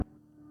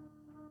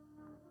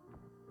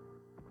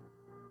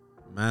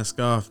Mask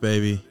off,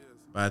 baby.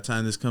 By the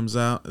time this comes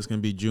out, it's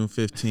gonna be June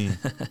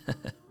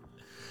 15th.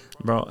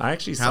 Bro, I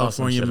actually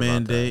California saw some shit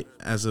mandate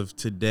about as of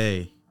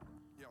today.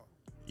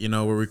 You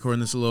know, we're recording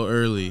this a little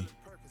early.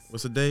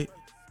 What's the date?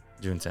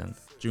 that. June 10th.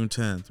 June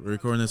 10th. We're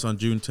recording this on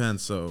June 10th,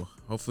 so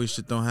hopefully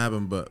shit don't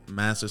happen, but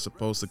masks are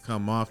supposed to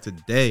come off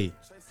today.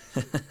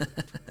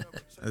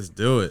 Let's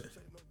do it.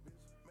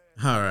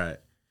 All right.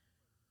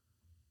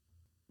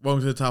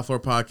 Welcome to the Top Floor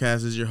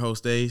Podcast. This is your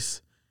host,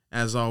 Ace.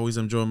 As always,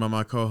 I'm joined by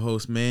my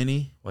co-host,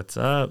 Manny. What's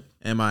up?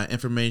 And my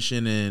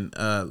information and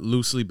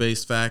loosely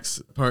based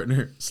facts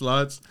partner,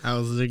 Slots.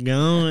 How's it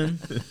going?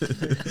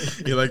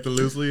 You like the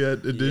loosely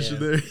addition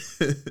there?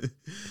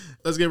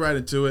 Let's get right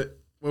into it.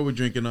 What are we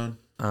drinking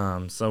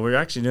on? So we're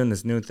actually doing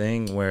this new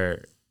thing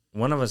where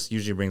one of us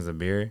usually brings the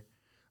beer,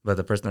 but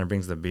the person that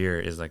brings the beer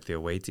is like the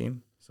away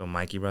team. So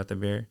Mikey brought the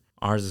beer.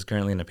 Ours is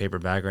currently in a paper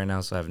bag right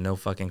now, so I have no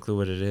fucking clue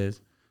what it is.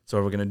 So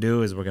what we're going to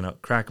do is we're going to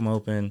crack them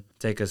open,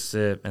 take a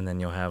sip, and then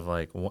you'll have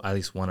like at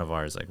least one of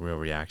ours like real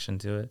reaction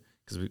to it.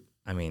 Because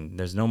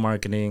there's no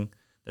marketing,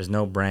 there's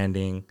no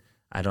branding.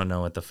 I don't know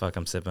what the fuck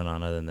I'm sipping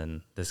on other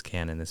than this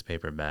can in this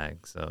paper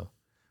bag. So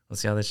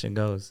let's see how this shit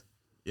goes.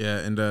 Yeah,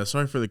 and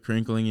sorry for the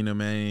crinkling, you know,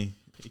 Manny.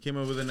 He came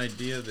up with an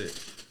idea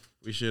that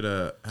we should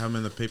have them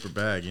in the paper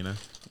bag, you know?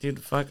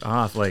 Dude, fuck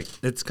off. Like,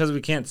 it's because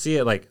we can't see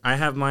it. Like, I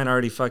have mine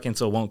already fucking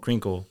so it won't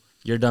crinkle.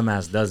 Your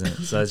dumbass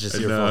doesn't, so that's just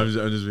your fault.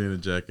 I'm just being a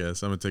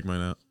jackass. I'm going to take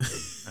mine out.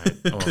 All right.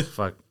 Oh,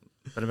 fuck.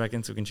 Put it back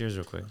in so we can cheers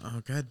real quick.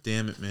 Oh, God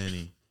damn it,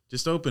 Manny.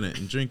 Just open it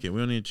and drink it.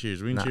 We don't need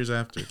cheers. We can cheers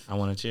after. I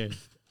want to cheers.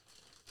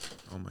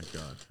 Oh, my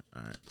God.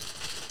 All right.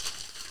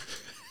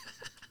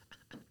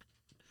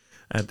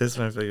 At this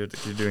point, I feel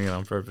like you're doing it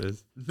on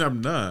purpose.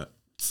 I'm not.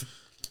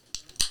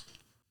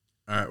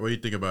 All right, what do you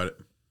think about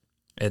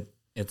it?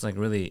 It's like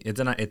really,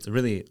 it's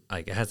really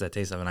like it has that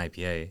taste of an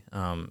IPA.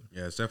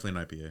 Yeah, it's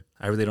definitely an IPA.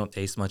 I really don't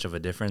taste much of a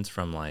difference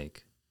from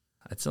like,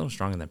 it's still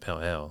stronger than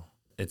Pale Ale.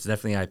 It's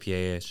definitely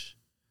IPA-ish.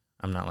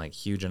 I'm not like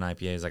huge on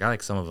IPAs. Like I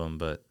like some of them,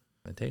 but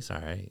it tastes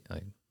all right.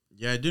 Like,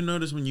 yeah, I do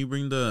notice when you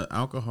bring the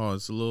alcohol,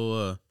 it's a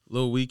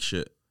little weak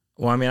shit.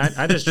 well, I mean,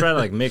 I just try to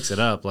like mix it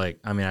up. Like,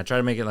 I mean, I try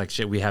to make it like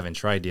shit we haven't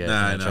tried yet.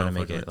 Nah, and I try to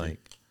make it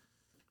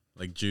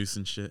like juice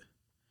and shit.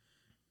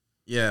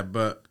 Yeah,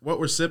 but what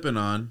we're sipping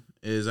on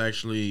is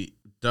actually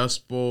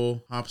Dust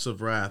Bowl Hops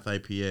of Wrath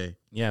IPA.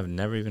 Yeah, I've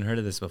never even heard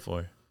of this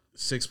before.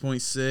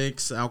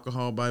 6.6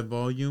 alcohol by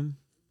volume.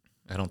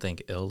 I don't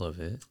think ill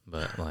of it,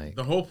 but like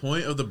the whole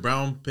point of the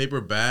brown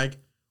paper bag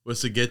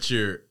was to get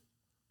your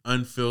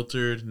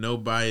unfiltered, no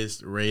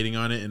biased rating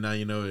on it, and now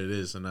you know what it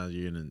is. So now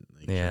you're in.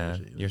 Like, yeah,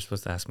 you're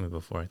supposed to ask me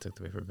before I took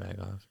the paper bag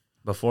off.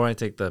 Before I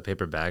take the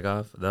paper bag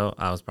off, though,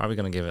 I was probably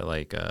gonna give it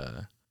like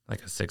a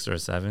 6 or a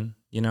 7.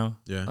 You know?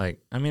 Yeah. Like,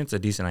 I mean, it's a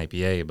decent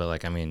IPA, but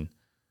like, I mean,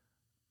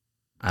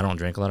 I don't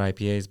drink a lot of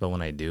IPAs, but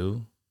when I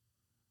do,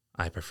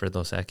 I prefer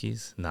Dos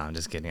Equis. No, I'm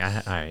just kidding.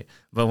 All right.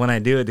 But when I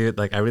do, dude,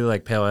 like, I really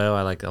like Pale Ale.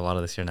 I like a lot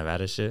of the Sierra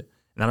Nevada shit.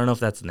 And I don't know if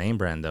that's the name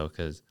brand, though,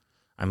 because,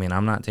 I mean,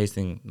 I'm not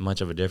tasting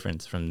much of a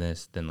difference from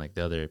this than, like,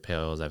 the other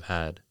Pale Ales I've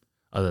had,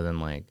 other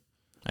than, like,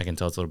 I can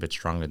tell it's a little bit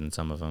stronger than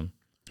some of them.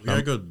 We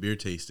gotta go beer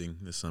tasting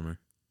this summer.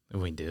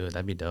 We do.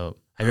 That'd be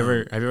dope. Have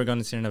you ever gone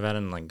to Sierra Nevada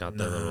and, like, got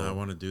the little... I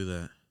want to do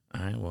that.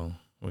 All right, well,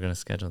 we're going to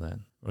schedule that.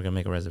 We're going to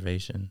make a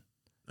reservation.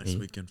 Next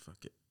weekend, fuck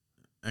it.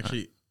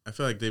 Actually, I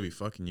feel like they be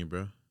fucking you,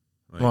 bro.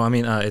 Like, well, I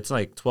mean, it's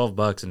like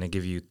 $12 and they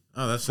give you...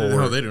 Oh, that's it.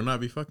 No, they do not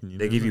be fucking you.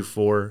 They give you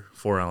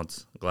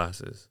 4-ounce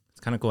glasses. It's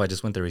kind of cool. I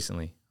just went there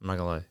recently. I'm not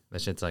going to lie.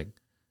 That shit's like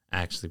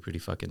actually pretty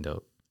fucking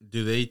dope.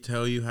 Do they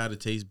tell you how to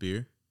taste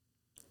beer?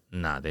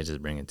 Nah, they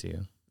just bring it to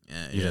you.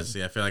 Yeah.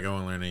 See, I feel like I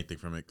won't learn anything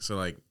from it. So,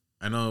 like,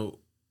 I know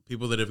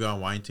people that have gone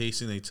wine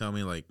tasting, they tell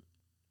me, like,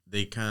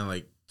 they kind of,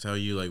 like, tell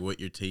you, like, what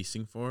you're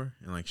tasting for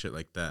and, like, shit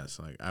like that.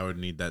 So, like, I would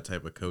need that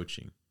type of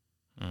coaching.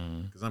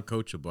 Because I'm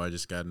coachable. I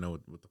just got to know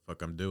what the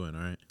fuck I'm doing,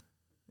 all right?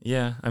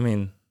 Yeah, I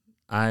mean,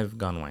 I've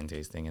gone wine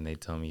tasting, and they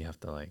tell me you have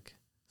to, like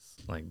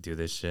do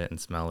this shit and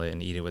smell it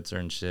and eat it with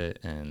certain shit.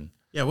 And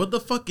yeah, what the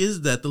fuck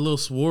is that, the little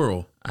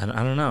swirl? I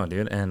don't know,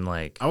 dude. And,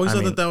 like... I always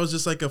thought that was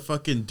just, like, a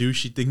fucking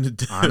douchey thing to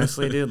do.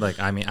 Honestly, dude, like,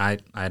 I mean, I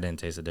didn't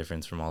taste the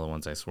difference from all the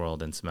ones I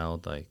swirled and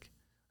smelled. Like,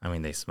 I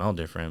mean, they smell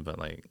different, but,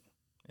 like,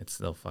 it's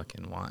still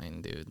fucking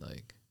wine, dude.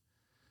 Like,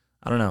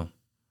 I don't know.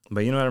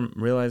 But you know what I'm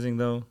realizing,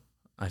 though?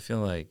 I feel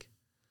like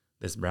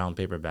this brown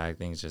paper bag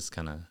thing is just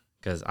kind of...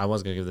 Because I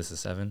was going to give this a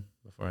 7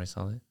 before I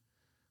saw it.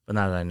 But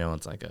now that I know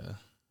it's like a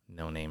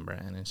no-name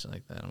brand and shit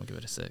like that, I'm going to give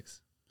it a 6.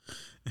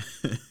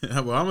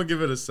 Well, I'm going to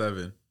give it a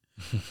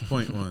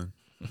 7.1.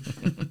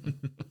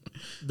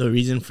 The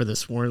reason for the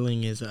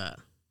swirling is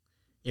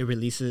it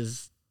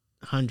releases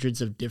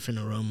hundreds of different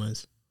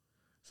aromas.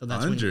 So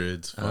that's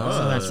hundreds?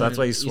 So that's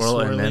why you swirl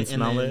it and then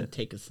smell it?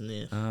 Take a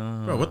sniff.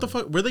 Bro, what the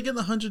fuck? Where are they getting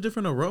 100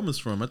 different aromas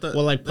from? I thought,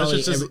 well, like, that's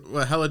just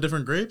hella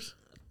different grapes?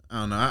 I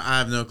don't know. I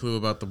have no clue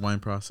about the wine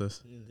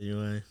process.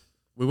 Anyway.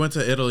 We went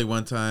to Italy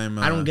one time.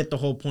 I don't get the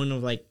whole point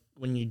of, like,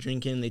 when you're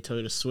drinking, they tell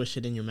you to swish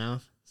it in your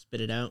mouth,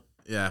 spit it out.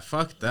 Yeah,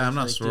 fuck that. I'm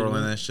not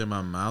swirling that shit in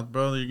my mouth,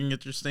 bro. You're going to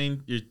get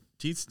your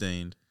teeth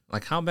stained.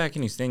 Like, how bad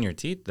can you stain your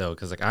teeth, though?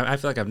 Because, like, I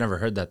feel like I've never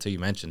heard that till you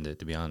mentioned it,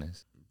 to be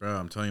honest. Bro,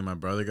 I'm telling you, my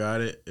brother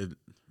got it.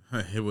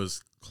 It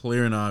was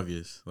clear and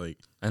obvious. Like,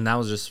 and that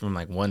was just from,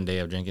 like, one day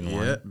of drinking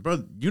wine? Yeah,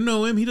 bro, you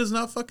know him. He does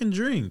not fucking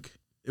drink.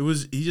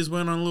 He just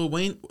went on a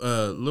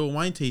little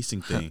wine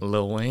tasting thing.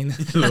 Lil Wayne?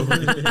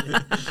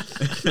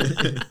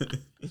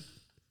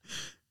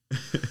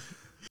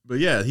 But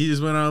yeah, he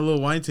just went on a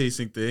little wine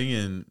tasting thing,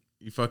 and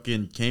he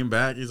fucking came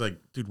back. He's like,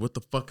 dude, what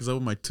the fuck is up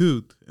with my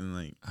tooth? And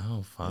like,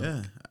 oh, fuck.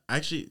 Yeah.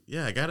 Actually,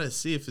 yeah, I got to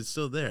see if it's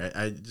still there.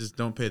 I just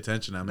don't pay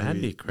attention now.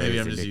 That'd be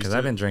crazy, because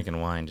I've been drinking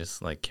wine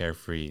just, like,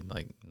 carefree,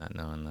 like, not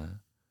knowing that.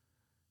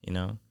 You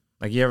know?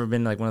 Like, you ever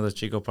been, like, one of those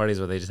Chico parties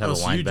where they just have a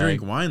wine bag? So you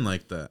drink wine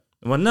like that?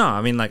 Well, no.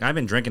 I mean, like, I've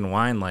been drinking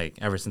wine, like,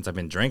 ever since I've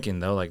been drinking,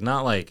 though. Like,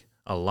 not, like,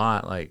 a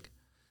lot. Like,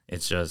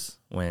 it's just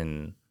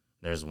when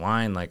there's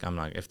wine, like, I'm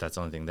not, if that's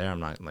the only thing there, I'm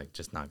not, like,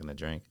 just not going to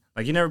drink.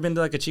 Like, you never been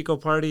to, like, a Chico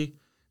party?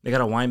 They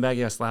got a wine bag,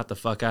 you got to slap the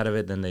fuck out of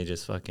it, then they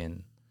just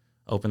fucking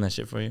open that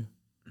shit for you?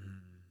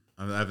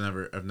 I've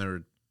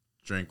never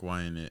drank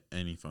wine at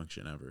any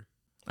function ever.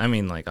 I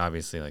mean, like,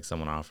 obviously, like,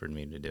 someone offered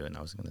me to do it, and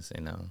I was going to say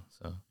no.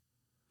 So,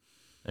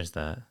 there's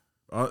that.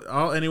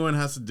 All anyone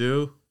has to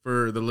do,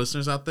 for the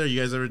listeners out there, you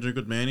guys ever drink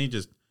with Manny,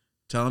 just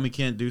tell him he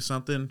can't do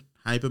something,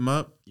 hype him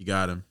up, you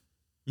got him.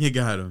 You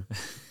got him.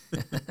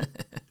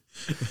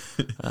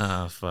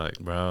 Oh, fuck,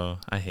 bro.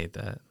 I hate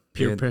that.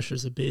 Peer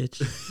pressure's a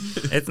bitch.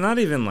 It's not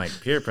even, like,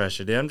 peer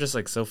pressure, dude. I'm just,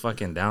 like, so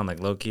fucking down. Like,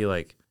 low-key,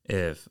 like,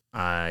 if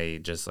I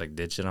just, like,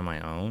 did shit on my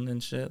own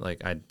and shit,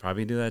 like, I'd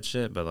probably do that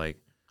shit. But, like,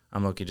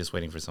 I'm low-key just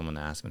waiting for someone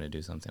to ask me to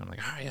do something. I'm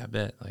like, all right, yeah, I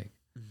bet. Like,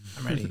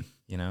 I'm ready,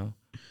 you know?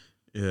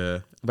 Yeah.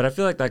 But I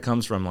feel like that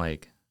comes from,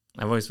 like,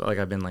 I've always felt like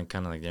I've been, like,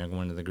 kind of, like, the younger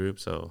one in the group.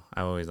 So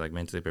I always, like,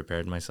 mentally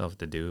prepared myself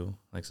to do,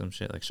 like, some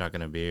shit, like,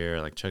 shotgun a beer,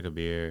 or, like, chug a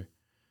beer,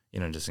 you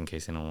know, just in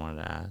case anyone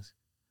wanted to ask.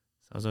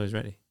 So I was always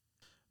ready.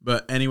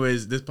 But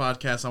anyways, this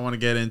podcast, I want to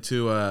get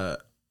into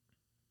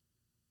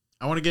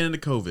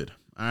COVID.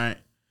 All right.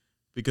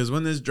 Because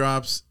when this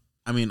drops,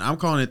 I mean, I'm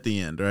calling it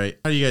the end, right?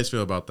 How do you guys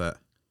feel about that?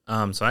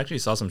 So I actually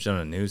saw some shit on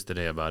the news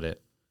today about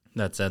it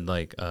that said,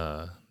 like,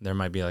 there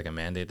might be, like, a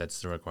mandate that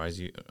still requires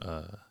you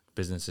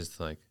businesses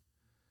to, like,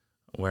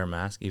 wear a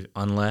mask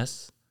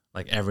unless,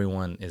 like,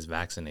 everyone is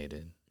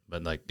vaccinated.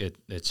 But, like,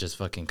 it's just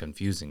fucking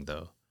confusing,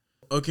 though.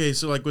 Okay,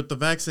 so, like, with the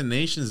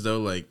vaccinations, though,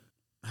 like,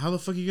 how the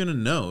fuck are you going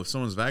to know if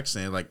someone's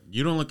vaccinated? Like,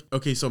 you don't look...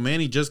 Okay, so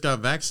Manny just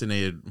got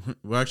vaccinated.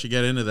 We'll actually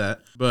get into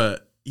that.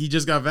 But he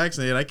just got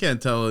vaccinated. I can't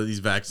tell he's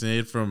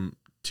vaccinated from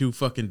 2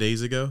 fucking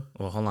days ago.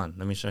 Well, hold on.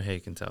 Let me show you how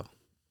you can tell.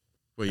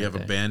 Well, you have a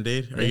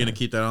Band-Aid? Are you going to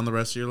keep that on the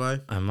rest of your life?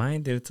 I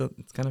might, dude.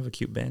 It's kind of a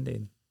cute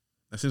Band-Aid.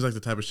 That seems like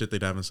the type of shit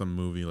they'd have in some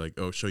movie. Like,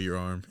 oh, show your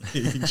arm.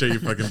 You can show your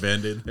fucking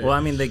Band-Aid. Well,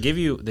 I mean, they give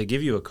you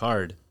a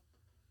card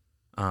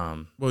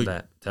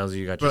that tells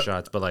you got your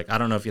shots. But, like, I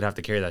don't know if you'd have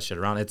to carry that shit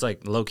around. It's,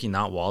 like, low-key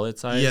not wallet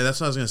size. Yeah, that's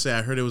what I was going to say.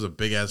 I heard it was a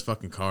big-ass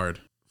fucking card.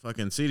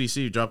 Fucking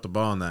CDC dropped the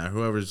ball on that.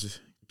 Whoever's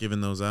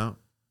giving those out.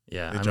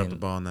 Yeah, they dropped the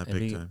ball on that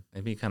big time.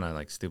 It'd be kind of,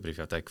 like, stupid if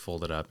you have to, like,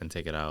 fold it up and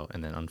take it out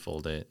and then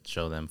unfold it,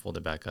 show them, fold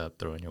it back up,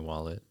 throw it in your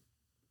wallet.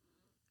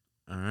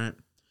 All right.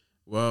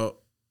 Well,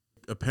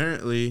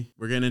 apparently,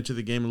 we're getting into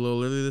the game a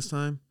little early this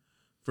time.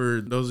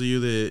 For those of you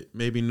that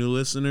may be new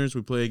listeners,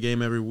 we play a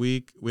game every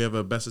week. We have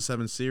a best of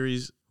 7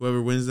 series.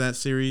 Whoever wins that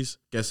series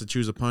gets to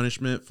choose a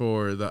punishment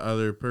for the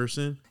other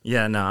person.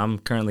 Yeah, no, I'm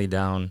currently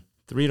down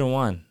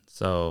 3-1.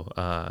 So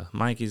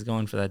Mikey's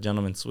going for that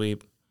gentleman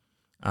sweep.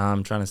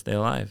 I'm trying to stay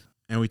alive.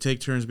 And we take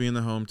turns being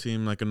the home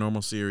team like a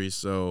normal series.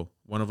 So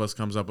one of us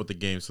comes up with the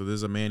game. So this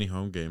is a Manny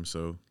home game.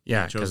 So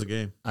yeah, he chose the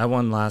game. I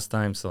won last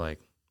time, so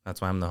like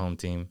that's why I'm the home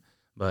team.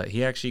 But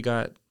he actually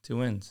got 2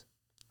 wins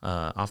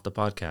off the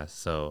podcast.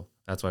 So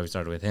that's why we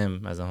started with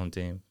him as a home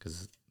team,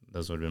 because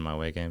those would have been my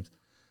away games.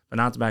 But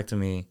now it's back to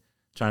me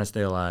trying to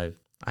stay alive.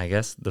 I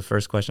guess the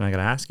first question I got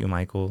to ask you,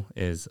 Michael,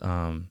 is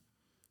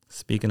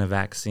speaking of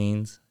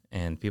vaccines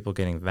and people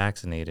getting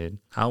vaccinated,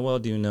 how well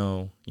do you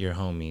know your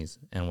homies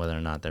and whether or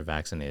not they're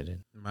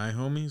vaccinated? My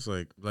homies?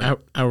 Like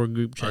our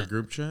group chat. Our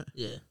group chat?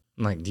 Yeah.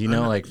 Like, do you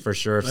know, like, for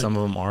sure if some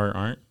of them are or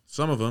aren't?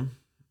 Some of them.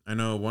 I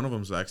know one of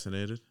them's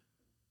vaccinated.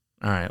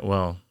 All right.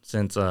 Well,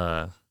 since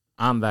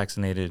I'm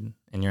vaccinated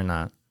and you're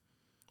not,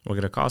 we're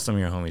going to call some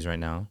of your homies right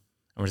now, and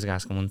we're just going to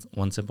ask them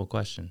one simple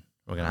question.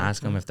 We're going to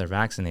ask them if they're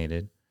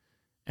vaccinated,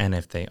 and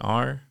if they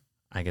are,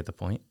 I get the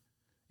point.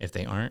 If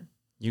they aren't,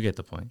 you get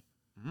the point.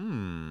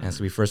 And it's going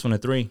to be first one to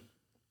 3.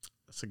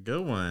 That's a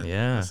good one.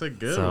 Yeah. That's a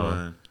good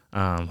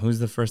one. Who's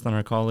the first on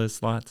our call list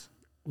slots?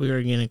 We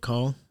are going to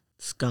call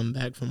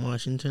Scumbag from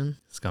Washington.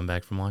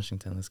 Scumbag from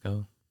Washington. Let's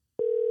go.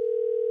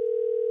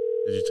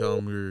 Did you tell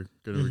him we were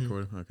going to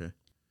record? Okay.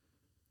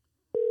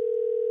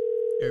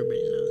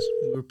 Everybody knows.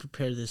 We were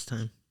prepared this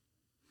time.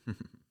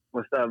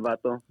 What's up,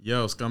 Vato?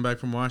 Yo, Scumbag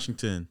from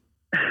Washington.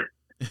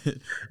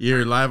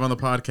 You're live on the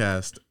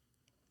podcast.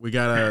 We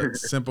got a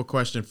simple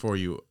question for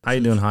you. How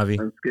you doing, Javi?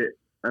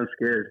 I'm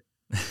scared.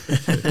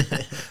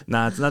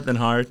 Nah, it's nothing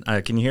hard.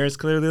 Can you hear us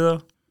clearly,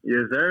 though?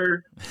 Yes,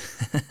 sir.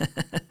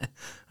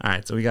 All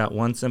right, so we got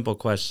one simple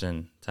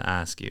question to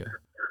ask you.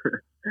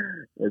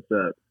 What's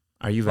up?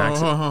 Are you Hold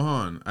vaccinated?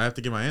 on. I have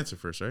to get my answer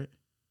first, right?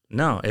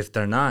 No, if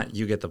they're not,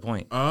 you get the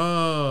point.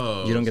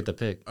 Oh. You don't get the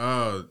pick.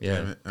 Oh,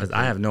 Yeah, because okay.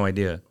 I have no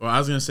idea. Well, I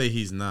was going to say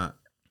he's not.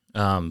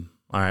 All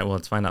right, well,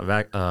 let's find out.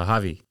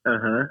 Javi,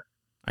 are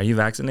you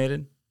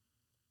vaccinated?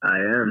 I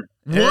am.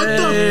 What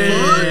the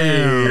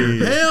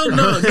fuck? Hell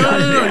no.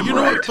 No. You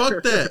know what?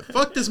 Fuck that.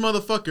 Fuck this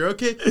motherfucker,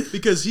 okay?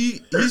 Because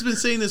he's been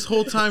saying this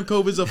whole time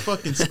COVID's a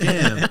fucking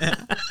scam.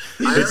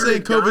 He's been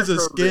saying COVID's a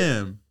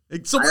scam.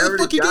 So why the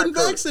fuck you getting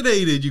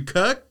vaccinated, you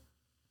cuck?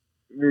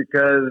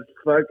 Because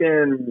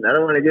fucking, I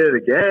don't want to get it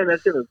again.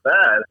 That shit was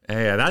bad.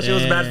 Hey, that shit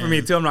was bad for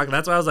me too.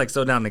 That's why I was like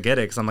so down to get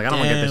it, because I'm like, I don't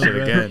want to get this shit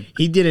again.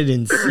 He did it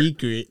in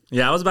secret.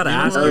 Yeah, I was about to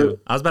ask you.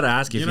 I was about to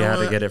ask you if you had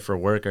to get it for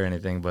work or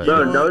anything, but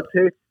No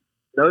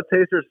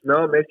taste or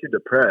smell makes you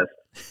depressed.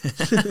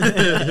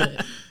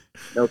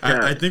 No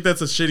cap. I think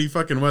that's a shitty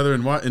fucking weather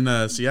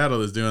in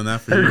Seattle is doing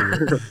that for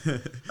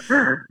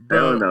you.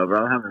 Bro, no,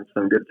 bro. I'm having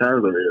some good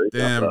times over here.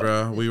 Damn,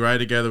 bro. We ride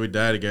together, we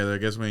die together. I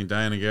guess we ain't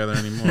dying together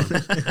anymore.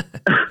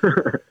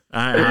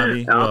 all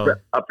right, Javi.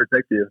 I'll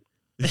protect you.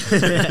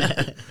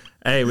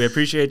 Hey, we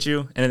appreciate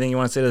you. Anything you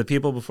want to say to the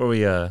people before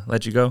we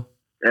let you go?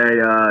 Hey,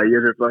 you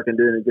guys are fucking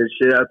doing a good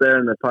shit out there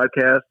in the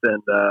podcast,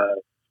 and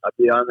I'll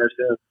be on there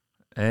soon.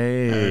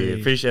 Hey,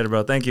 appreciate it,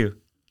 bro. Thank you.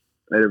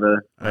 Later,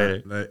 brother.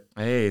 Later.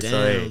 Hey,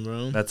 damn,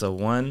 bro. That's a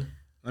 1.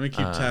 Let me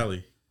keep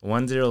tally.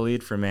 1-0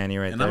 lead for Manny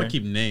right and there. I'm going to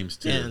keep names,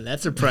 too. Damn,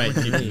 that's a pride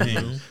to me,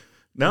 bro.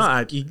 No,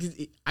 I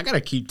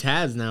gotta keep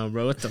tabs now,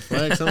 bro. What the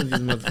fuck? Some of these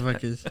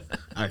motherfuckers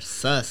are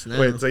sus now.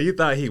 Wait, so you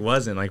thought he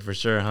wasn't, like, for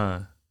sure, huh?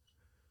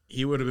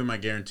 He would have been my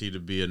guarantee to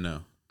be a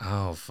no.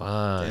 Oh,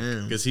 fuck.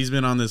 Because he's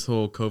been on this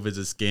whole COVID's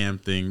a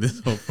scam thing this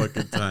whole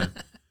fucking time.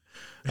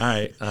 All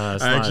right. I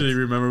actually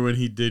remember when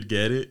he did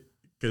get it.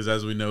 Because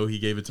as we know, he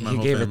gave it to my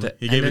whole family.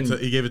 He gave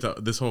it to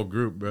this whole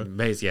group, bro.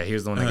 Yeah, he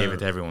was the one that gave it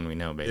to everyone we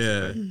know,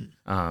 basically.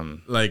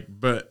 Yeah.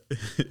 But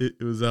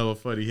it was hella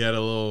funny. He had a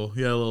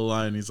little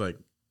line. He's like,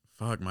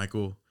 "Fuck,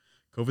 Michael,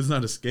 COVID's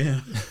not a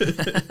scam."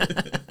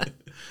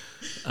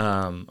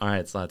 All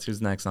right, Slots.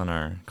 Who's next on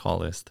our call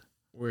list?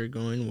 We're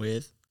going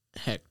with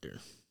Hector.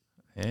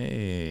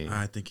 Hey,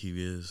 I think he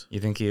is. You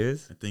think he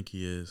is? I think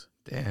he is.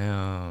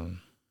 Damn.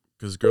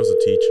 Because girl's a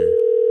teacher.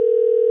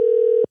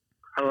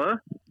 Hello?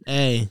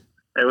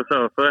 Hey, what's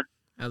up, foot?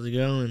 how's it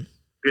going?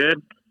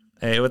 Good.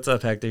 Hey, what's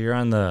up, Hector? You're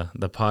on the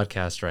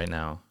podcast right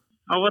now.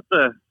 Oh, what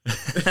the?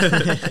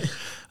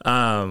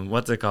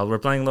 What's it called? We're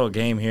playing a little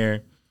game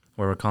here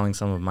where we're calling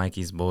some of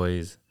Mikey's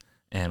boys,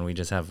 and we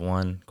just have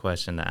one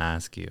question to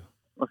ask you.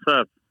 What's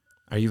up?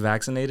 Are you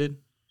vaccinated?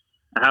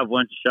 I have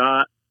one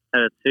shot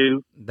out of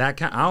 2.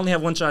 I only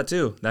have one shot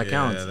too. That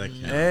counts. Yeah, that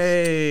counts.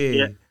 Hey.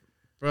 Yeah.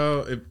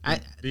 Bro,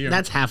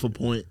 That's half a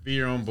point. Be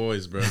your own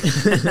boys, bro.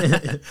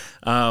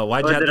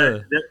 Why'd you have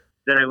to...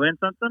 Did I win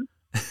something?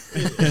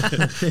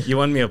 You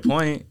won me a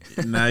point.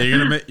 Nah, you're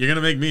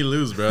gonna make me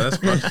lose, bro. That's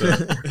fucked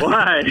up.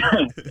 Why?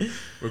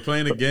 We're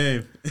playing a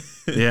game.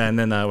 Yeah, and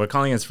then we're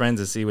calling his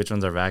friends to see which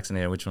ones are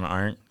vaccinated, which one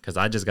aren't. Because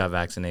I just got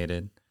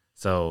vaccinated,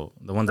 so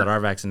the ones that are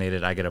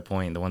vaccinated, I get a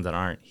point. The ones that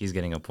aren't, he's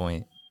getting a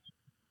point.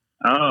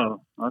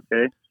 Oh,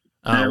 okay.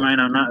 Never mind,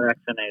 I'm not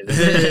vaccinated.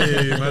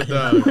 Hey, my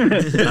dog.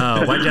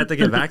 Why'd you have to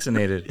get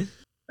vaccinated?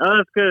 Oh,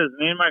 that's because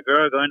me and my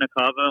girl are going to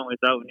Cabo, and we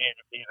thought we needed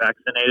to be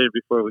vaccinated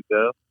before we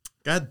go.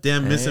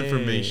 Goddamn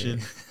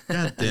misinformation.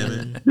 God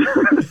damn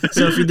it.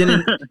 So if you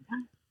didn't,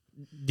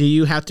 do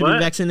you have to be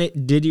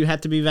vaccinated? Did you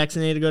have to be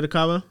vaccinated to go to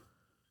Cabo?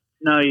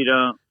 No, you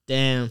don't.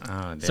 Damn. Oh,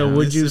 damn. So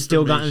would you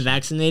still gotten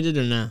vaccinated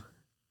or no?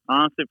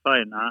 Honestly,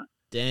 probably not.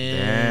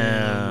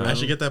 Damn. I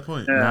should get that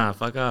point. Yeah. Nah,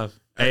 fuck off.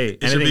 Hey,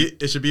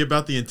 it should be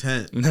about the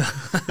intent.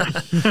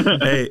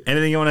 Hey,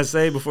 anything you want to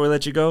say before we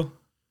let you go?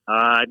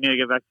 I need to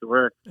get back to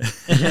work.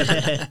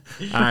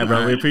 All right,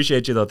 bro. We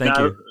appreciate you, though. Thank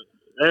you.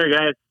 There,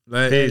 guys.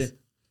 Peace.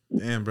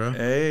 Damn, bro.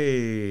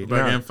 Hey.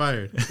 About getting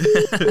fired.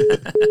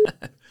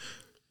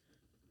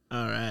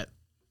 All right.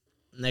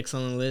 Next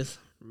on the list,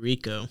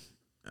 Rico.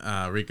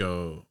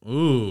 Rico.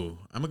 Ooh,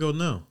 I'm going to go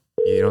no.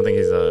 You don't think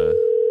he's I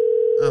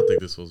don't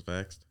think this was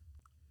vaxxed.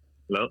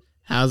 Hello?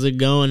 How's it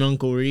going,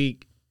 Uncle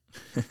Reek?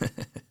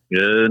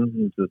 Good.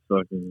 I'm just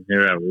fucking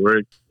here at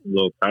work. A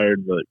little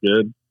tired, but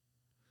good.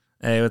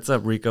 Hey, what's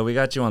up, Rico? We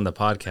got you on the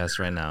podcast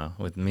right now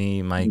with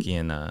me, Mikey,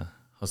 and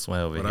Josue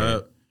over What here.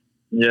 up?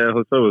 Yeah,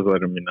 Jose was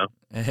letting me know.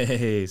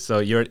 Hey,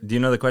 so do you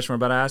know the question we're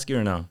about to ask you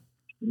or no?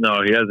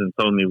 No, he hasn't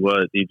told me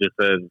what. He just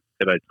said,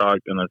 could I talk?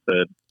 And I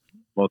said,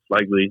 most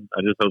likely.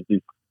 I just hope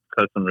these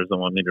customers don't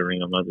want me to ring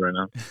them up right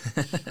now.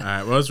 All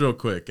right. Well, it's real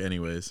quick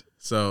anyways.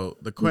 So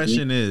the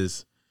question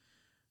is,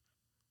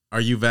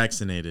 are you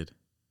vaccinated?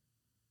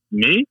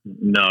 Me?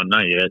 No,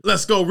 not yet.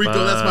 Let's go,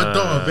 Rico. That's my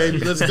dog, baby.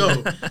 Let's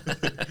go.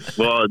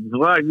 Well,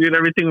 dude,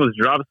 everything was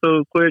dropped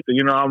so quick.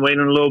 You know, I'm waiting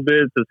a little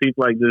bit to see if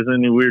like there's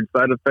any weird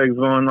side effects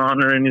going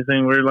on or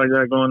anything weird like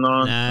that going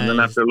on. Nice. And then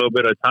after a little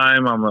bit of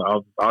time,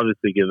 I'll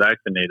obviously get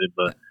vaccinated.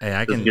 But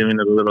Hey, just giving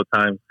it a little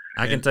time.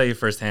 I can tell you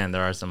firsthand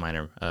there are some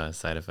minor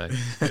side effects.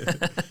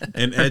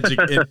 An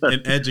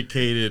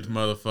educated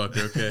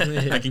motherfucker.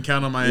 Okay, I can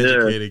count on my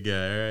educated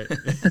guy. All right.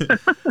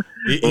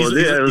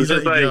 He's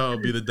like, yo,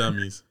 be the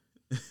dummies.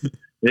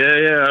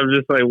 Yeah. I'm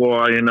just like,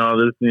 well,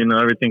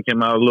 everything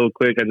came out a little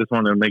quick. I just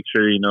want to make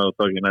sure,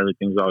 fucking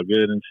everything's all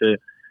good and shit.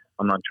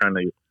 I'm not trying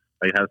to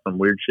like have some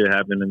weird shit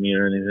happen to me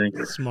or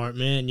anything. Smart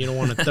man. You don't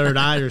want a third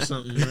eye or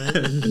something, right?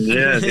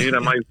 Yeah, dude. I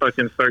might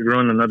fucking start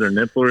growing another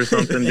nipple or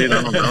something, dude.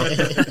 I don't know.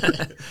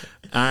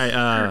 All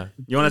right.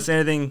 You want to say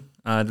anything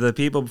to the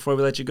people before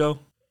we let you go?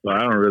 Well, I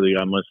don't really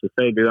got much to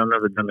say, dude. I've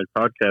never done the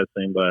podcast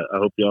thing, but I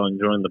hope y'all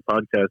enjoying the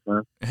podcast,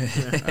 man.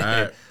 All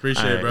right.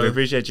 Appreciate it, bro. We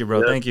appreciate you, bro.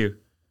 Yeah. Thank you.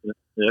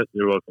 Yeah,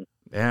 you're welcome.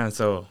 Yeah,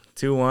 so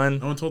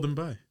 2-1. No one told him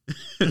bye.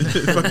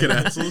 Fucking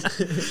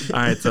assholes. All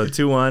right, so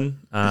 2-1.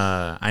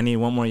 I need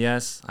one more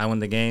yes. I win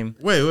the game.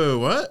 Wait,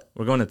 what?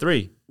 We're going to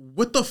 3.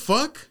 What the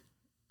fuck?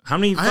 How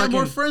many? I have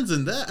more friends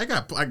than that. I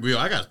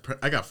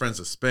got friends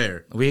to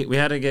spare. We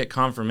had to get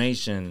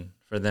confirmation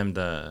for them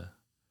to,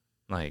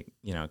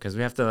 because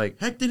we have to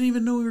Heck didn't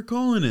even know we were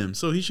calling him,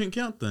 so he shouldn't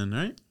count then,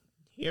 right?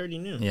 He already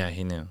knew. Yeah,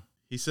 he knew.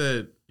 He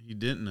said he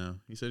didn't know.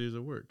 He said he was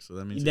at work, so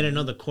that means he didn't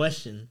know the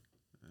question.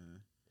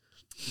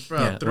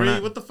 Bro, Yeah, 3.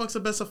 What the fuck's a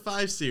best of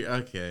 5 series?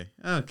 Okay,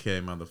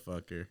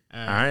 motherfucker.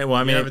 All right. Well,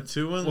 I mean, have a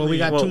 2-1. Well, we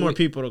got 2 more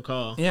people to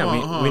call.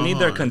 Yeah, we need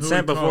their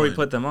consent before we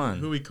put them on.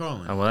 Who we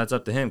calling? Oh, well, that's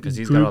up to him because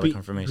he's got all the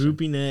confirmation.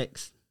 Groupie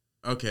next.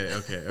 Okay.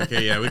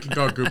 Yeah, we can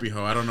call Groupie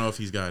Ho. I don't know if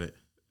he's got it.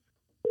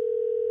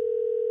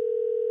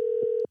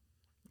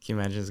 Can you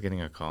imagine just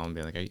getting a call and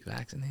be like, "Are you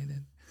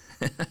vaccinated?"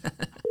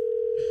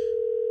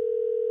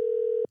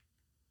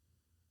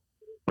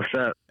 What's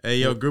up? Hey,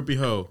 yo, Groupie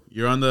Ho,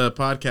 you're on the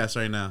podcast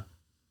right now.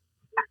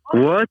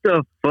 What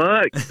the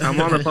fuck?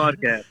 I'm on the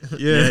podcast.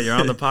 Yeah, you're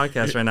on the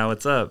podcast right now.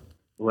 What's up?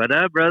 What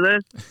up, brother?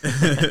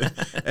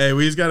 Hey,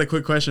 we just got a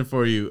quick question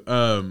for you.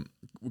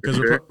 Because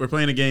we're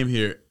playing a game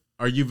here.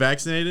 Are you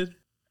vaccinated?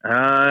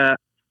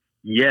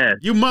 Yes.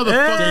 You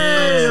motherfucker.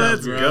 Hey,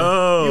 let's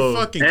go. You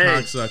fucking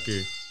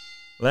cocksucker.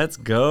 Let's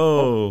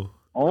go.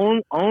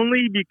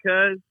 Only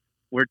because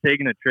we're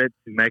taking a trip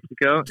to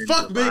Mexico.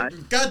 Fuck me.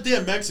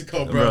 Goddamn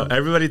Mexico, bro.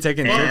 Everybody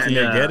taking trips and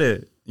they get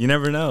it. You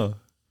never know.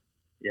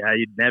 Yeah,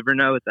 you'd never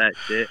know with that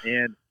shit.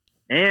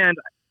 And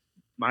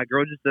my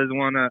girl just doesn't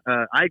want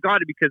to. I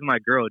got it because of my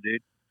girl,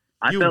 dude.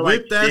 You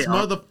whipped ass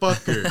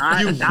motherfucker.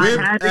 You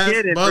whipped ass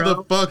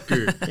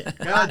motherfucker.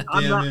 God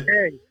damn it.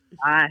 Hey,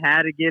 I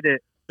had to get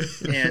it.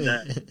 And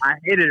I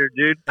hated her,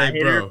 dude. I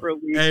hated her for a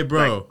week. Hey,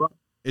 bro. Like,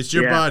 it's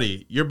your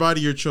body. Your body,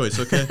 your choice,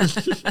 okay?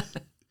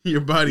 Your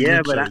body,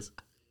 your choice.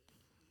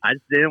 I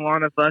just didn't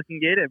want to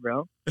fucking get it,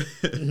 bro.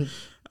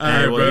 All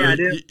right, bro.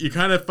 You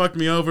kind of fucked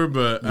me over,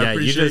 but I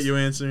appreciate you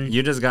answering.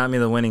 You just got me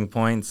the winning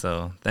point,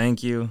 so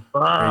thank you.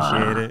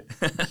 Appreciate it.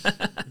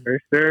 For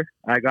sure.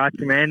 I got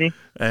you, Manny.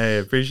 Hey,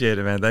 appreciate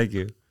it, man. Thank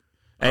you.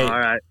 Hey, all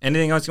right.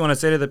 Anything else you want to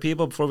say to the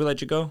people before we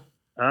let you go?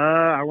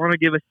 I want to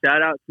give a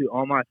shout out to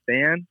all my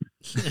fans.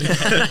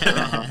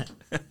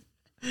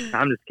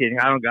 I'm just kidding.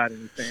 I don't got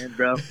any fans,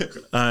 bro.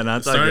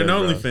 Starting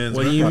OnlyFans.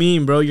 What do you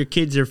mean, bro? Your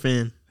kid's your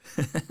fan.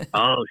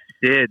 Oh,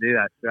 shit, dude.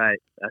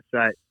 That's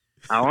right.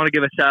 I want to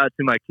give a shout out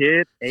to my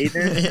kid,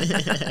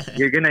 Aiden.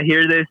 You're going to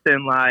hear this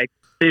in like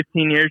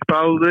 15 years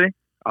probably.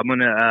 I'm going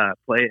to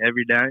play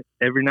every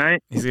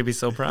night. He's going to be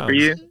so proud. For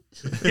you.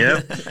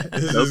 Yep.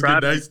 This is a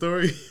good night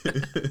story.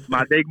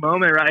 My big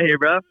moment right here,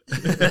 bro.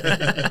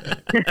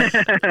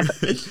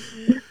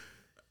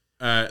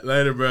 All right.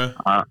 Later, bro.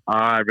 All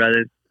right,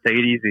 brothers. Take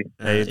it easy.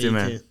 Hey, you too,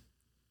 man.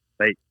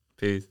 Bye.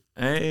 Peace.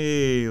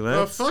 Hey,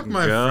 let's fuck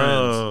my go.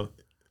 friends.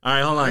 All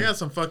right, hold on. I got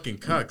some fucking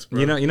cucks, bro.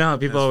 You know how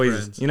people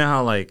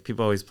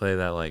people always play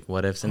that like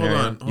what if scenario.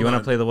 Hold you want to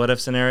on. play the what if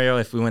scenario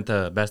if we went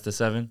to best of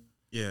 7?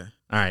 Yeah.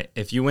 All right.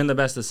 If you win the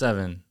best of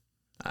 7,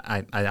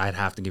 I'd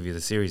have to give you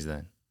the series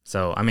then.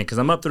 So I mean, because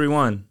I'm up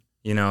 3-1.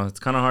 You know, it's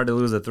kind of hard to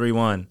lose a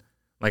 3-1.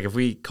 Like if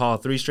we call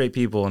 3 straight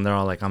people and they're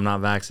all like, "I'm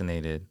not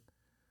vaccinated,"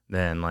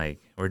 then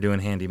like we're doing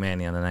Handy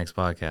Manny on the next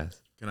podcast.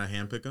 Can I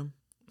handpick them?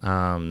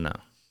 No.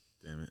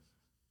 Damn it.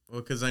 Well,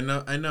 because I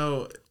know.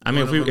 I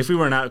mean, if we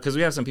were not, because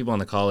we have some people on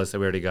the call list that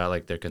we already got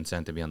like their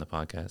consent to be on the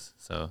podcast.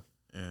 So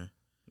yeah.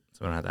 So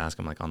we don't have to ask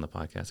them like on the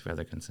podcast if we have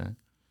their consent.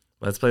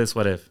 But let's play this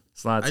what if.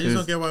 Slots. I just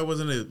don't get why it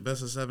wasn't a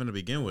best of 7 to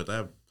begin with. I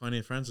have plenty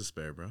of friends to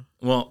spare, bro.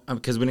 Well,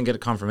 because we didn't get a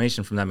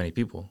confirmation from that many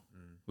people.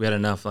 We had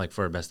enough like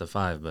for a best of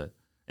 5. But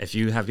if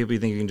you have people you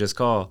think you can just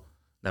call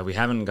that we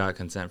haven't got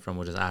consent from,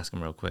 we'll just ask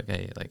them real quick.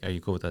 Hey, like, are you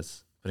cool with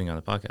us putting you on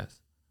the podcast?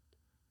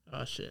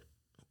 Oh shit!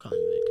 I'm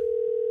calling Vic.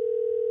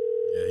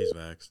 Yeah, he's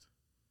vaxxed.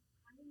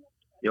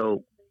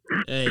 Yo.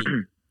 Hey.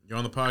 You're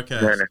on the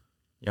podcast. Man.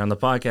 You're on the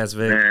podcast,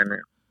 Vic.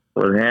 Man.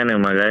 What's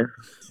happening, my guy?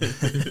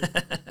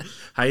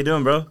 How you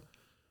doing, bro?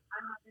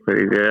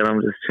 Pretty good.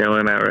 I'm just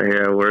chilling out right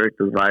here at work,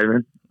 just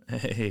vibing.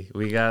 Hey,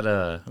 we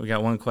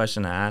got one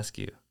question to ask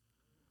you.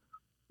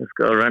 Let's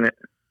go, run it.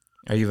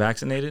 Are you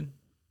vaccinated?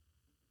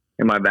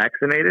 Am I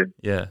vaccinated?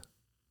 Yeah.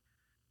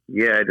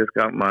 Yeah, I just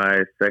got my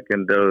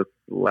second dose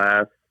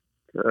last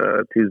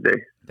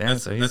Tuesday. Damn,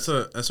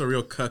 that's a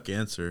real cuck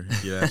answer,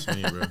 if you ask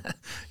me, bro.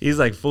 He's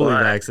like fully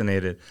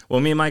vaccinated. Well,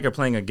 me and Mike are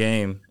playing a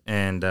game,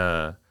 and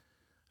for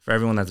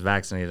everyone that's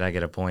vaccinated, I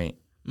get a point.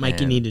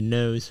 Mikey needed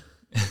nose.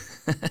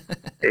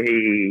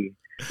 Hey,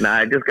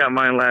 I just got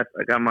mine last.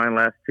 I got mine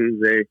last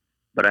Tuesday,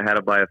 but I had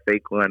to buy a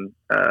fake one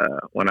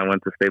when I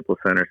went to Staples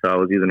Center, so I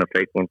was using a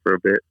fake one for a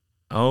bit.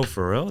 Oh,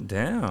 for real?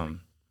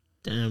 Damn,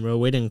 bro,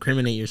 way to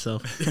incriminate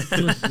yourself.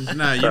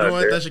 Nah, you know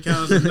what? That should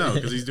count as a no,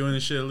 because he's doing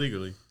this shit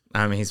illegally.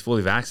 I mean, he's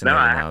fully vaccinated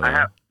now,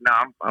 though.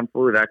 I'm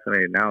fully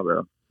vaccinated now,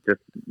 though. Just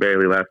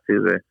barely last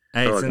Tuesday.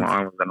 Hey, I felt like my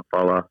arm was gonna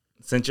fall off.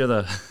 Since you're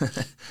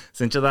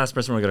the last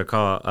person we're gonna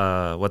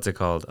call, what's it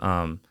called?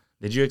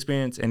 Did you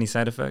experience any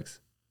side effects?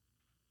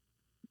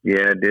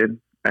 Yeah, I did.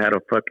 I had a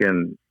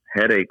fucking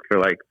headache for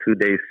like 2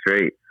 days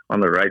straight on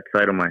the right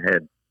side of my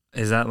head.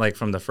 Is that like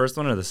from the first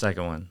one or the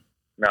second one?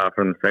 No,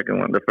 from the second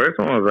one. The first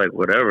one was like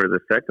whatever.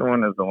 The second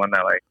one is the one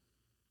that like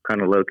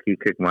kind of low key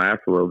kicked my ass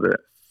a little bit.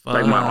 Fuck.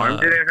 Like my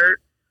arm didn't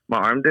hurt. My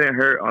arm didn't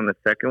hurt on the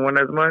second one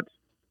as much,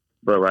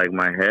 but like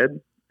my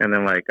head, and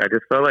then like I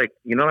just felt like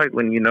like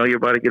when you're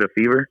about to get a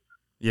fever.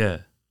 Yeah.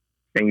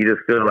 And you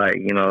just feel like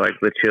like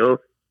the chills.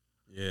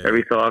 Yeah.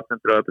 Every so often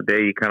throughout the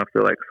day, you kind of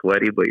feel like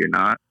sweaty, but you're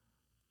not.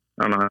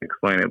 I don't know how to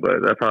explain it,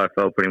 but that's how I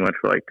felt pretty much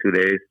for like 2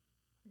 days.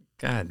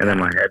 God. And then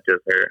my head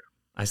just hurt.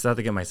 I still have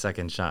to get my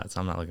second shot, so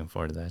I'm not looking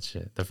forward to that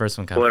shit. The first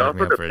one kind of fucked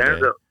me up for a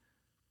day.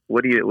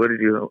 What are you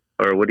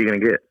gonna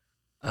get?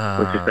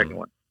 What's your second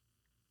one?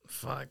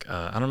 Fuck,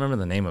 I don't remember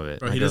the name of it.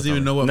 Bro, he doesn't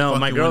even know what. No,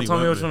 my girl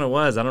told me which one it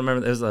was. I don't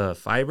remember. It was a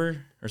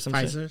Fiber or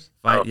something. Pfizer's?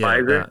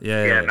 Pfizer.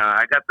 Yeah. No,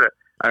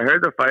 I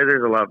heard the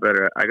Pfizer's a lot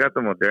better. I got the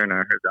Moderna. I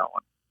heard that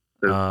one.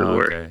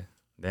 Okay.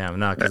 Damn,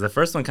 no, because the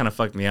first one kind of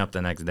fucked me up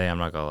the next day. I'm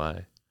not gonna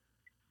lie.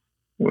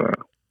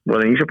 Well,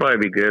 then you should probably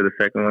be good. The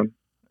second one.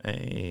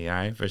 Hey, all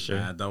right, for sure.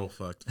 Nah, double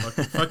fucked.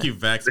 Fuck you,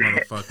 vax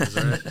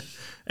motherfuckers, all right?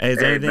 Hey, is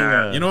there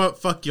anything? You know what?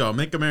 Fuck y'all.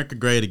 Make America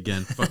great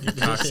again. Fucking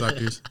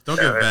cocksuckers. Don't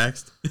get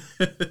vaxxed.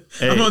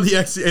 Hey. I'm on the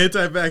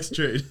anti-vax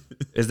trade.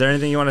 Is there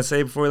anything you want to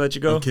say before we let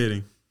you go? I'm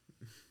kidding.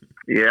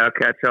 Yeah, I'll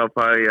catch y'all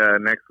probably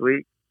next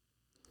week.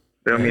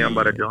 Feel me? I'm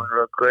about to join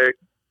real quick.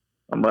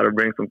 I'm about to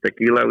bring some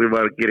tequila. We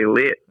about to get it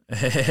lit.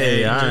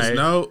 Hey, all just right.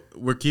 know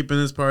we're keeping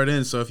this part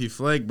in, so if you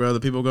flake, bro, the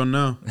people gonna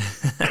know.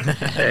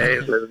 Hey,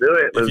 let's do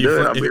it. Let's do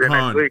it. I'll be there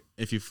next week.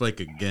 If you flake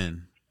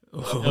again.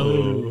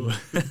 Oh.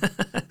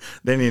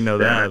 They didn't know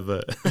that,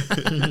 but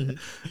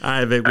all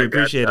right, Vic, we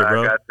appreciate it,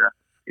 bro.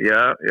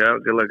 Yeah.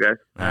 Good luck, guys.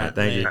 All right,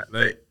 thank you.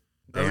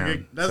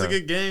 That's a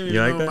good game.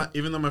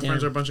 Even though my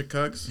friends are a bunch of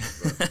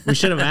cucks. We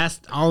should have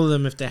asked all of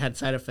them if they had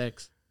side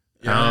effects.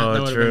 Yeah,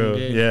 oh, true.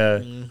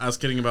 Yeah. I was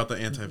kidding about the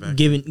anti-vax.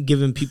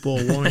 Giving people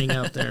a warning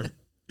out there.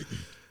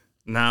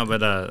 No,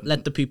 but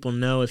let the people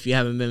know if you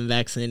haven't been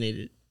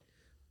vaccinated,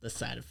 the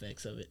side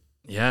effects of it.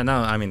 Yeah, no,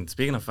 I mean,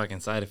 speaking of fucking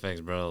side effects,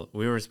 bro,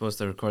 we were supposed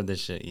to record this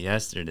shit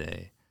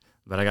yesterday,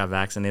 but I got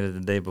vaccinated the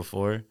day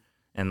before,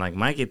 and like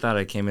Mikey thought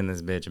I came in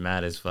this bitch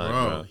mad as fuck,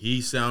 bro.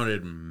 He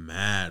sounded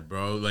mad,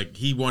 bro. Like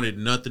he wanted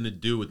nothing to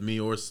do with me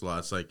or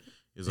Slots. Like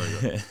he was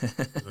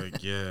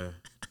like, yeah.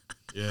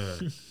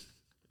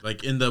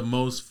 Like in the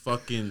most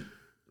fucking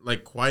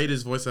like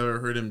quietest voice I've ever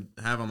heard him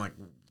have. I'm like,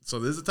 so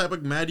this is the type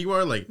of mad you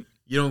are? Like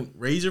you don't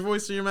raise your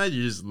voice when you're mad,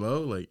 you're just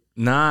low? Like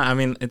nah, I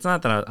mean, it's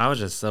not that I was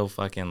just so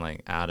fucking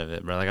like out of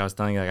it, bro. Like I was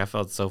telling you, like I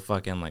felt so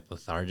fucking like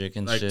lethargic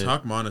and shit. Like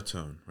talk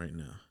monotone right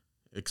now.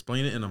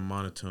 Explain it in a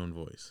monotone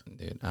voice.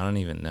 Dude, I don't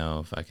even know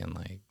if I can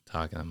like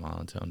talk in a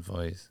monotone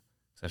voice.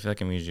 Cause I feel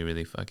like I'm usually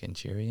really fucking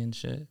cheery and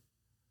shit.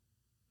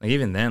 Like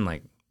even then,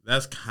 like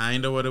that's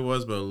kind of what it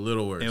was, but a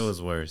little worse. It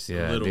was worse,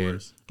 yeah, a little dude.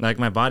 worse. Like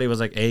my body was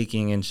like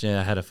aching and shit.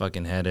 I had a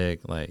fucking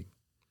headache. Like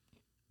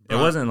it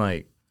wasn't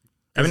like,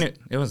 I mean,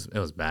 it was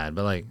bad,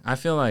 but like I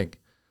feel like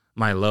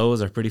my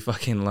lows are pretty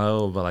fucking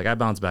low, but like I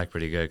bounced back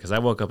pretty good because I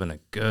woke up in a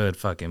good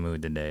fucking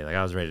mood today. Like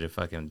I was ready to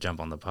fucking jump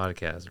on the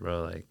podcast,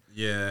 bro. Like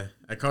yeah,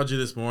 I called you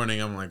this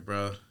morning. I'm like,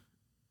 bro,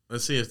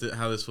 let's see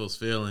how this feels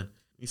feeling.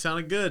 You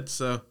sounded good,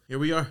 so here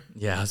we are.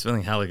 Yeah, I was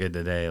feeling hella good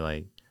today.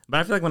 Like. But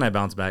I feel like when I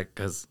bounce back,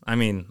 because, I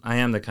mean, I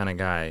am the kind of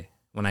guy,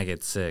 when I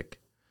get sick,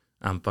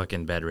 I'm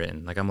fucking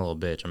bedridden. Like, I'm a little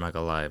bitch, I'm not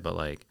gonna lie. But,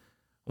 like,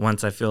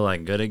 once I feel,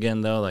 like, good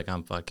again, though, like,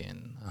 I'm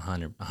fucking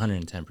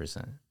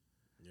 110%.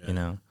 Yeah. You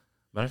know?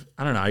 But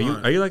I don't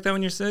know. Are you like that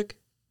when you're sick?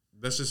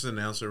 Let's just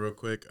announce it real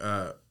quick.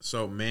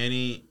 So,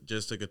 Manny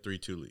just took a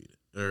 3-2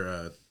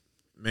 lead.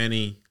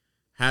 Manny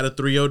had a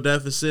 3-0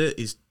 deficit.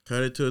 He's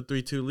cut it to a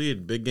 3-2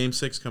 lead. Big game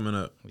 6 coming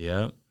up.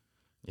 Yep.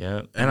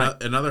 And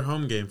another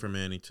home game for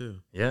Manny, too.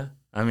 Yeah.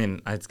 I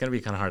mean, it's going to be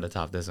kind of hard to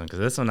top this one because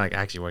this one like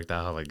actually worked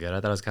out hella good. I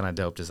thought it was kind of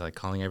dope just like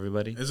calling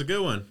everybody. It was a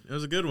good one.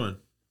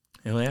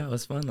 Yeah, it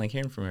was fun like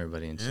hearing from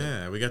everybody and shit.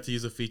 Yeah, we got to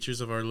use the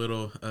features of our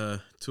little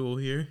tool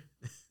here.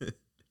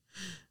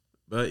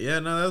 But yeah,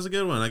 no, that was a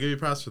good one. I give you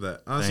props for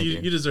that. Honestly,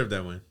 you deserve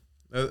that win.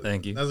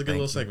 Thank you. That was a good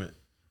little segment.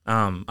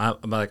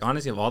 But like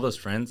honestly, of all those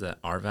friends that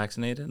are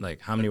vaccinated,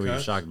 like how many were you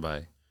shocked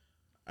by?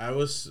 I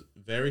was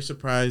very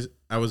surprised.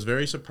 I was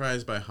very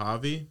surprised by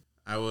Javi.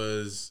 I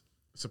was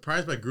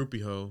surprised by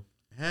Groupie Ho.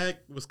 Heck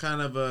was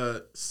kind of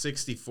a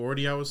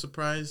 60-40. I was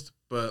surprised,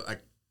 but I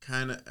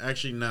kind of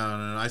actually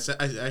no. I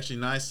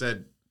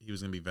said he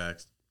was gonna be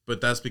vaxxed,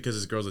 but that's because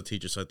his girl's a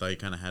teacher, so I thought he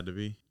kind of had to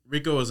be.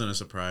 Rico wasn't a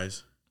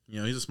surprise. You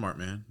know, he's a smart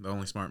man, the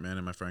only smart man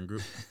in my friend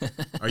group.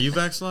 Are you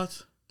vaxxed,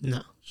 Slots?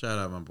 No. Shout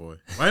out, my boy.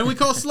 Why didn't we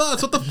call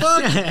Slots? What the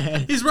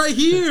fuck? He's right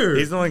here.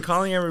 He's the one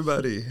calling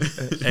everybody.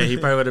 Hey, he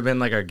probably would have been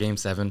like our Game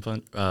 7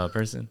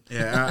 person.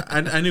 Yeah,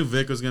 I knew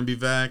Vic was gonna be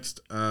vaxxed.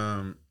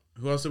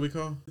 Who else did we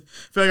call? I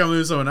feel like I'm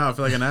leaving someone out. I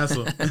feel like an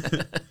asshole.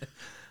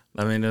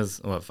 I mean, it was,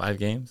 5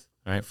 games?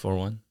 Right?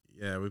 4-1?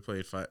 Yeah, we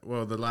played 5.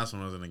 Well, the last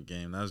one wasn't a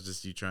game. That was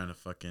just you trying to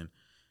fucking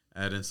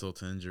add insult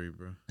to injury,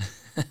 bro.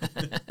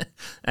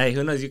 Hey,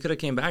 who knows? You could have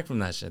came back from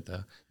that shit,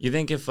 though. You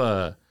think if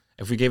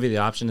we gave you the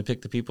option to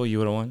pick the people, you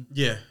would have won?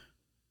 Yeah.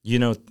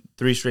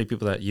 3 straight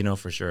people that you know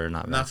for sure are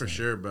not vaccinated. Not for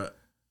sure, but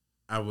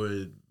I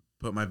would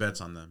put my bets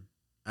on them.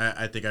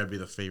 I think I'd be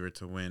the favorite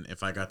to win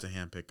if I got to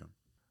handpick them.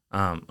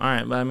 All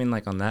right, but I mean,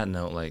 like, on that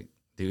note, like,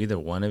 do either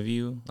one of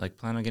you, like,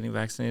 plan on getting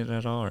vaccinated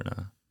at all or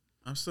not?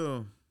 I'm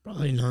still...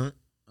 Probably not.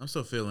 I'm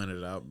still feeling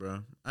it out,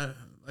 bro.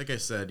 Like I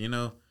said,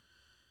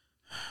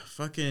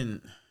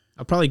 fucking...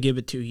 I'll probably give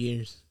it 2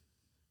 years.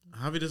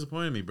 Javi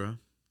disappointed me, bro.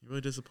 You really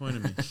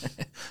disappointed me.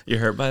 You're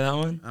hurt by that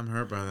one? I'm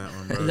hurt by that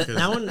one, bro.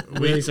 That one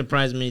really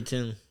surprised me,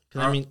 too.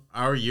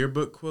 Our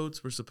yearbook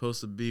quotes were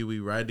supposed to be, we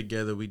ride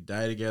together, we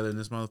die together, and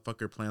this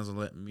motherfucker plans on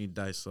letting me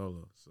die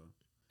solo, so...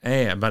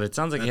 Hey, but it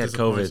sounds like he had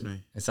COVID.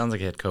 Me. It sounds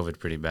like he had COVID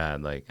pretty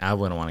bad. Like, I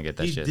wouldn't want to get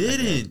that shit. He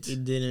didn't. He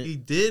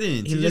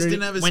just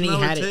didn't have his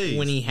smell or taste.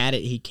 When he had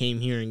it, he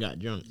came here and got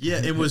drunk. Yeah,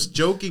 and was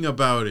joking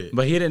about it.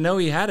 But he didn't know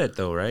he had it,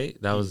 though, right?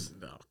 That was...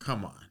 No,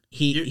 come on.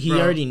 He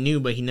already knew,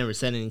 but he never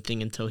said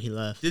anything until he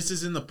left. This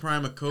is in the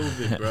prime of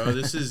COVID, bro.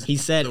 This is he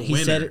said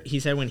winter.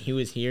 when he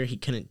was here, he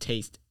couldn't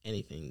taste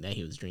anything that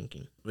he was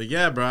drinking. But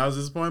yeah, bro, I was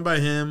disappointed by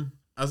him.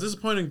 I was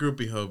disappointed in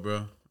Groupie Ho,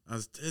 bro.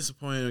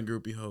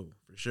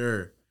 For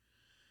sure.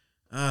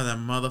 Ah, that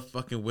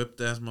motherfucking whipped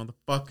ass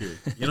motherfucker.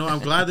 I'm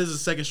glad this is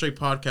the second straight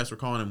podcast we're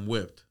calling him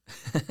whipped.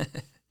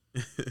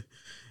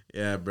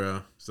 Yeah,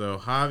 bro. So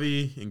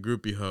Javi and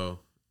Groupie Ho,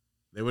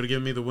 they would have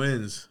given me the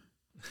wins.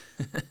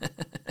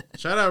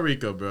 Shout out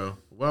Rico, bro.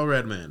 Well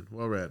read, man.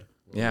 Well read.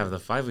 Yeah, of the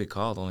 5 we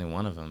called, only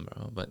one of them,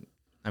 bro. But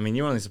I mean,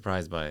 you were only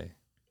surprised by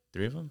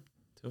 3 of them,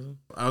 2 of them.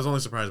 I was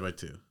only surprised by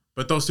 2,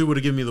 but those 2 would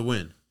have given me the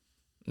win.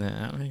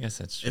 Nah, I guess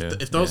that's true.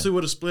 If those 2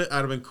 would have split, I'd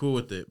have been cool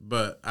with it.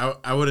 But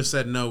I would have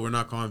said no, we're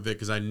not calling Vic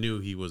because I knew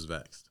he was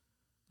vexed.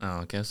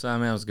 Oh, okay. So I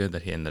mean, it was good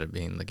that he ended up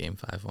being the Game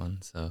 5 one.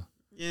 So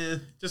yeah,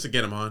 just to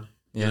get him on.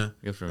 Yeah,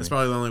 good for me. That's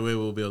probably the only way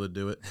we'll be able to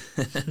do it.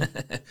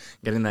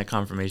 Getting that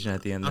confirmation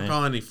at the end. I'm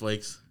calling any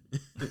flakes.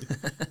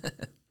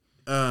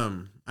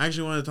 I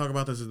actually wanted to talk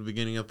about this at the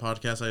beginning of the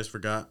podcast. I just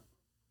forgot.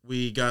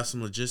 We got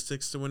some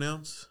logistics to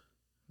announce.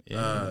 Tell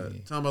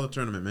them about the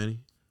tournament, Manny.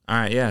 All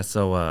right, yeah.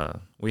 So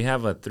we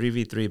have a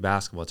 3v3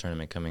 basketball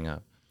tournament coming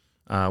up.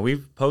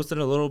 We've posted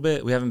a little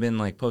bit. We haven't been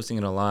like posting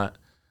it a lot,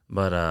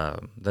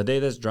 but the day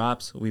this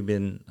drops,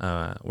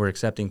 we're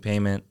accepting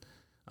payment.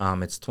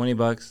 It's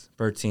 $20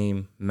 per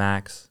team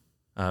max.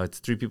 It's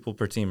 3 people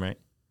per team, right?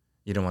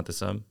 You don't want the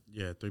sub?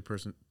 Yeah, 3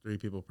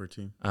 people per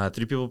team. 3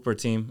 people per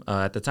team.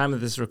 At the time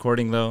of this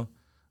recording, though,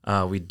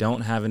 we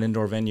don't have an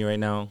indoor venue right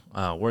now.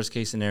 Worst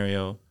case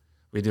scenario,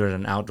 we do it at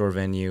an outdoor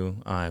venue.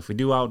 If we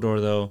do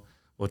outdoor, though,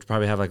 we'll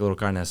probably have like a little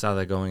carne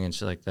asada going and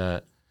shit like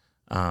that.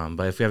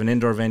 But if we have an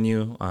indoor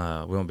venue,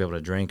 we won't be able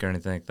to drink or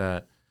anything like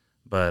that.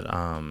 But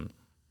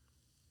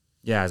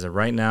yeah, as of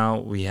right now,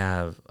 we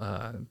have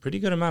a pretty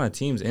good amount of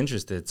teams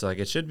interested. So like,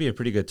 it should be a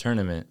pretty good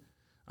tournament.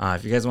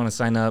 If you guys want to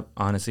sign up,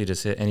 honestly,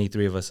 just hit any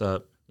 3 of us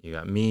up. You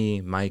got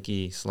me,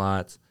 Mikey,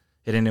 Slots.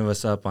 Hit any of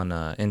us up on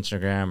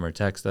Instagram or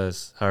text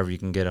us, however you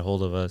can get a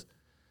hold of us,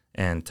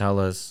 and tell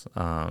us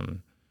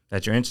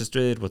that you're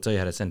interested. We'll tell you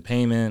how to send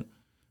payment,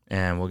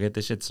 and we'll get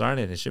this shit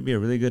started. It should be a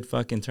really good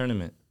fucking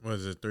tournament. What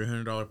is it,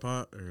 $300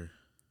 pot? Or?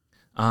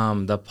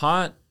 The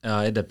pot,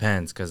 it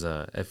depends, because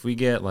if we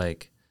get,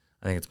 like,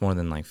 I think it's more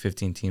than, like,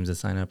 15 teams to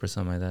sign up or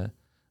something like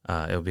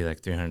that, it'll be,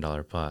 like,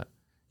 $300 pot.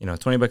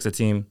 $20 a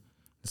team.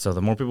 So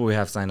the more people we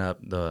have sign up,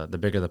 the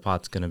bigger the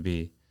pot's going to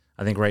be.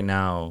 I think right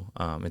now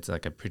it's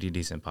like a pretty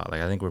decent pot.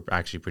 Like, I think we're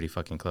actually pretty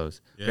fucking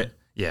close. Yeah.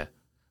 Yeah.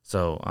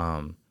 So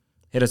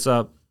hit us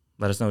up.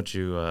 Let us know what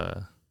you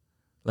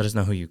let us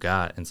know who you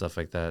got and stuff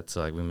like that.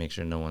 So like we make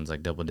sure no one's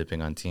like double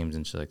dipping on teams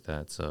and shit like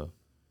that. So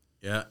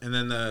yeah. And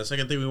then the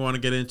second thing we want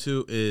to get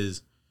into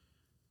is,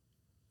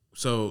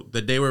 so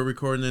the day we're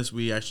recording this,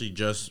 we actually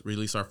just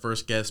released our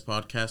first guest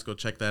podcast. Go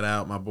check that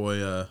out. My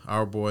boy,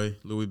 our boy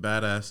Louis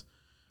Badass.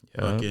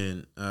 Yep.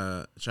 Fucking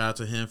shout out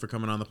to him for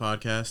coming on the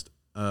podcast.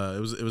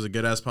 It was a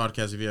good ass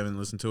podcast if you haven't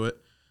listened to it.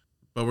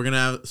 But we're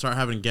gonna start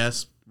having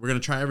guests. We're gonna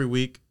try every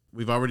week.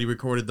 We've already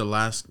recorded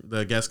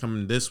the guest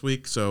coming this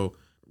week, so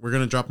we're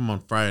gonna drop them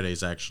on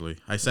Fridays. Actually,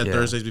 I said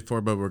Thursdays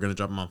before, but we're gonna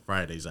drop them on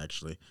Fridays.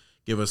 Actually,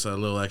 give us a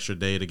little extra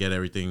day to get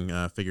everything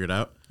figured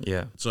out.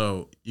 Yeah.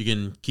 So you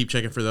can keep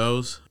checking for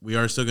those. We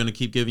are still gonna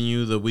keep giving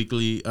you the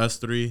weekly us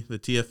three, the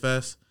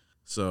TFS.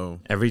 So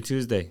every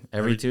Tuesday,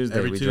 every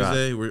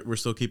Tuesday we're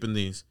still keeping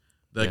these.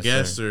 the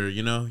guests or,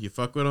 you know, you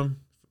fuck with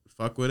them,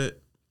 fuck with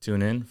it.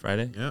 Tune in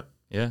Friday. Yeah.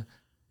 Yeah.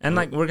 And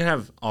like we're gonna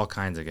have all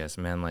kinds of guests,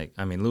 man. Like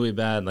I mean, Louis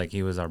Bad, like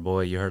he was our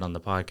boy. You heard on the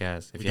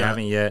podcast. If you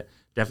haven't yet,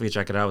 definitely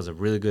check it out. It was a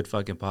really good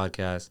fucking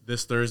podcast.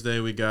 This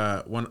Thursday we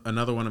got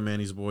another one of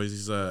Manny's boys.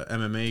 He's a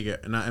MMA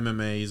guy, not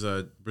MMA. He's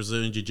a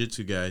Brazilian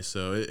jiu-jitsu guy.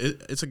 So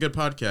it's a good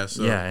podcast.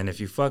 So. Yeah, and if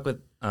you fuck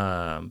with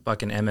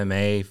fucking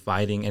MMA,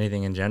 fighting,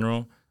 anything in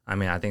general, I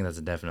mean, I think that's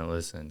a definite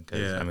listen.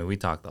 Because I mean, we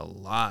talked a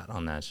lot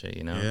on that shit.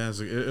 You know. Yeah,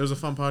 it was a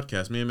fun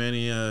podcast. Me and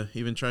Manny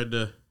even tried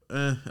to.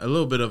 A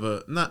little bit of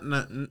a not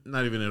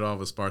even at all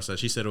of a spar sesh.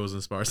 She said it wasn't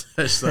a spar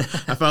sesh, so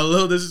I felt a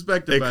little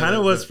disrespected. It kind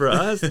of was for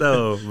us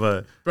though,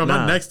 but bro,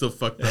 my neck's still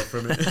fucked up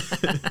from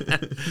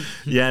it.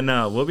 Yeah,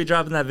 no, we'll be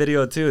dropping that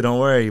video too. Don't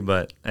worry,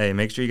 but hey,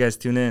 make sure you guys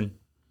tune in.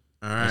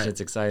 All right, that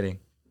shit's exciting.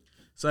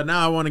 So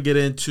now I want to get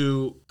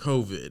into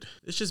COVID.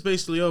 It's just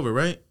basically over,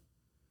 right?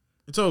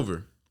 It's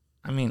over.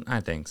 I mean, I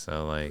think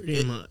so. Like,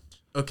 pretty much.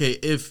 Okay,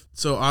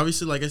 so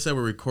obviously, like I said,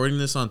 we're recording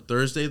this on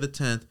Thursday the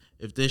 10th.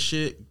 If this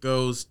shit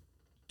goes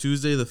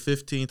Tuesday the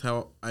 15th,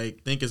 how I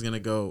think is gonna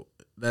go,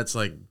 that's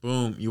like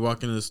boom, you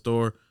walk into the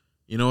store,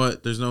 you know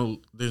what, there's no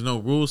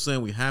rules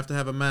saying we have to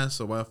have a mask,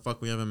 so why the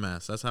fuck we have a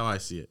mask? That's how I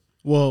see it.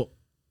 Well,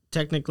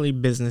 technically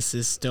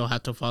businesses still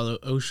have to follow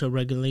OSHA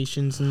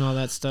regulations and all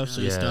that stuff,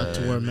 so you still have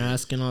to wear a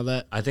mask and all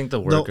that. I think the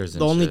workers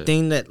the only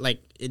thing that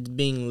like it's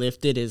being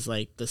lifted is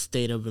like the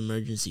state of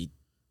emergency.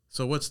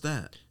 So what's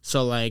that?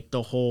 So like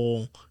the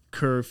whole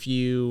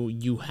curfew,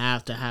 you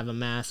have to have a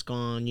mask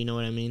on, you know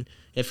what I mean?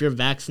 If you're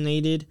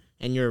vaccinated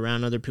and you're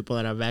around other people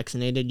that are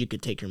vaccinated, you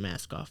could take your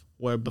mask off.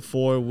 Where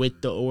before,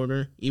 with the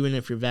order, even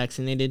if you're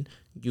vaccinated,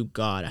 you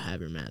gotta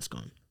have your mask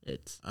on.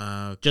 It's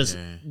just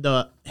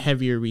the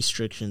heavier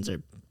restrictions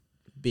are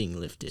being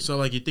lifted. So,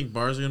 like, you think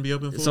bars are gonna be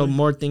open? So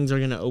more things are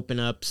gonna open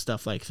up,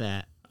 stuff like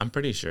that. I'm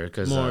pretty sure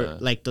because more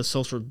like the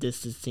social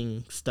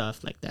distancing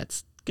stuff, like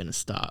that's gonna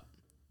stop.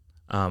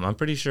 I'm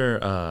pretty sure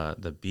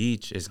the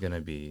beach is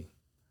gonna be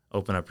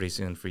open up pretty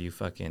soon for you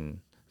fucking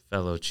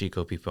fellow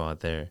Chico people out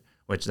there.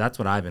 Which that's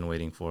what I've been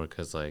waiting for,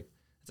 because like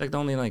it's like the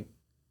only like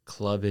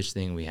clubbish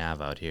thing we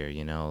have out here,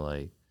 you know,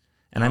 like.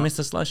 And I miss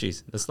the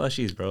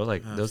slushies, bro.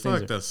 Like those things.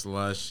 Fuck the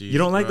slushies. You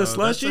don't like the That's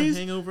slushies? a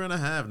hangover and a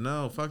half.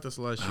 No, fuck the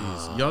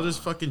slushies. Y'all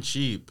just fucking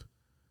cheap.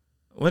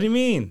 What do you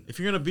mean? If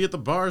you're gonna be at the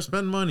bar,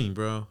 spend money,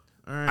 bro.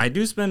 All right. I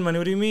do spend money.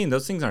 What do you mean?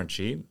 Those things aren't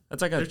cheap.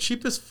 That's like they're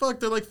cheap as fuck.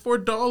 They're like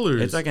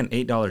 $4. It's like an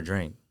 $8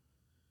 drink.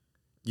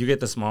 You get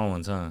the small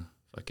ones, huh?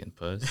 Fucking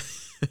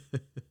puss.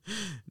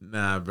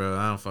 Nah, bro,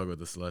 I don't fuck with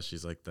the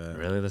slushies like that.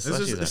 Really, the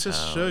slushies it's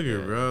just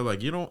sugar, bro.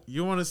 Like you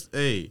want to.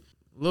 Hey,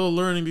 little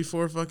learning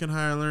before fucking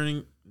higher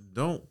learning.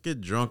 Don't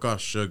get drunk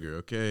off sugar,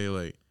 okay?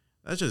 Like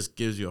that just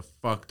gives you a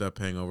fucked up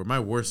hangover. My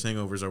worst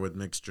hangovers are with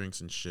mixed drinks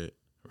and shit.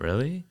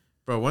 Really,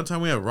 bro? One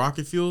time we had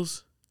Rocket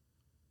Fuels.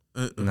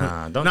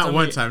 Nah, don't. Not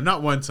one time.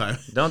 Not one time.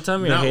 Don't tell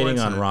me you're hating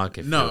on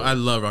Rocket Fuels. No, I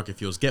love Rocket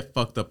Fuels. Get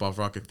fucked up off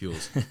Rocket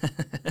Fuels.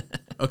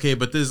 Okay,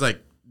 but this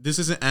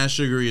isn't as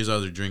sugary as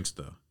other drinks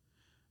though.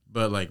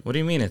 But like, what do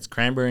you mean? It's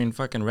cranberry and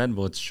fucking Red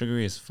Bull. It's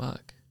sugary as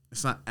fuck.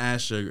 It's not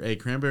as sugar. Hey,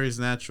 cranberry is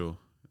natural.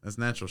 That's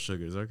natural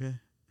sugars, okay?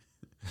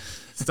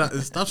 Stop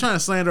trying to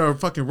slander our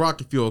fucking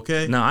Rocket Fuel,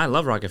 okay? No, I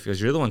love Rocket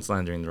Fuels. You're the one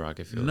slandering the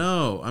Rocket Fuel.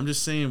 No, I'm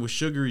just saying with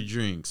sugary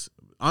drinks.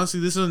 Honestly,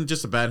 this isn't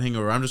just a bad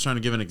hangover. I'm just trying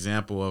to give an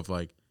example of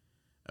like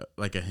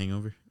a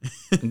hangover.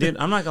 Dude,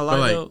 I'm not gonna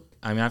lie though.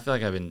 I mean, I feel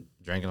like I've been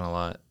drinking a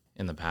lot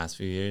in the past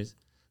few years.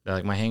 That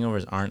like my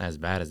hangovers aren't as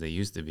bad as they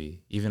used to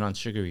be, even on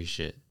sugary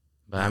shit.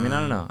 But I mean, I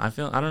don't know.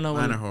 I don't know.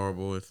 Mine are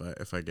horrible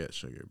if I get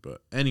sugar.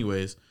 But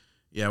anyways,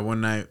 yeah. One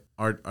night,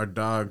 our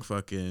dog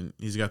fucking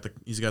he's got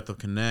the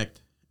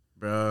Connect,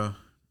 bro.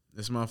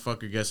 This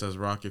motherfucker gets us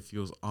Rocket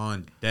Fuels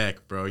on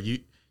deck, bro. You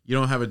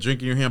don't have a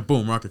drink in your hand,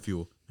 boom, Rocket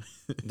Fuel.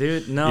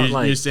 Dude, no,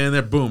 you're standing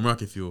there, boom,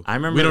 Rocket Fuel. I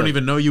remember we don't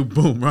even know you,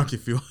 boom,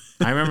 Rocket Fuel.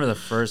 I remember the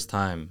first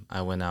time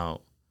I went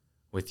out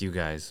with you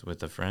guys with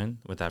that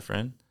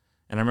friend.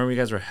 And I remember you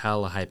guys were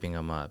hella hyping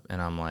him up,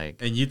 and I'm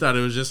like... And you thought it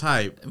was just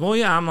hype. Well,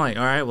 yeah, I'm like,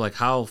 all right, well, like,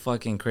 how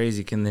fucking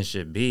crazy can this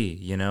shit be,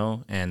 you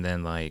know? And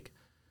then, like,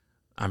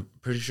 I'm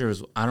pretty sure it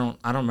was... I don't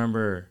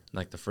remember,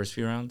 like, the first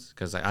few rounds,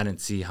 because like, I didn't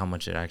see how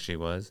much it actually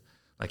was.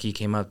 Like, he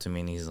came up to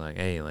me, and he's like,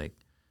 hey, like,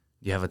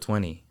 do you have a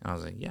 20? And I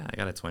was like, yeah, I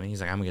got a 20. He's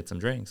like, I'm going to get some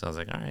drinks. I was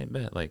like, all right,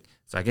 bet. Like,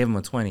 so I gave him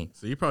a 20.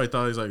 So you probably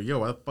thought he was like, yo,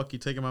 why the fuck you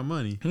taking my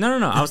money?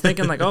 No. I was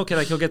thinking, like, okay,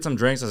 like, he'll get some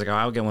drinks. I was like, oh,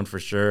 I'll get one for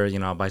sure. You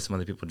know, I'll buy some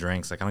other people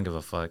drinks. Like, I don't give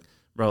a fuck.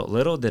 Bro,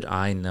 little did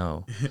I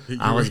know,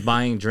 I was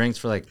buying drinks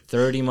for like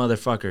 30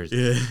 motherfuckers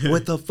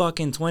with the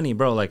fucking 20,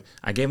 bro. Like,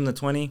 I gave him the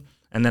 20,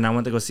 and then I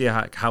went to go see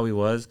how he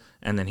was,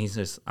 and then he's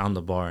just on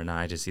the bar, and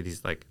I just see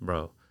these, like,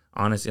 bro,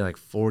 honestly, like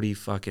 40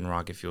 fucking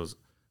Rocket Fuels.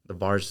 The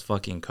bar's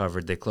fucking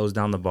covered. They closed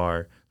down the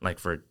bar, like,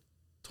 for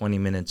 20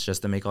 minutes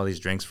just to make all these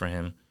drinks for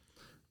him.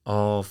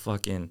 All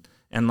fucking,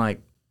 and,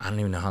 like, I don't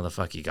even know how the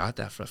fuck he got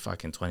that for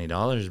fucking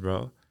 $20,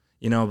 bro.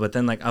 You know, but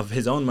then, like, of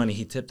his own money,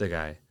 he tipped the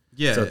guy.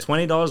 Yeah. So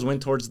 $20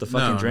 went towards the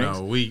fucking drinks.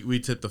 No, we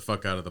tipped the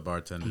fuck out of the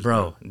bartenders.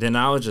 Bro, then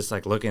I was just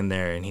like looking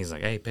there, and he's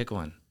like, hey, pick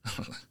one.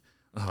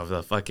 of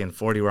the fucking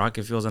 40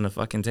 rocket fuels on the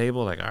fucking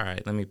table. Like, all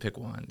right, let me pick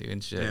one, dude.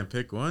 And shit. Damn,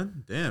 pick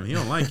one. Damn, he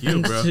don't like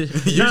you, bro. You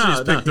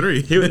just pick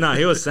three. He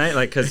was saying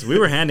like, cause we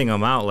were handing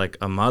them out like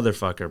a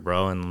motherfucker,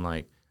 bro, and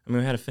like, I mean,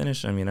 we had to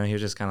finish them. You know, he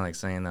was just kind of like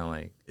saying that,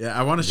 like, yeah,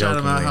 I want to shout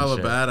him out hella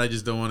shit. bad. I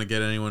just don't want to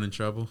get anyone in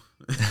trouble.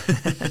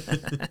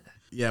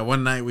 Yeah,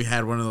 one night we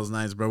had one of those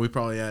nights, bro. I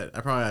probably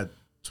had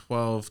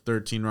 12,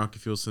 13 rocket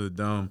fuels to the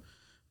dome,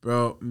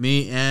 bro.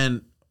 Me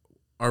and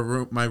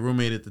my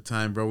roommate at the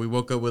time, bro. We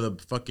woke up with a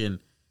fucking.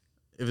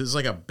 It was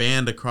like a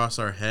band across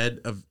our head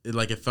of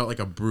like it felt like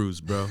a bruise,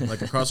 bro.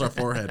 Like across our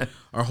forehead,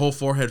 our whole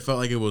forehead felt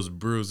like it was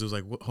bruised. It was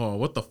like,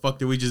 what the fuck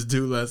did we just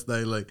do last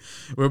night? Like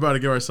we're about to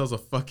give ourselves a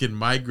fucking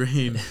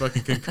migraine,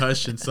 fucking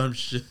concussion, some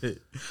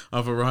shit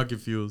off of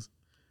rocket fuels.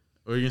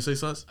 What were you gonna say,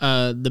 Sauce?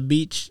 The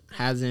beach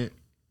hasn't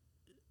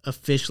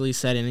officially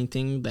said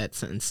anything that's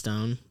set in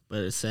stone, but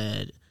it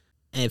said,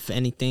 if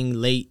anything,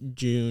 late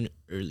June,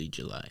 early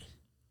July.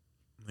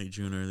 Late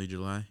June, early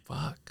July.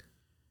 fuck.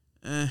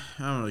 I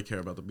don't really care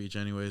about the beach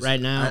anyways.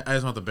 Right now, I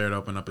just want the bear to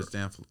open up his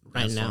damn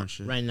right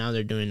shit. now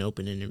they're doing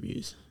open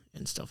interviews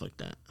and stuff like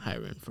that,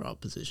 hiring for all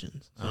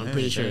positions. So I'm Okay.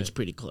 pretty sure it's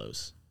pretty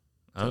close.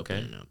 to Okay.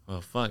 opening up.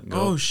 Well, fuck. Go.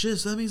 Oh shit!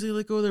 So that means they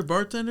let go of their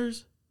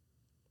bartenders.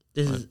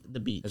 This What? is the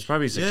beach. It's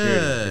probably security.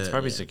 Yeah. It's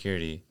probably Yeah.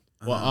 security.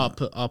 Well,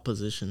 all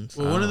positions.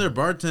 Well, one of Oh. their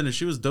bartenders,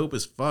 she was dope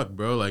as fuck,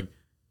 bro. Like,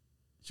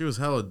 she was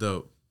hella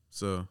dope.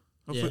 So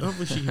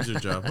hopefully she keeps her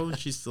job. Hopefully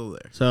she's still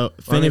there. So,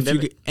 Well, I mean,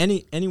 if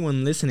you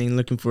anyone listening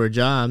looking for a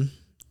job,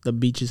 the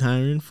beach is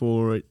hiring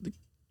for the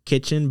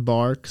kitchen,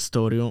 bar,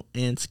 custodial,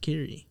 and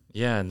security.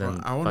 Yeah, and then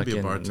Well, I wanna be a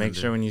fucking bartender. make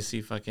sure when you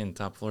see fucking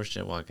top floor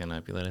shit walking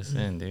up, you let us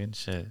in, dude.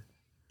 Shit.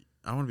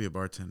 I want to be a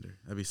bartender.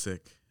 That'd be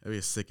sick. That'd be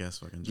a sick ass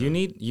fucking job.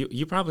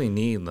 You probably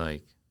need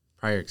like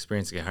prior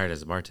experience to get hired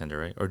as a bartender,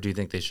 right? Or do you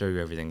think they show you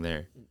everything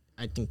there?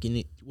 I think you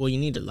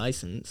need a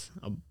license,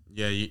 a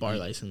bar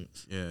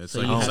license. Yeah, it's So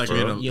like you it's have like to-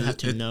 being a, you have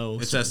to it- know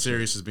It's certain as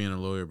serious as being a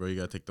lawyer, bro. You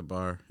gotta take the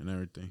bar and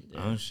everything.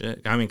 Yeah. Oh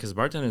shit! I mean, because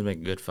bartenders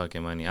make good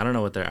fucking money. I don't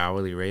know what their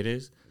hourly rate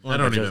is. Well, That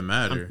don't just- even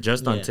matter.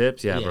 Just on Yeah.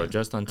 tips, yeah, Yeah. bro.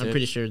 Just on tips. I'm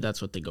pretty sure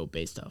that's what they go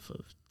based off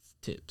of,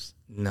 tips.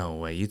 No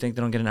way. You think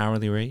they don't get an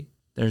hourly rate?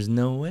 There's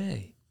no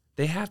way.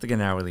 They have to get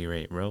an hourly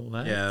rate, bro.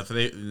 What? Yeah,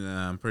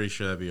 I'm pretty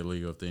sure that'd be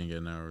illegal if they didn't get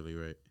an hourly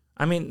rate.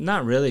 I mean,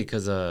 not really,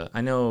 because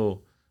I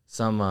know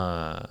some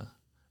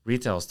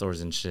retail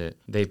stores and shit,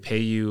 they pay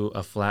you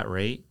a flat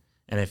rate,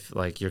 and if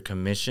like your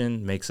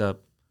commission makes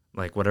up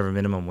like whatever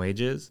minimum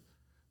wage is,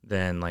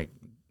 then like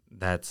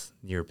that's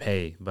your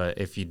pay. But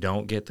if you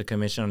don't get the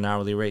commission on an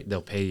hourly rate,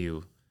 they'll pay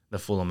you the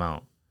full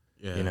amount.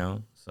 Yeah. You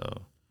know? So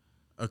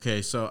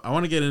Okay, so I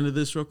want to get into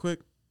this real quick.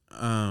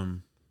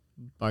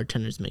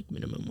 Bartenders make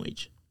minimum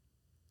wage.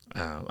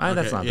 that's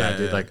Okay, not yeah, bad,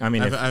 dude. yeah. Like I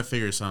mean, I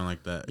figured something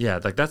like that. yeah,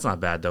 like that's not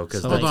bad though,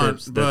 because So, the hold on,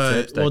 tips, but-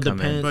 the tips that Well, come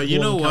depends. in, But you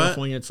know in what?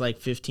 California, it's like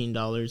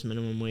 $15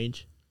 minimum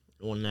wage.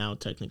 Well, now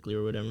technically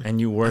or whatever. and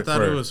you I work thought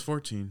for it was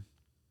 14.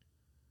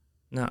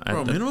 no,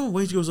 Bro, minimum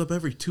wage goes up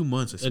every 2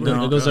 months. I It, swear.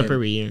 it goes up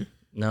every year.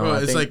 no, Bro,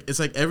 I it's think,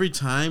 like every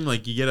time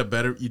like you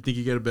think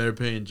you get a better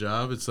paying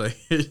job. It's like,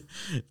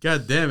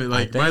 god damn it!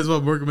 Like think- might as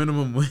well work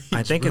minimum wage.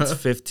 I think bro. it's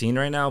 15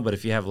 right now, but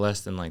if you have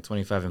less than like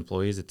 25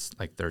 employees, it's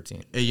like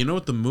 13. Hey, you know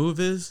what the move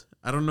is?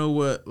 I don't know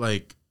what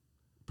like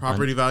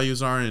property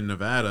values are in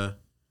Nevada.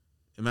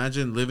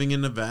 Imagine living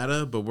in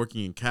Nevada but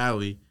working in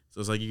Cali. So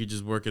it's like you could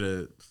just work at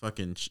a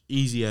fucking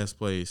easy ass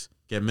place,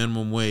 get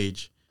minimum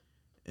wage,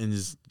 and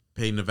just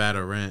pay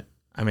Nevada rent.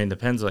 I mean,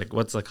 depends like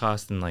what's the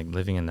cost in like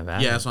living in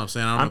Nevada. Yeah, that's what I'm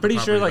saying. I don't know I'm what the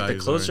pretty sure property like the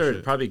values are and closer it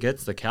shit. probably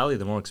gets to Cali,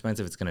 the more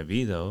expensive it's gonna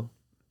be though.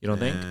 You don't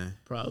think?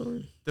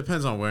 Probably.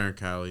 Depends on where in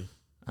Cali.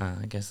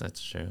 I guess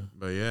that's true.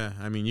 But yeah,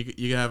 I mean, you could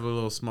have a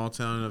little small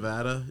town in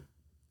Nevada,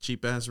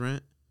 cheap ass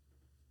rent.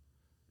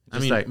 I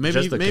Just mean, like- maybe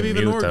just the even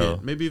commute, Oregon. though.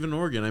 Maybe even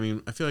Oregon. I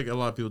mean, I feel like a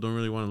lot of people don't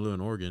really want to live in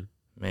Oregon.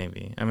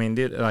 Maybe. I mean,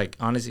 dude, like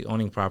honestly,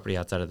 owning property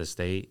outside of the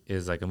state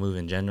is like a move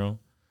in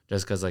general,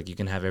 just because like you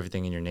can have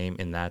everything in your name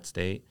in that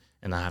state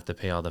and not have to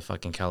pay all the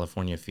fucking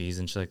California fees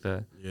and shit like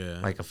that.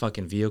 Yeah. Like a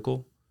fucking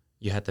vehicle,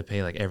 you have to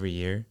pay like every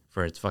year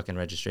for its fucking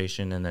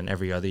registration, and then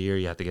every other year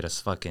you have to get a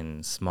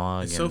fucking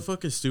smog. It's and, so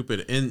fucking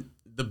stupid. And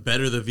the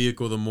better the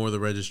vehicle, the more the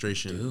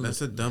registration. Dude, That's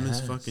the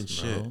dumbest yes, fucking bro.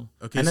 shit.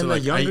 Okay, and so then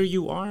like the younger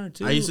you are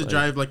too. I used to like-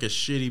 drive like a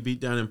shitty beat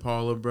down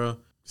Impala, bro.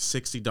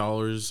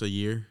 $60 a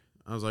year.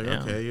 I was like,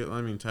 Yeah. okay.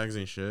 I mean, tags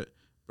ain't shit,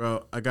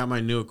 bro. I got my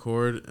new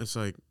Accord. It's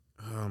like,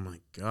 oh my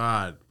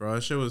god, bro.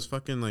 That shit was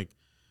fucking like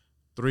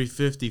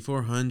 $350,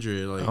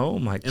 $400. Like, Oh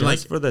my! and Just like,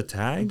 for the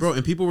tags, bro.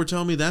 And people were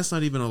telling me that's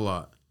not even a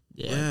lot.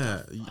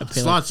 Yeah, I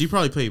pay slots. You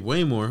probably paid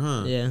way more,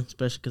 huh? Yeah,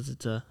 especially because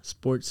it's a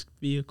sports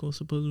vehicle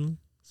supposedly.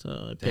 So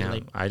I pay Damn,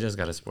 like I just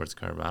got a sports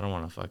car, but I don't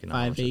want to fucking know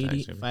how much the tax 580,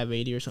 is gonna be.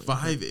 580 or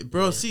something.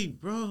 Bro. Yeah. See,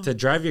 bro. To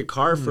drive your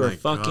car for a my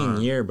fucking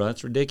God. year, bro.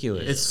 That's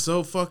ridiculous. It's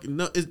so fucking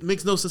no. It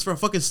makes no sense for a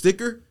fucking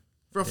sticker.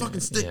 For a fucking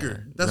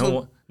sticker. Yeah. That's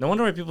no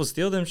wonder why people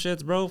steal them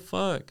shits, bro.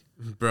 Fuck.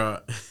 bro.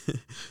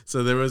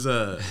 So there was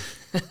a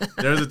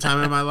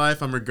time in my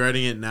life I'm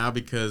regretting it now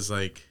because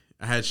like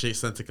I had shit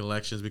sent to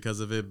collections because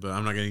of it, but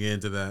I'm not gonna get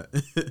into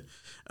that.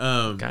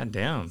 God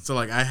damn. So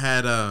like I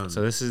had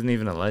So this isn't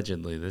even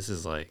allegedly. This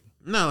is like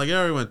No, like it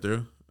already went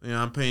through.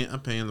 I'm paying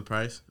the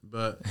price.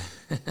 But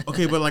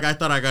okay, but like I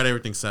thought I got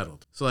everything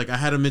settled. So like I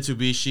had a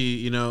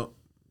Mitsubishi,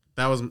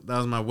 that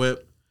was my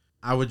whip.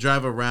 I would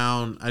drive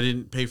around. I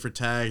didn't pay for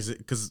tags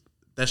because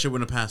that shit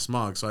wouldn't have passed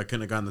smog, so I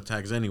couldn't have gotten the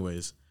tags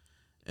anyways.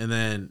 And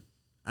then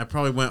I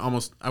went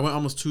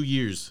almost 2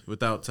 years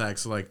without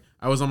tags. So like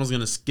I was almost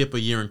gonna skip a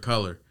year in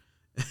color.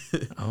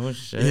 Oh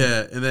shit.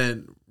 Yeah, and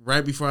then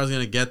right before I was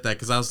gonna get that,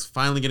 because I was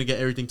finally gonna get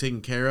everything taken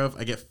care of,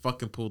 I get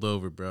fucking pulled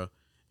over, bro.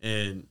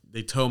 And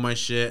they tow my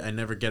shit. I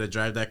never get to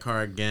drive that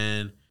car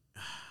again.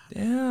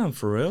 Damn,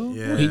 for real?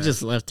 Yeah. Well, he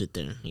just left it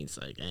there. He's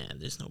like,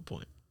 there's no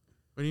point.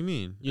 What do you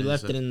mean? You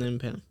left it in the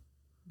impound,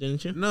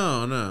 didn't you?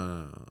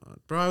 No.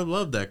 Bro, I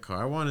love that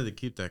car. I wanted to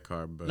keep that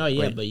car, but... No,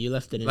 yeah, but you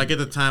left it in... Like, at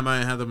the time,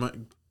 I had the money...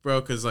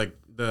 Bro, because, like,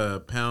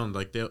 the pound,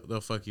 like,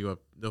 they'll fuck you up.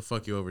 They'll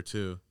fuck you over,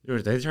 too.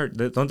 Dude,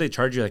 don't they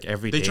charge you, like,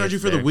 every day? They charge you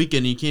for the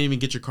weekend, and you can't even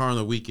get your car on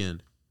the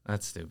weekend.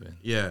 That's stupid.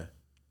 Yeah.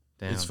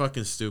 Damn. It's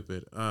fucking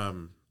stupid.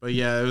 But,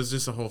 yeah, it was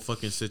just a whole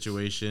fucking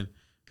situation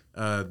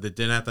that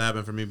didn't have to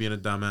happen for me being a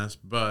dumbass.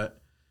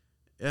 But,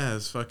 yeah,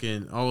 it's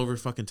fucking all over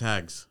fucking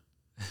tags.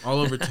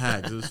 All over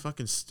tags. It was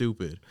fucking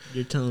stupid.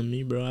 You're telling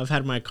me, bro. I've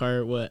had my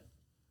car,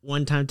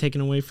 one time taken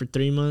away for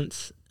 3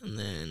 months, and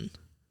then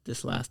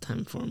this last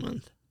time 4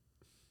 months.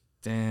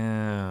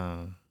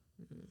 Damn.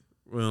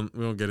 We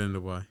won't get into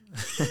why.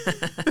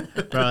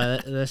 Bro,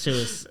 that shit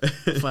was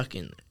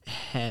fucking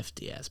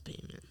hefty-ass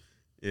payment.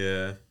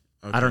 Yeah.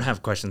 Okay. I don't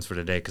have questions for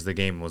today because the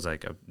game was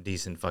like a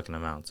decent fucking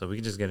amount. So we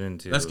can just get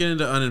into... Let's get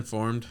into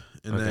uninformed,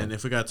 and Okay. then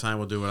if we got time,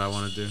 we'll do what I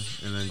want to do,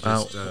 and then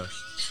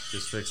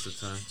just fix the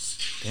time.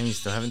 Damn, you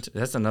still haven't...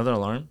 That's another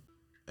alarm?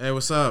 Hey,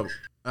 what's up?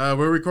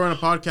 We're recording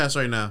a podcast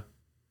right now.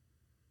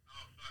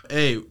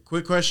 Hey,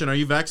 quick question. Are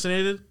you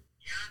vaccinated?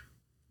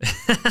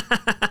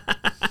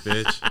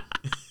 Bitch.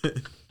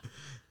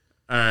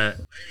 All right.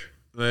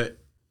 But,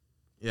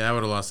 yeah, I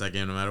would have lost that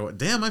game no matter what.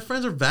 Damn, my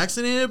friends are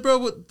vaccinated, bro.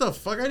 What the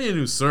fuck? I need a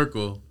new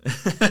circle.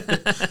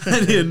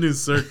 I need a new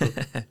circle.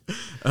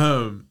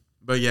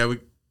 But yeah,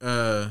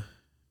 all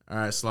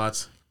right,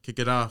 Slots. Kick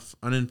it off.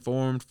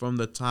 Uninformed from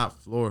the top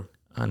floor.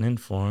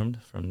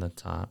 Uninformed from the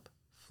top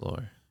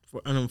floor.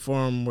 For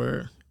uninformed,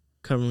 we're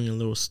covering a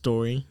little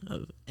story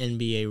of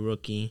NBA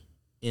rookie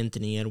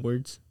Anthony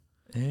Edwards.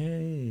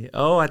 Hey.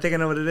 Oh, I think I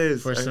know what it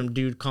is. For some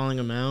dude calling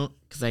him out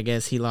because I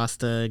guess he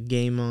lost a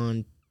game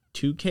on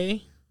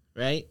 2K,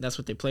 right? That's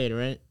what they played,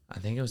 right? I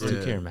think it was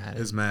 2K or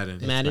Madden. It's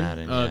Madden.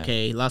 Madden? yeah.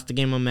 Okay, he lost the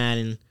game on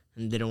Madden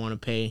and didn't want to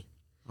pay.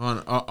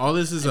 All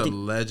this is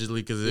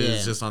allegedly because it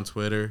is just on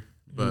Twitter.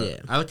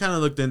 But I kind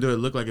of looked into it. It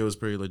looked like it was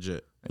pretty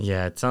legit.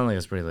 Yeah, it sounded like it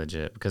was pretty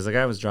legit because the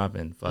guy was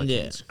dropping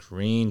fucking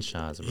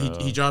screenshots, bro.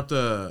 He dropped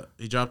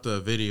a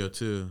video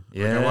too.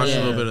 Yeah. Like I watched a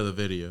little bit of the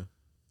video.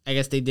 I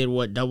guess they did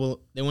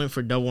they went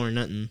for double or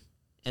nothing,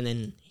 and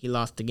then he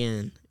lost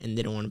again and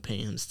didn't want to pay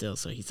him still.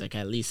 So he's like,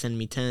 at least send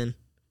me 10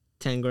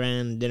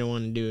 grand. Didn't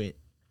want to do it.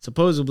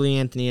 Supposedly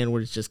Anthony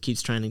Edwards just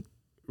keeps trying to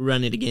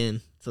run it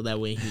again so that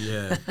way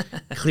he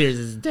clears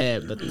his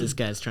debt. But this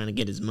guy's trying to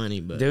get his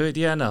money. But dude,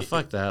 yeah, no,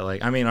 fuck that.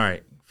 Like, I mean, all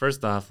right.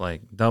 First off,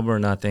 like, double or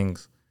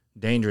nothing's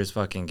dangerous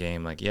fucking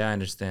game. Like, yeah, I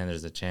understand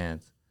there's a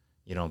chance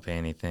you don't pay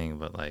anything,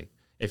 but like,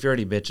 if you're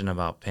already bitching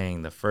about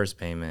paying the first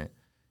payment,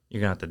 you're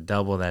gonna have to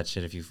double that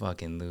shit if you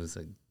fucking lose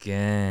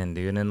again,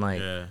 dude. And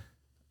like,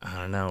 I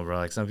don't know, bro.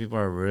 Like, some people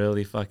are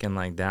really fucking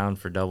like down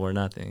for double or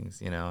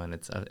nothings, and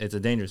it's a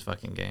dangerous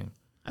fucking game.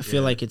 I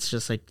feel like it's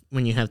just like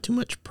when you have too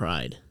much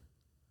pride.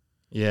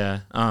 Yeah.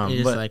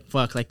 You're just like,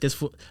 fuck, like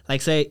this,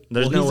 like say,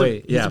 there's no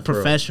way. He's a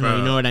professional, bro.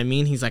 you know what I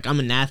mean? He's like, I'm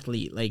an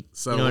athlete, like,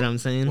 So you know what I'm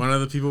saying? One of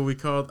the people we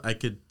called, I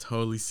could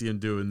totally see him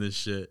doing this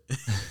shit.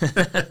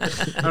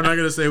 I'm not going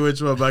to say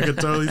which one, but I could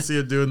totally see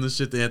him doing the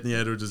shit that Anthony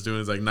Edwards is doing.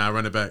 He's like, nah,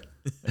 run it back.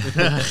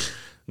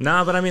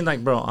 Nah, but I mean,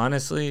 like, bro,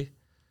 honestly,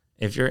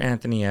 if you're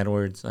Anthony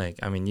Edwards, like,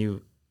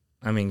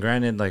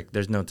 granted, like,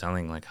 there's no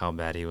telling, like, how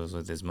bad he was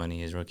with his money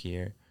his rookie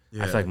year.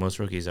 Yeah. I feel like most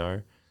rookies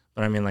are.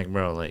 But I mean, like,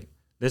 bro, like,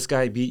 this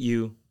guy beat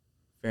you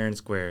fair and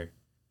square.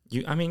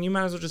 You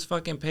might as well just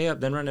fucking pay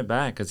up, then run it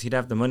back, because he'd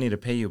have the money to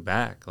pay you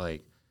back.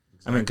 Like,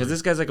 Exactly. because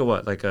this guy's like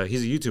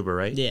he's a YouTuber,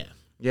 right? Yeah.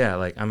 Yeah,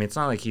 like, it's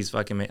not like he's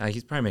fucking,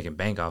 he's probably making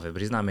bank off it,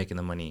 but he's not making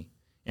the money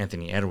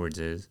Anthony Edwards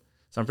is.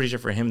 So I'm pretty sure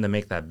for him to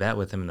make that bet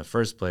with him in the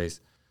first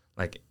place,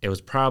 like, it was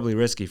probably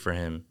risky for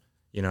him,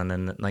 and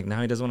then, like,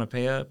 now he doesn't want to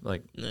pay up.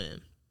 Like,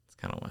 it's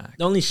kind of whack.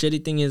 The only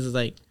shitty thing is,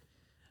 like,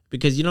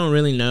 because you don't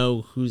really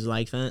know who's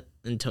like that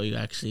until you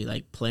actually,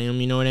 like, play them,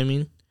 you know what I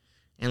mean?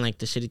 And, like,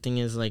 the shitty thing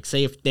is, like,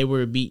 say if they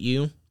were to beat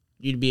you,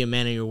 you'd be a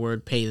man of your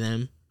word, pay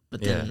them.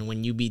 But then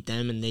when you beat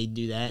them and they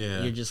do that,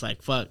 you're just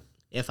like, fuck.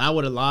 If I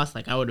would have lost,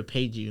 like, I would have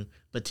paid you.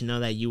 But to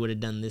know that you would have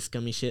done this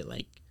scummy shit,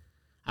 like,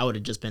 I would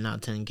have just been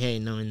out 10K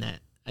knowing that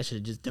I should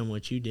have just done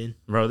what you did.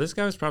 Bro, this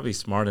guy was probably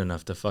smart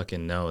enough to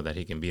fucking know that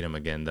he can beat him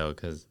again, though,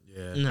 because,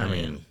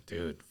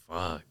 dude,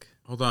 fuck.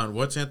 Hold on.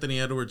 What's Anthony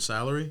Edwards'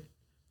 salary?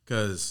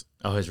 Because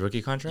his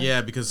rookie contract?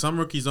 Yeah, because some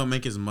rookies don't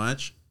make as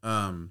much.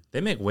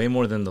 They make way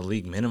more than the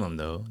league minimum,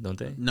 though, don't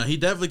they? No, he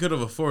definitely could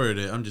have afforded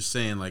it. I'm just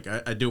saying, like,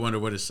 I do wonder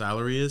what his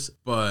salary is.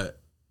 But,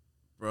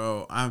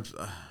 Bro, I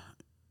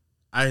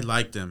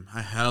liked him.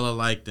 I hella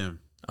liked him.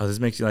 Oh, this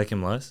makes you like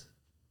him less?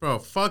 Bro,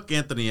 fuck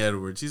Anthony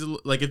Edwards. He's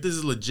like, if this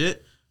is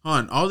legit, hold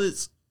on, all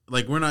this,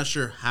 like, we're not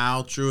sure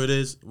how true it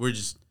is. We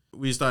just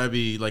thought it'd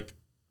be like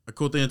a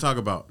cool thing to talk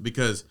about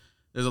because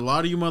there's a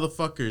lot of you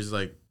motherfuckers.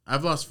 Like,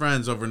 I've lost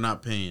friends over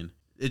not paying.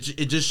 It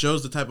just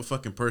shows the type of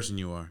fucking person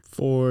you are.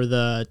 For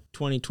the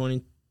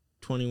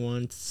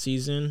 2020-21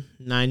 season,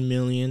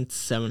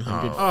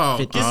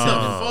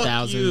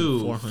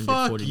 $9,757,440.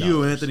 Fuck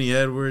you, Anthony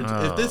Edwards.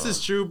 If this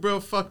is true,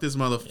 bro, fuck this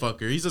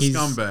motherfucker. He's a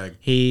scumbag.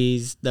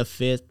 He's the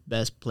 5th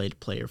best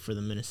played player for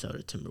the Minnesota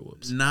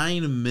Timberwolves.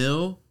 $9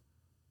 million?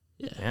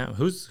 Yeah.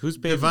 Who's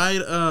paid?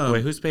 Divide.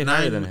 Wait, who's paid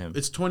higher than him?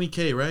 It's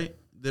 $20K, right?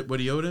 That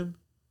what he owed him?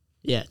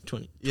 Yeah,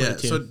 22. Yeah.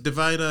 So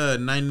divide $9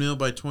 million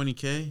by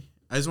 $20K.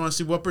 I just want to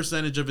see what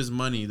percentage of his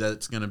money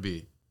that's gonna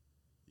be.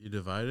 You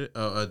divide it.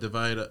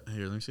 Divide.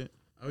 Here, let me see it.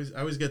 I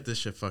always get this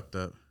shit fucked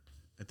up.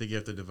 I think you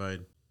have to divide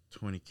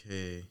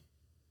 $20K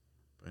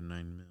by $9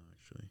 million.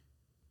 Actually,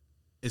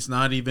 it's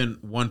not even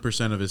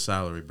 1% of his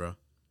salary, bro.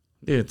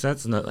 Dude,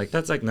 that's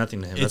like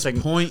nothing to him. It's that's like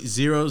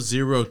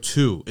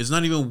 0.002. It's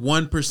not even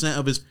 1%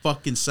 of his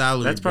fucking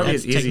salary. That's probably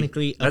That's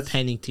technically a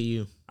penny to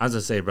you. I was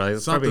gonna say, bro,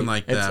 it's Something probably,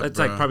 like that. It's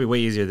bro. like probably way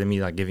easier than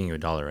me like giving you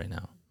 $1 right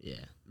now. Yeah.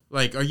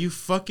 Like, are you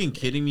fucking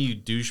kidding me, you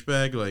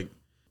douchebag? Like,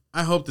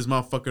 I hope this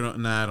motherfucker.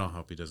 Nah, I don't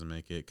hope he doesn't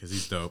make it because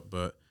he's dope.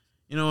 But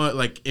you know what?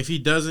 Like, if he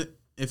doesn't,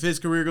 if his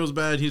career goes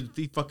bad,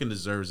 he fucking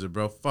deserves it,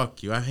 bro.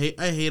 Fuck you. I hate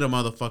a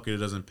motherfucker that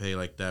doesn't pay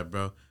like that,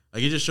 bro.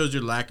 Like, it just shows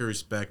your lack of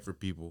respect for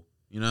people.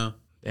 You know?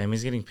 Damn,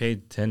 he's getting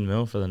paid $10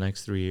 million for the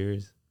next 3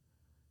 years.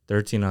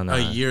 13 on a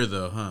year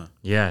though, huh?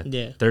 Yeah.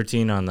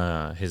 13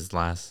 on his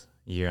last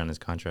year on his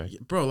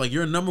contract. Bro, like,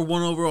 you're a number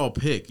 1 overall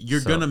pick.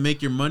 You're gonna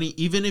make your money,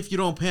 even if you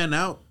don't pan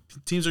out.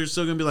 Teams are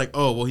still gonna be like,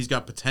 oh, well, he's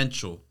got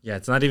potential. Yeah,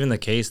 it's not even the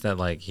case that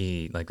like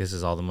this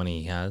is all the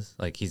money he has.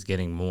 Like, he's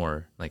getting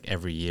more like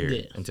every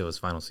year until his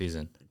final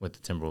season with the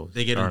Timberwolves.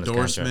 They get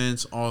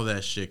endorsements, all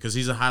that shit, because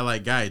he's a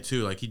highlight guy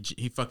too. Like,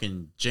 he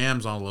fucking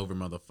jams all over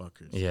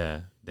motherfuckers. Yeah.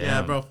 Damn.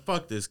 Yeah, bro,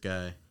 fuck this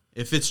guy.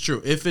 If it's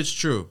true.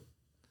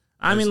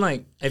 I mean,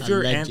 like, if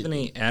you're Allegedly.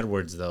 Anthony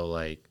Edwards though,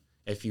 like,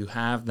 if you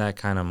have that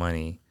kind of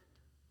money,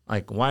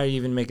 like, why are you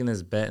even making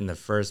this bet in the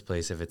first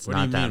place if it's what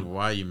not do you that? mean?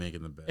 Why are you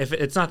making the bet? If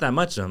it's not that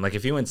much to him, like,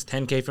 if he wins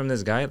 $10K from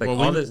this guy, like,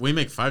 well, we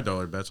make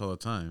 $5 bets all the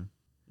time.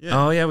 Yeah.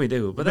 Oh yeah, we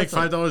do. But we make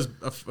that's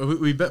 $5.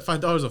 We bet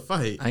 $5 a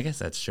fight. I guess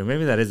that's true.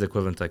 Maybe that is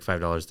equivalent to like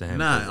 $5 to him.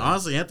 Nah,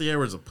 honestly, Anthony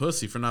Edwards a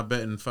pussy for not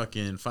betting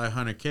fucking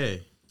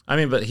 $500K. I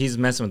mean, but he's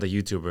messing with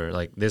the YouTuber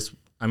like this.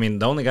 I mean,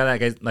 the only guy that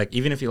gets, like,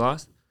 even if he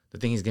lost, the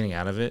thing he's getting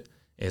out of it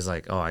is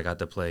like, oh, I got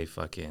to play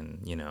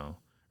fucking, you know,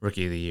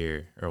 Rookie of the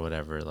Year or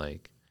whatever.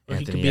 Like, Or he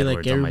Anthony could be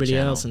Edwards like on my everybody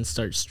channel. else and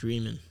start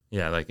streaming.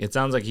 Yeah, like, it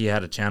sounds like he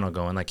had a channel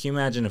going. Like, can you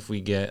imagine if we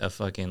get a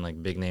fucking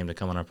like big name to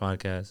come on our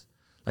podcast?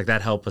 Like,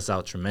 that help us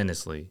out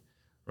tremendously,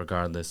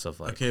 regardless of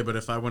like. Okay, but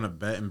if I want to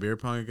bet in beer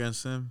pong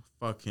against him,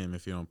 fuck him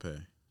if you don't pay.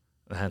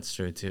 That's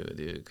true too,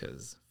 dude.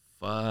 Because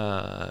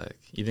fuck,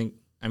 you think?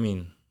 I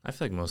mean, I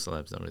feel like most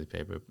celebs don't really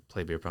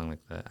play beer pong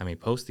like that. I mean,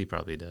 Posty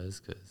probably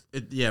does.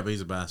 Yeah, but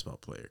he's a basketball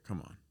player.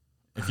 Come on.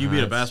 If you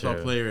beat a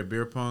basketball player at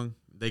beer pong,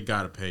 they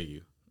gotta pay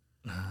you.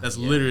 That's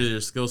literally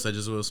their skill set,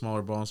 just with a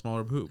smaller ball and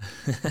smaller hoop.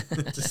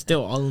 It's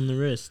still all in the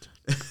wrist.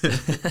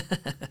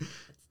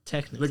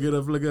 Technically.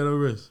 Look at her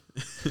wrist.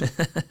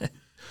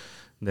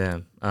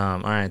 Damn.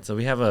 All right, so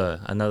we have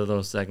another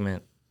little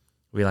segment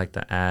we like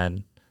to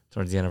add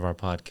towards the end of our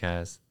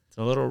podcast. It's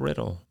a little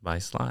riddle by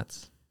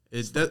Slots.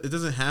 It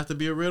doesn't have to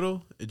be a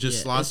riddle. It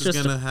just Slots is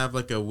gonna have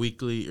like a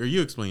weekly, or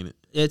you explain it.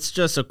 It's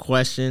just a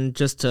question,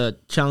 just to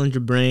challenge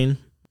your brain,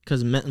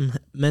 because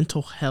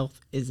mental health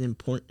is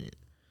important.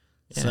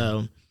 Yeah.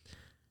 So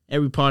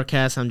every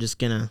podcast, I'm just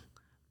going to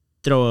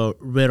throw a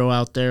riddle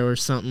out there or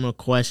something, a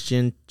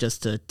question,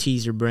 just to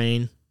tease your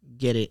brain,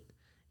 get it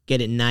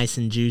nice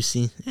and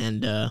juicy.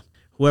 And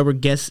whoever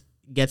gets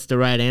the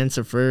right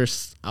answer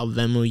first, I'll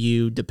Venmo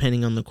you,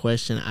 depending on the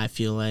question, I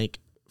feel like,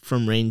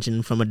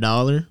 ranging from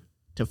 $1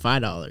 to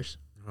 $5.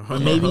 Or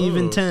maybe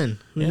even 10.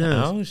 Who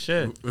knows? Oh,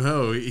 shit.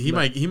 Oh, he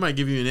might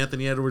give you an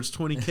Anthony Edwards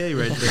 $20K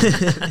right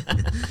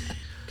there.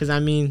 Because, I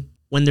mean,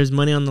 when there's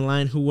money on the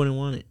line, who wouldn't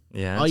want it?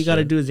 Yeah, all you got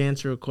to do is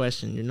answer a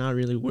question. You're not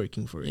really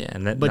working for it. Yeah,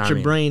 but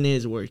your brain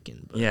is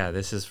working. But. Yeah,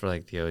 this is for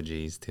like the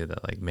OGs too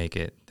that like make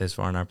it this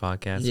far in our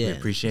podcast. Yeah. We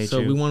appreciate you.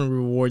 So we want to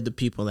reward the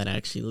people that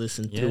actually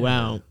listen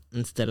throughout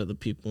instead of the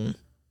people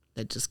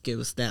that just give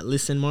us that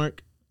listen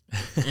mark.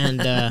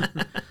 And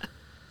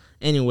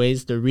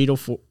anyways, the riddle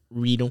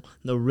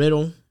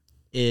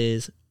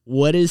is,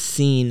 what is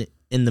seen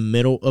in the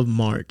middle of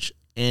March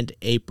and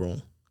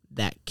April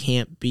that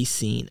can't be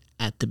seen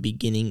at the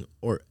beginning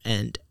or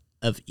end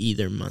of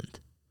either month?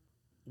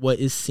 What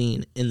is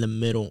seen in the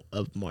middle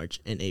of March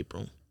and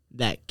April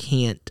that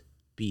can't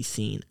be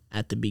seen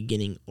at the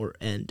beginning or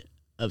end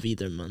of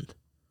either month?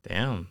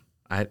 Damn.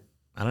 I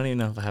don't even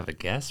know if I have a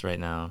guess right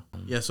now.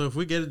 Yeah, so if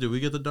we get it, do we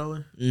get the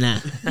 $1? Nah,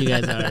 you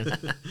guys are.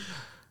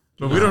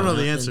 But we don't know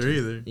the answer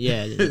either.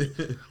 Yeah.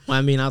 Well,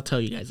 I mean, I'll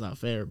tell you guys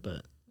off air,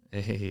 but.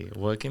 Hey,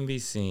 what can be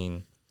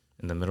seen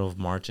in the middle of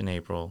March and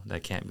April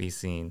that can't be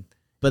seen.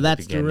 But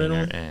that's the riddle.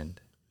 Or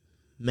end.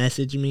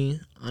 Message me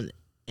on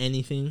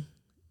anything,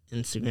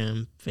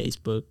 Instagram,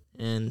 Facebook,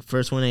 and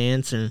first one I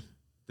answer.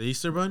 The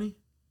Easter Bunny?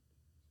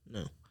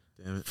 No.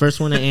 Damn it. First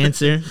one I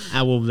answer,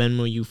 I will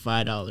Venmo you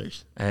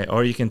 $5. Hey,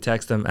 or you can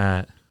text them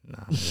at. No,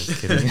 I'm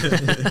just kidding.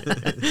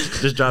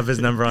 Just drop his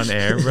number on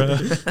air, bro.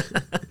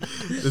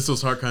 This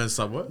was hard kind of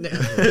stuff. What?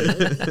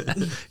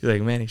 You're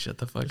like, Manny, shut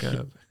the fuck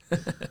up.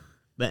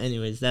 But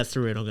anyways, that's the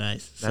riddle,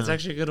 guys. That's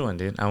actually a good one,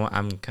 dude. I'm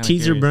kind of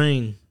tease your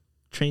brain.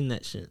 Train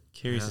that shit.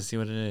 Curious to see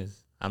what it is.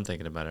 I'm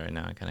thinking about it right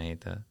now. I kind of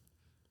hate that.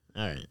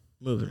 All right,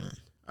 moving on.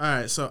 All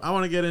right, so I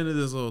want to get into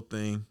this little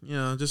thing. You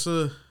know, just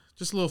a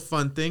little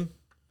fun thing.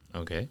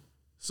 Okay.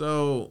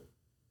 So,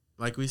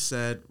 like we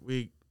said,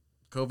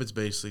 COVID's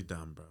basically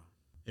done, bro.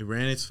 It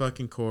ran its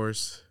fucking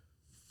course,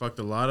 fucked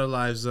a lot of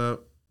lives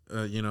up.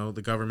 You know,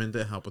 the government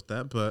didn't help with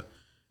that, but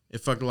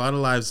it fucked a lot of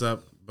lives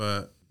up.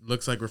 But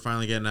looks like we're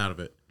finally getting out of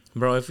it.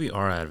 Bro, if we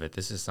are out of it,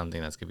 this is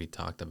something that's gonna be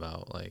talked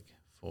about like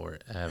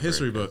forever.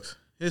 History books.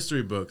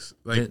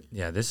 Like,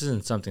 this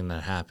isn't something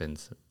that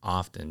happens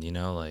often. You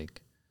know,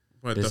 like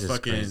what this the is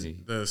fucking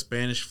crazy. The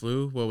Spanish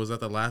flu? What was that?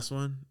 The last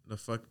one?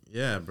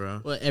 Yeah,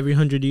 bro. Well, every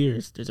 100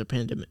 years there's a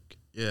pandemic.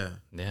 Yeah.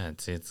 Yeah,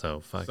 it's so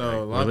fuck.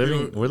 So like,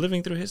 we're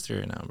living through history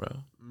right now,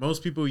 bro.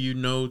 Most people you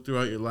know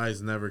throughout your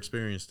lives never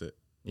experienced it.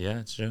 Yeah,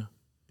 it's true.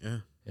 Yeah.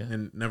 Yeah.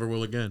 And never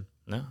will again.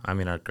 No, I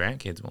mean our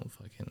grandkids won't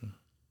fucking,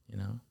 you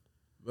know.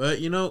 But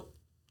you know,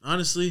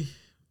 honestly,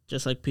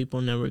 just like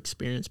people never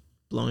experienced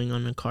blowing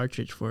on a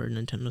cartridge for a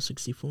Nintendo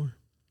 64.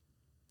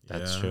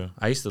 That's true.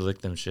 I used to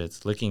lick them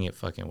shits. Licking it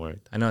fucking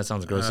worked. I know it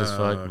sounds gross as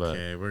fuck, but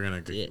okay, we're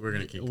gonna keep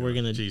going. We're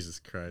gonna Jesus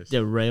Christ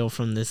derail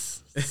from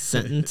this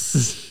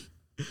sentence.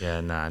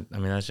 Yeah, nah. I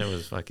mean that shit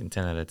was fucking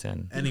 10 out of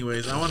 10.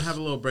 Anyways, I want to have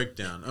a little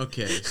breakdown.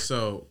 Okay,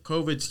 so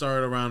COVID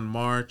started around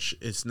March.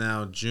 It's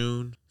now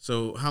June.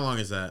 So how long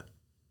is that?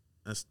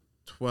 That's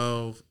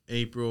 12,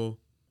 April,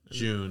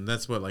 June.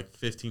 That's what, like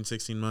 15,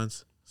 16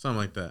 months? Something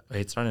like that.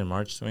 Wait, it started in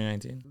March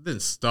 2019? It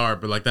didn't start,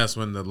 but like that's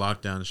when the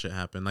lockdown shit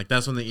happened. Like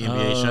that's when the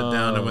NBA shut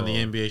down, and when the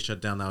NBA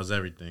shut down, that was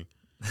everything.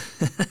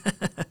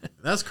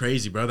 That's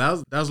crazy, bro.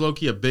 That was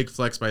low-key a big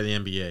flex by the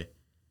NBA.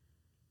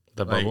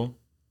 The bubble?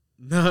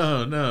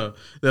 No.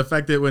 The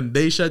fact that when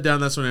they shut down,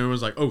 that's when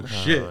everyone's like, oh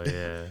shit. Oh,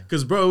 yeah.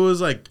 Because, bro, it was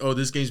like, oh,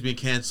 this game's being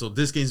canceled.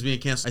 This game's being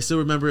canceled. I still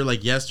remember it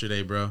like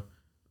yesterday, bro.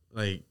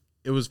 Like,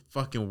 it was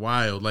fucking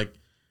wild. Like,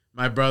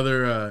 my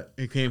brother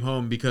he came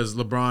home because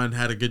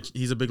LeBron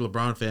he's a big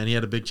LeBron fan. He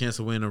had a big chance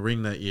to win a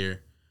ring that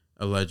year.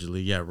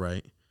 Allegedly. Yeah,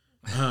 right.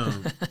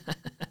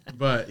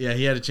 But, yeah,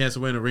 he had a chance to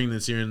win a ring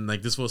this year. And,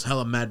 like, this was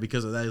hella mad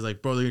because of that. He's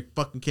like, bro, they're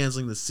fucking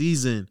canceling the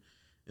season.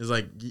 It's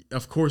like,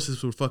 of course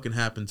this would fucking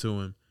happen to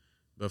him.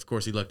 But of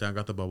course he lucked out and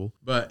got the bubble.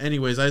 But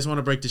anyways, I just want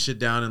to break this shit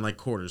down in like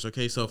quarters.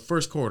 Okay, so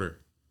first quarter,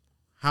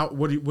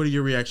 what are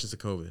your reactions to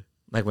COVID?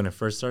 Like when it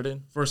first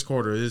started? First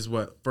quarter is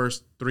what,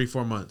 first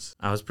 3-4 months.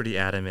 I was pretty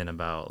adamant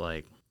about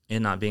like it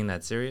not being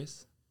that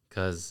serious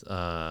because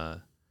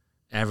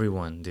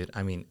everyone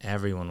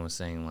was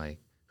saying like,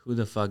 who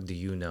the fuck do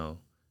you know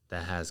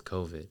that has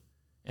COVID?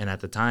 And at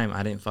the time,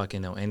 I didn't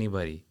fucking know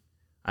anybody.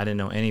 I didn't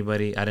know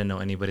anybody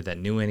that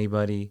knew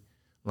anybody.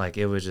 Like,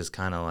 it was just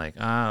kind of like,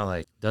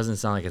 doesn't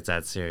sound like it's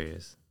that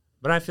serious.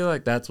 But I feel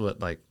like that's what,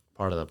 like,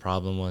 part of the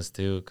problem was,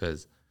 too,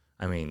 because,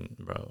 I mean,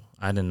 bro,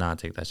 I did not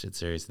take that shit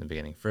serious in the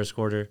beginning. First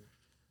quarter,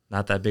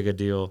 not that big a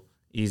deal.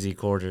 Easy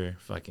quarter,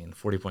 fucking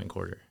 40-point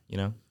quarter, you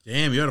know?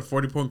 Damn, you had a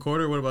 40-point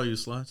quarter? What about you,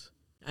 Slots?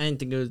 I didn't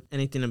think it was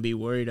anything to be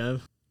worried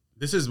of.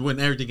 This is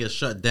when everything gets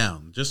shut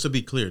down, just to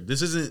be clear.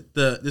 This isn't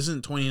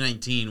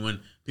 2019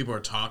 when people are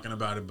talking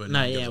about it, but...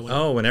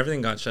 when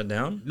everything got shut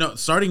down? No,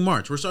 starting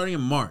March. We're starting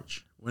in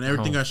March. When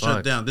everything got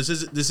shut down. This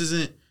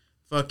isn't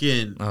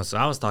fucking... Oh, so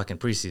I was talking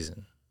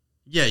preseason.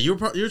 Yeah, you're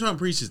talking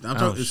preseason. I'm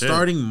talking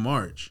starting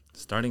March.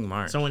 Starting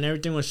March. So when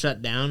everything was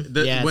shut down...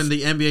 when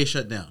the NBA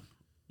shut down.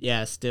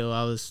 Yeah, still,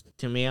 I was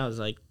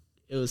like,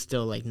 it was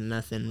still like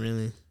nothing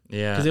really.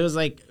 Yeah. Because it was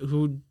like,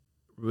 who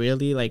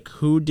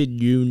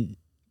did you...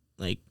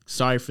 Like,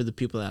 sorry for the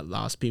people that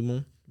lost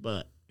people,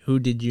 but who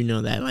did you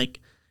know that, like,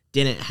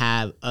 didn't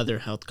have other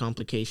health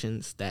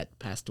complications that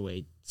passed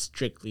away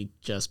strictly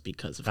just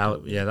because of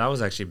COVID? Yeah, that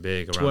was actually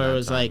big around where that it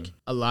was time. like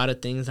a lot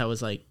of things I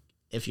was like,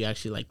 if you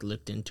actually like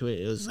looked into it,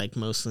 it was like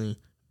mostly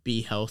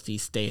be healthy,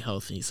 stay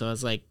healthy. So I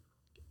was like,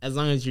 as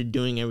long as you're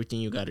doing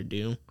everything you got to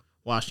do,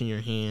 washing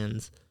your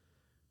hands,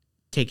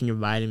 taking your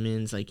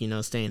vitamins, like, you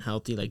know, staying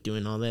healthy, like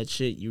doing all that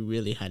shit, you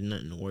really had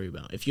nothing to worry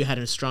about. If you had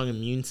a strong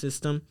immune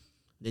system,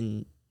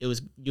 then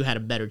you had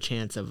a better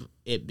chance of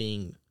it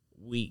being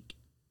weak.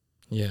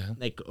 Yeah.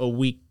 Like a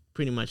weak,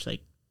 pretty much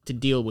like to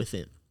deal with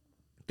it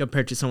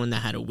compared to someone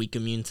that had a weak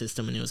immune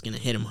system and it was going to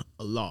hit them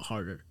a lot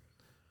harder.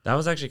 That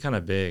was actually kind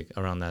of big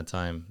around that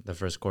time, the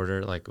first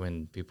quarter, like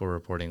when people were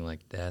reporting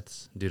like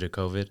deaths due to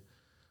COVID.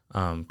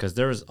 Because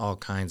there was all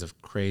kinds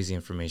of crazy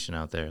information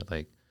out there.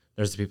 Like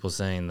there's people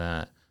saying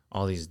that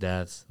all these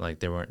deaths, like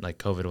they weren't, like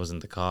COVID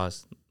wasn't the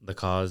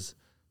cause.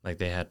 like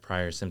they had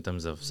prior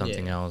symptoms of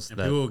something else. And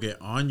people will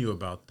get on you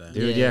about that.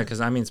 Dude, yeah, because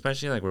I mean,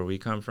 especially like where we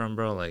come from,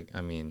 bro. Like,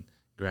 I mean,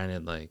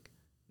 granted, like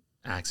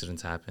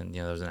accidents happen.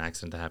 You know, there was an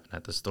accident that happened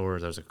at the store.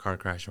 There was a car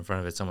crash in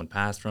front of it. Someone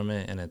passed from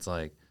it, and it's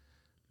like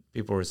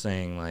people were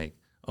saying like,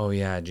 "Oh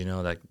yeah, do you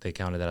know that they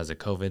counted that as a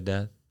COVID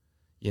death?"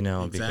 You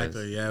know, exactly.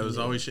 Because, yeah, it was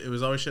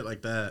always shit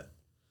like that.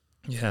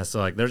 Yeah, so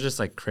like there's just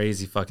like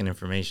crazy fucking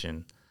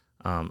information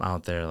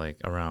out there like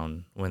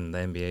around when the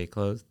NBA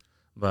closed.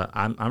 But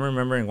I'm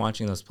remembering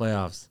watching those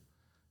playoffs,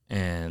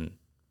 and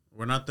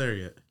we're not there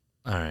yet.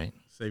 All right,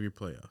 save your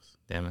playoffs.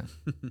 Damn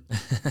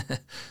it.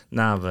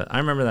 Nah, but I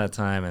remember that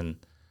time, and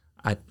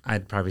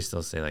I'd probably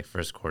still say like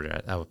first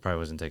quarter. I probably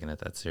wasn't taking it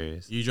that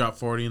serious. You dropped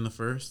 40 in the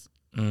first.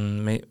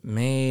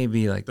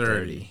 Maybe like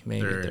 30.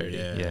 Maybe 30.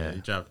 Yeah.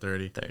 You dropped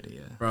 30. 30.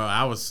 Yeah. Bro,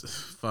 I was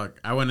fuck.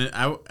 I went in.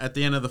 At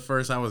the end of the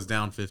first, I was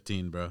down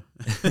 15, bro.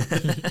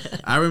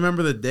 I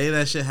remember the day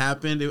that shit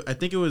happened. I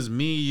think it was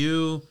me,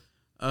 you.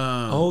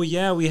 Oh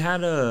yeah, we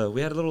had a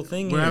little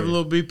thing. We have a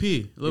little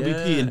BP,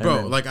 and bro,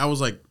 and then, like I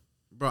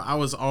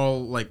was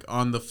all like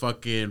on the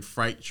fucking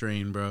fright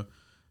train, bro.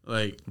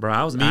 Like, bro,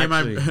 I was me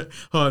actually. And my.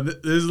 Hold on,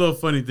 this is a little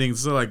funny thing.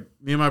 So like,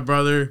 me and my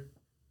brother,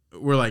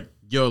 were like,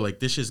 yo, like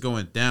this shit's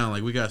going down.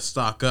 Like we gotta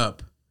stock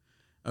up.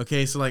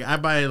 Okay, so like I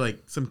buy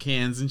like some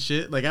cans and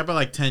shit. Like I buy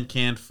like 10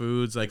 canned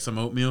foods, like some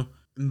oatmeal.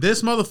 And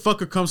this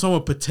motherfucker comes home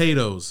with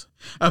potatoes,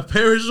 a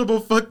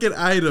perishable fucking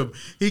item.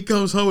 He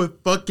comes home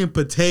with fucking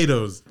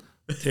potatoes.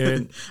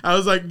 Dude. I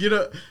was like, you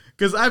know,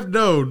 because I've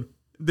known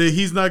that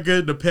he's not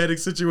good in a panic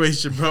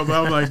situation, bro.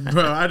 But I'm like,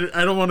 bro,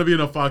 I don't want to be in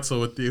a foxhole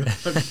with you.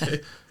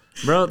 Okay.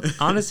 Bro,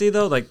 honestly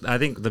though, like I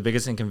think the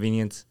biggest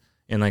inconvenience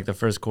in like the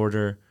first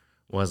quarter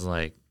was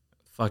like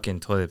fucking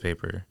toilet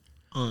paper.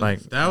 Like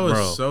that was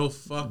bro, so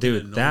fucking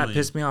dude, annoying. that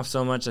pissed me off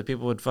so much that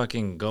people would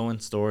fucking go in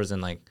stores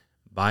and like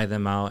buy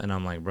them out, and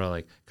I'm like, bro,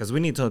 like, because we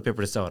need toilet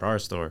paper to sell at our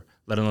store,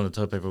 let alone the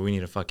toilet paper we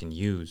need to fucking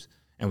use,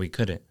 and we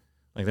couldn't.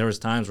 Like there was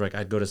times where like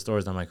I'd go to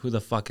stores and I'm like, who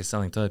the fuck is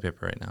selling toilet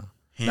paper right now?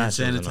 Hand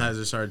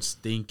sanitizer started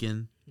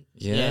stinking.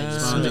 Yeah,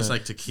 smelled just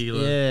like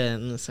tequila. Yeah,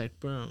 and it's like,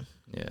 bro.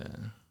 Yeah,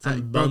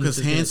 bro, because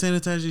hand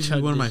sanitizer is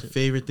one of my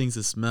favorite things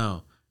to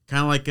smell.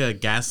 Kind of like a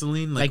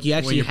gasoline, like you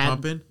actually when you're had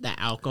pumping. that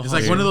alcohol. It's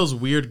like one of those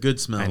weird good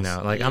smells. I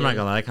know. Like I'm not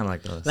gonna lie, I kind of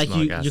like the like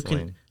smell of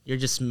gasoline. You're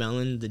just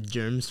smelling the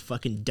germs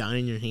fucking down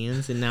in your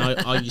hands, and now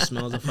all you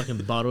smell is a fucking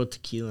bottle of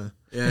tequila.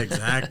 Yeah,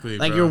 exactly.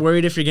 Like bro. you're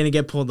worried if you're gonna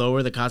get pulled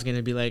over, the cop's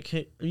gonna be like,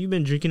 "Hey, have you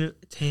been drinking it?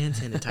 It's hand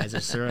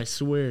sanitizer, sir. I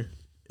swear."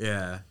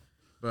 Yeah,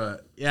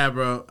 but yeah,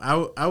 bro,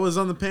 I was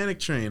on the panic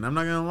train. I'm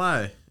not gonna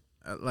lie.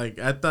 Like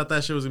I thought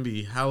that shit was gonna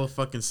be hella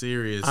fucking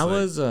serious. I thought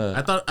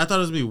it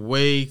was gonna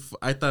be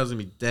I thought it was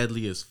gonna be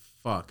deadly as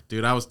fuck,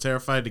 dude. I was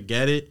terrified to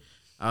get it.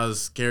 I was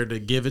scared to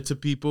give it to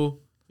people.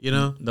 You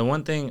know, the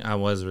one thing I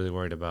was really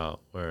worried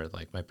about were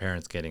like my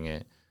parents getting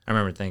it. I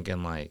remember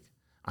thinking like,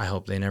 I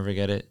hope they never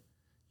get it,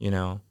 you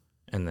know.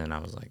 And then I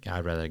was like,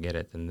 I'd rather get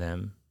it than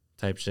them,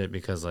 type shit,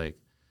 because like,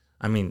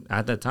 I mean,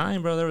 at that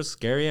time, bro, there was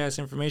scary ass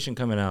information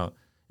coming out,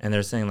 and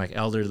they're saying like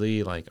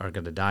elderly like are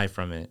gonna die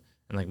from it,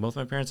 and like both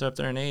my parents are up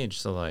there in age,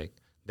 so like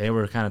they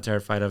were kind of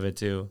terrified of it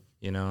too,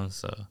 you know.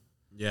 So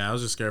yeah, I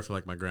was just scared for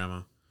like my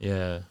grandma.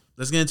 Yeah.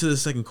 Let's get into the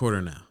second quarter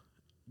now.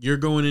 You're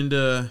going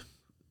into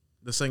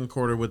the second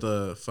quarter with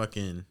a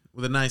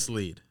nice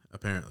lead,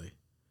 apparently.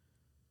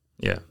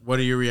 Yeah. What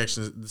are your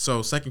reactions?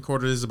 So second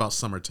quarter is about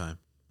summertime.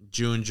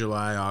 June,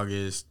 July,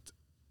 August,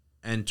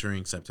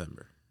 entering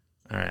September.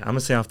 All right. I'm going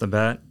to say off the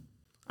bat,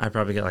 I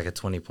probably get like a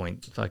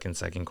 20-point fucking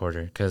second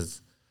quarter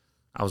because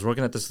I was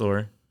working at the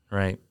store,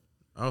 right?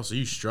 Oh, so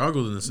you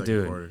struggled in the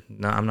second quarter.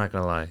 No, I'm not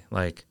going to lie.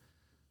 Like,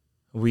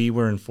 we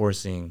were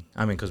enforcing,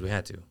 because we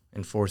had to,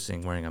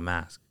 enforcing wearing a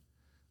mask.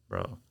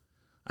 Bro,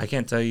 I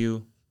can't tell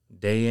you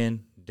day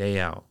in, day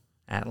out,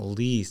 at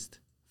least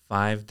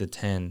 5 to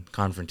 10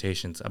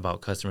 confrontations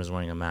about customers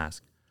wearing a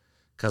mask.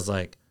 Because,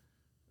 like,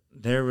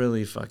 they're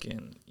really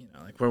fucking,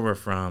 like where we're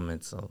from,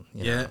 it's,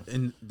 you know.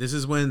 And this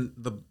is when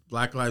the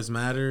Black Lives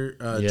Matter,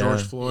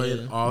 George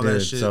Floyd, all that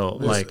shit. So,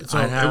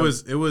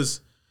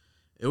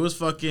 it was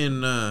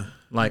fucking.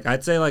 Like,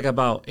 I'd say, like,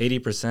 about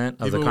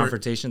 80% of the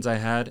confrontations I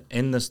had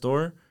in the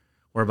store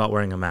were about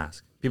wearing a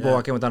mask. People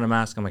walk in without a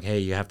mask. I'm like, hey,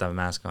 you have to have a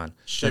mask on.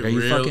 Shit,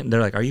 like, they're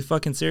like, are you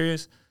fucking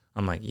serious?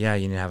 I'm like, yeah,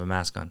 you need to have a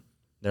mask on.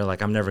 They're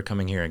like, I'm never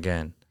coming here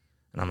again.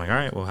 And I'm like, all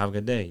right, well, have a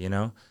good day, you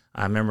know?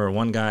 I remember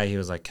one guy, he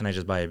was like, can I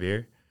just buy a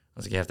beer? I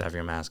was like, you have to have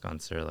your mask on,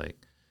 sir. Like,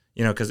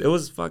 because it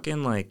was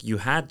fucking like, you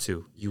had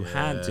to. You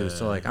had to.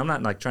 So, like, I'm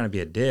not, like, trying to be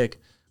a dick,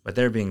 but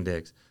they're being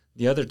dicks.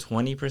 The other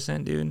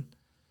 20%, dude,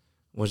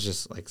 was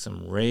just, like,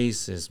 some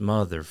racist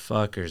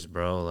motherfuckers,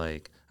 bro.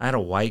 Like, I had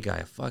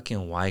a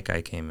fucking white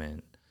guy came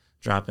in,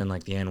 dropping,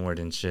 like, the N-word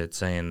and shit,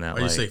 saying that,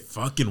 Why like... you say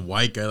fucking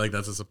white guy? Like,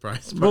 that's a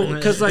surprise. Bro,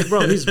 because, like,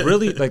 bro, he's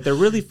really, like, they're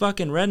really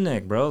fucking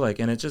redneck, bro. Like,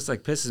 and it just,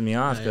 like, pisses me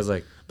off because,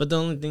 like... But the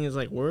only thing is,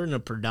 like, we're in a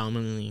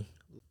predominantly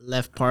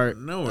left part.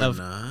 No, we're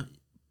not.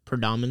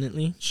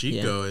 Predominantly?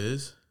 Chico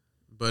is.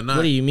 But not...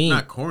 What do you mean?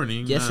 Not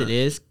Corning. Yes, it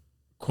is.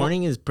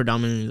 Corning is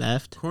predominantly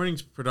left.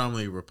 Corning's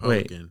predominantly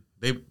Republican.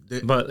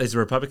 Wait, but is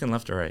Republican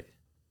left or right?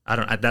 I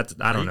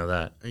don't know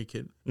that. Are you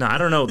kidding? No, I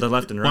don't know the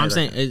left and right.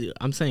 Well,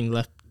 I'm saying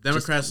left.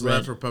 Democrats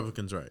left,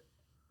 Republicans right.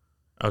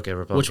 Okay,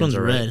 Republicans. Which one's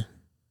are red?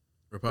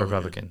 Right.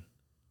 Republican.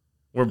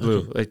 We're blue.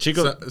 Okay. Like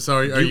Chico. So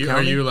are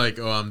you like,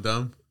 oh, I'm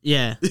dumb?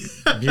 Yeah.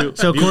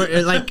 So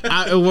like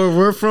where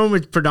we're from,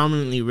 it's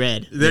predominantly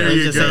red. There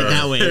you just go. say it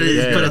that way.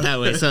 Put it that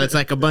way. So it's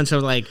like a bunch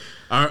of like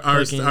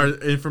our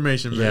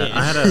information. Yeah, man.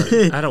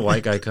 I had a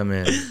white guy come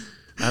in.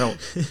 I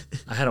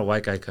had a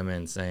white guy come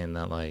in saying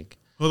that like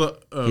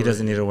he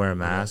doesn't need to wear a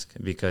mask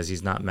because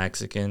he's not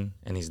Mexican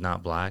and he's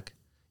not black.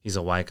 He's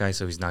a white guy,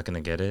 so he's not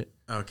gonna get it.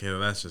 Okay, well,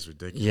 that's just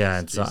ridiculous. Yeah,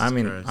 and so I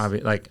mean,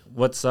 like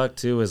what sucked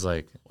too is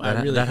like I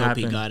really that hope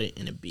happened. he got it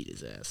and it beat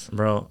his ass,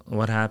 bro.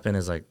 What happened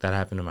is like that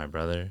happened to my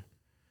brother,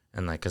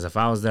 and like because if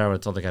I was there, I would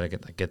have told the guy to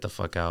get the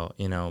fuck out,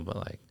 you know. But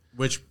like,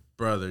 which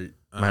brother?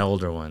 My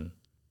older one.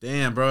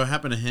 Damn, bro, it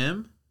happened to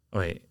him.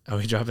 Wait, are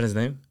we dropping his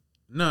name?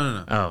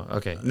 No. Oh,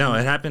 okay. No,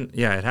 it happened.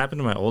 Yeah, it happened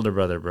to my older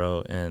brother,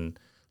 bro. And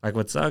like,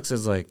 what sucks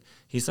is like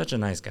he's such a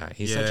nice guy.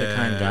 He's such a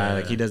kind guy.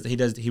 Like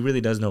he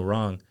really does no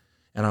wrong.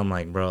 And I'm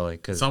like, bro,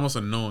 like, cause it's almost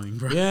annoying,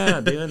 bro.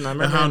 Yeah, dude. And I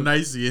remember how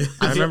nice he is.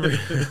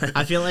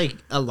 I feel like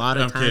a lot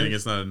of times. I'm kidding.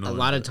 It's not annoying. A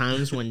lot of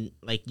times when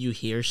like you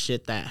hear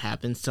shit that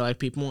happens to like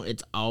people,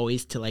 it's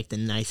always to like the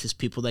nicest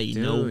people that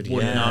you know would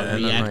not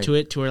react to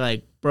it. To where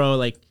like, bro,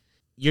 like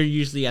you're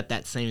usually at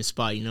that same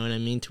spot. You know what I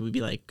mean? To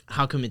be like,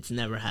 how come it's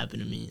never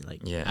happened to me?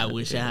 Like, I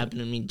wish it happened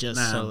to me.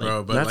 Just so like,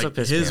 bro, but that's like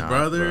his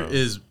brother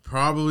is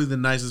probably the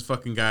nicest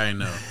fucking guy I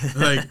know.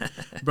 Like,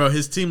 bro,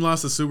 his team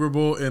lost the Super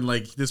Bowl, and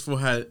like this fool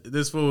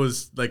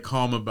was like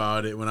calm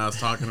about it when I was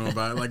talking to him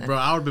about it. Like, bro,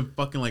 I would have been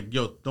fucking like,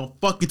 yo, don't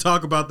fucking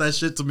talk about that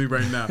shit to me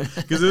right now,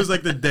 because it was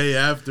like the day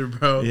after,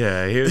 bro.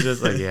 Yeah, he was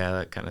just like, yeah,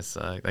 that kind of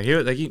sucked. Like he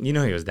was like, you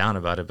know, he was down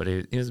about it, but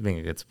he was being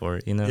a good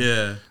sport, you know.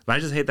 Yeah. But I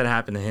just hate that it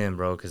happened to him,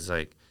 bro, because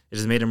like it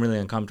just made him really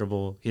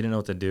uncomfortable. He didn't know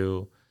what to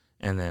do,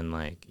 and then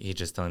like he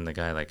just telling the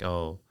guy like,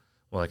 oh,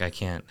 well, like I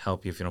can't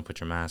help you if you don't put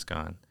your mask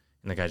on,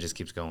 and the guy just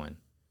keeps going.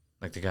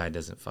 Like, the guy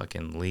doesn't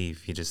fucking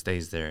leave. He just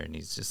stays there, and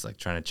he's just, like,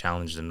 trying to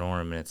challenge the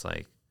norm. And it's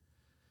like,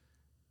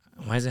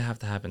 why does it have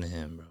to happen to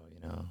him, bro?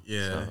 You know?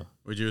 Yeah. So,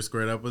 would you have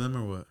squared up with him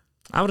or what?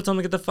 I would have told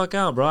him to get the fuck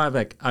out, bro.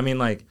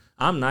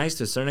 I'm nice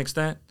to a certain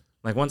extent.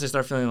 Like, once I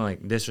start feeling,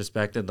 like,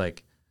 disrespected,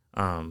 like,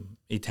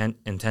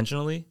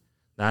 intentionally,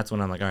 that's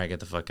when I'm like, all right,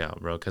 get the fuck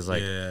out, bro. Because,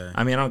 like,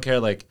 I mean, I don't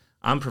care. Like,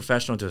 I'm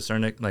professional to a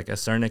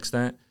certain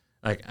extent.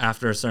 Like,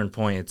 after a certain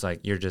point, it's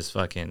like you're just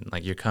fucking,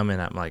 like, you're coming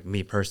at, like,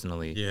 me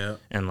personally. Yeah.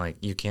 And, like,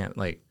 you can't,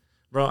 like,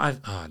 bro,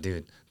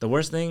 dude. The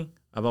worst thing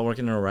about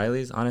working at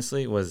O'Reilly's,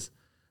 honestly, was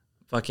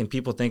fucking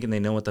people thinking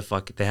they know what the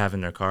fuck they have in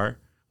their car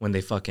when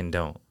they fucking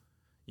don't.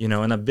 You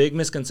know, and a big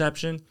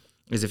misconception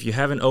is if you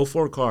have an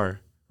 04 car,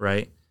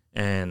 right,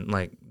 and,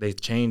 like, they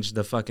changed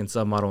the fucking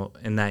submodel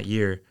in that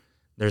year,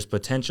 there's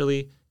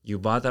potentially you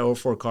bought that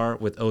 04 car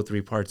with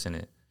 03 parts in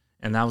it.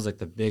 And that was like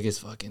the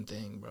biggest fucking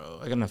thing, bro.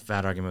 I got in a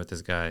fat argument with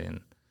this guy,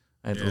 and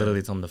I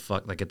literally told him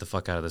to get the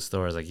fuck out of the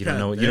store. I was like, you don't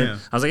know. I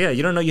was like, yeah,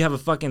 you don't know you have a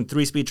fucking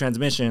 3-speed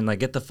transmission. Like,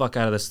 get the fuck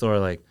out of the store.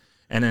 Like,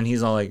 and then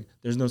he's all like,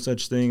 there's no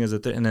such thing as a.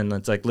 And then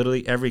it's like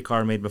literally every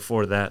car made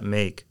before that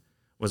make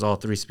was all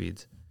 3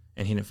 speeds,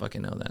 and he didn't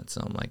fucking know that.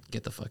 So I'm like,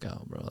 get the fuck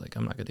out, bro. Like,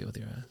 I'm not gonna deal with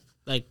your ass.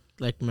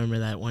 Like remember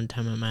that one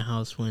time at my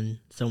house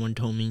when someone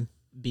told me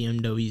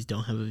BMWs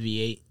don't have a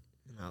V8,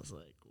 and I was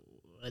like.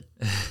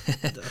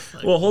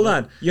 Well, hold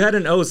on. You had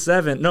an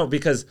 07. No,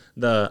 because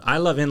I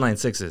love inline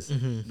sixes.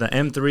 Mm-hmm. The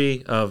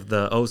M3 of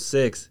the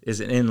 06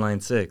 is an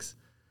inline 6,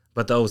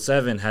 but the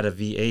 07 had a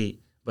V8,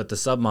 but the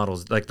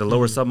submodels, like the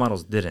lower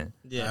submodels, didn't.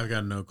 Yeah, I've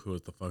got no clue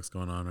what the fuck's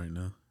going on right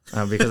now.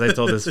 Because I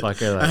told this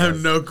fucker. Like, I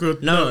have no clue.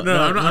 No, I'm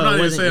not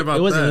even saying about that.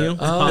 It wasn't you.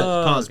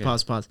 Oh,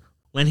 Pause.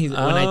 When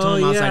I told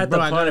him, I was like, bro,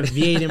 I got a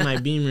V8 in my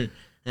Beamer,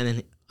 and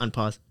then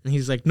unpause, and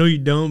he's like, no, you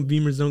don't.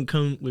 Beamers don't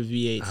come with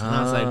V8s. And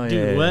I was like,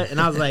 dude, what? And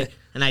I was like.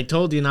 And I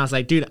told you, and I was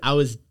like, dude, I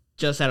was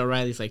just at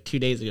O'Reilly's like 2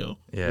 days ago.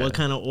 Yeah. What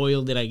kind of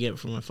oil did I get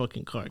for my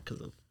fucking car?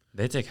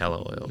 They take hella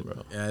oil,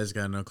 bro. Yeah, I just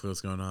got no clue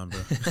what's going on, bro.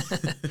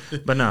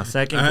 But no,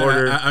 second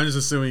quarter. I'm just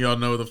assuming y'all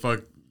know what the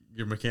fuck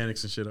your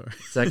mechanics and shit are.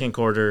 Second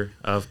quarter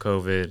of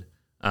COVID.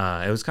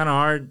 It was kind of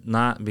hard,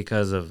 not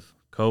because of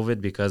COVID,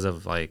 because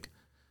of like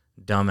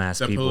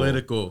dumbass people.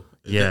 Political.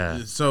 Yeah.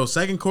 So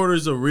second quarter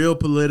is a real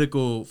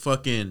political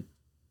fucking,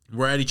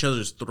 we're at each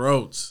other's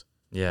throats.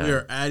 Yeah, we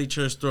are at each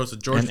other's throats. The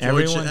George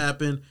Floyd shit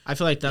happened. I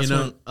feel like that's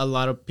when a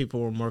lot of people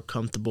were more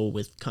comfortable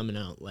with coming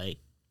out like,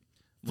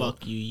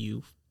 "Fuck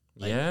you."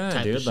 Like,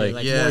 yeah, dude.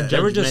 Like,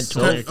 they were just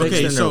so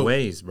fixed in their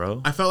ways,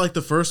 bro. I felt like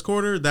the first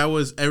quarter, that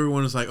was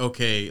everyone was like,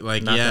 okay,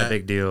 like not that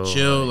big deal,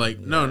 chill. Like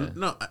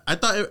no. I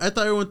thought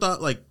everyone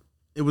thought like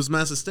it was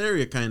mass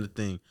hysteria kind of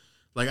thing.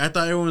 Like I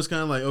thought everyone was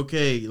kind of like,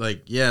 okay,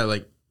 like yeah,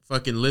 like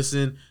fucking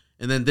listen.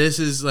 And then this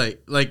is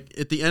like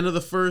at the end of the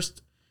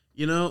first.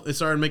 You know, it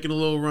started making a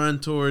little run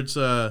towards,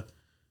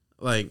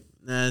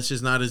 it's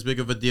just not as big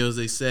of a deal as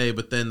they say.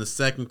 But then the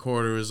second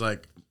quarter was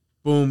like,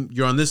 boom,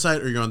 you're on this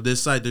side or you're on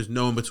this side. There's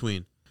no in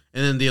between.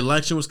 And then the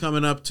election was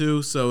coming up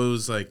too. So it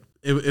was like,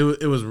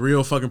 it was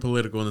real fucking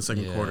political in the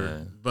second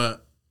quarter.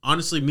 But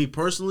honestly, me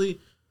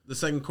personally, the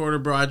second quarter,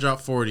 bro, I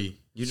dropped 40.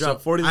 You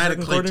dropped 40 the I had a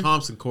second Clay quarter?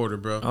 Thompson quarter,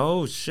 bro.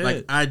 Oh, shit.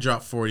 Like, I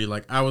dropped 40.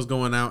 Like, I was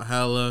going out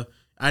hella.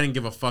 I didn't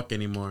give a fuck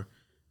anymore.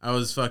 I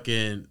was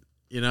fucking,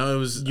 you know, it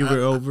was. You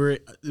were over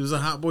it? It was a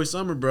hot boy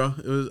summer, bro.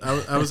 It was.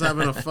 I was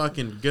having a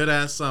fucking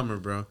good-ass summer,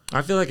 bro.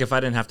 I feel like if I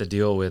didn't have to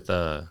deal with,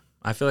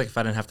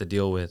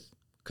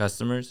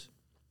 customers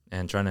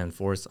and trying to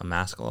enforce a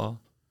mask law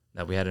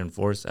that we had to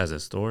enforce as a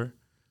store,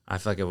 I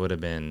feel like it would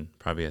have been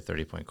probably a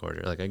 30-point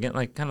quarter. Like, again,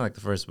 like kind of like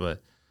the first,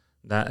 but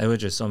that it was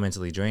just so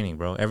mentally draining,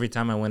 bro. Every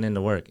time I went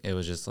into work, it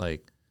was just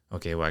like,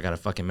 okay, well, I got to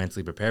fucking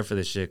mentally prepare for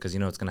this shit because you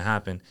know it's going to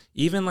happen.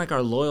 Even like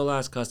our loyal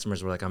ass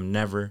customers were like, I'm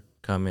never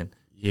coming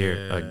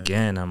here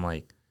again. I'm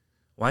like,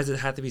 why does it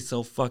have to be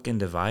so fucking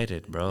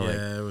divided, bro? Yeah,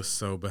 like, it was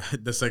so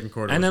bad. The second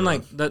quarter. And then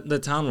rough. like the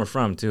town we're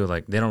from too,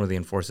 like they don't really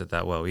enforce it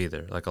that well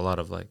either. Like a lot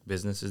of like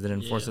businesses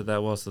didn't enforce it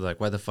that well. So like,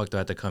 why the fuck do I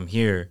have to come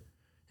here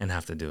and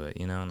have to do it?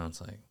 You know? And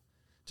it's like,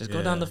 just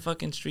go down the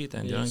fucking street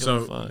then. Yeah.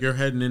 So you're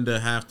heading into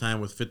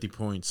halftime with 50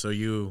 points. So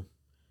you,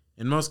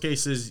 in most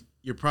cases,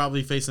 you're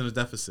probably facing a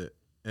deficit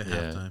at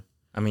halftime.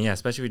 I mean, yeah,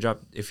 especially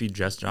if you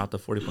just dropped a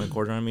 40-point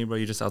quarter on me, bro,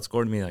 you just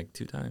outscored me like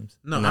 2 times.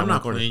 No, I'm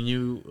not playing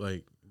you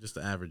like just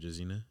the averages,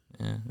 you know?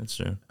 Yeah, that's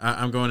true.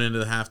 I'm going into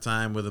the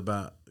halftime with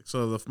about,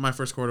 my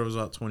first quarter was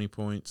about 20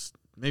 points,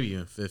 maybe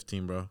even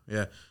 15, bro.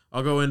 Yeah.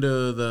 I'll go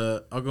into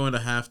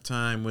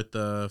halftime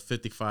with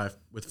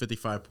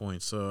 55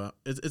 points. So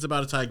it's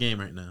about a tie game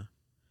right now.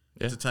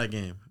 Yeah. It's a tie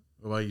game.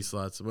 What about you,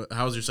 Slots?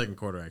 How was your second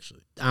quarter,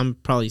 actually? I'm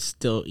probably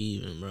still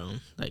even, bro.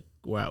 Like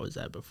where I was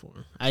at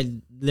before. I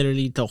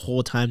literally the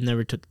whole time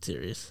never took it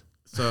serious.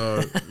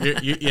 So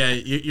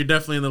you're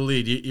definitely in the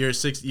lead. You're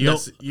 60.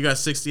 You got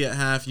 60 at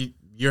half.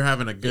 You're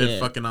having a good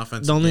fucking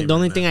offensive. The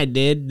only thing I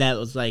did that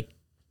was like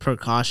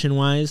precaution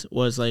wise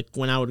was like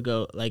when I would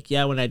go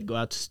when I'd go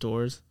out to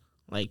stores,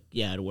 like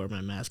I'd wear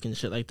my mask and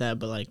shit like that.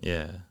 But like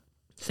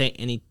say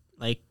any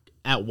like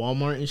at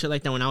Walmart and shit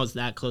like that when I was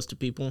that close to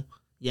people.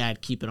 Yeah,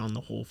 I'd keep it on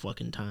the whole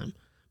fucking time.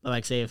 But,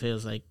 like, say if it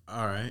was, like...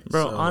 All right.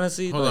 Bro,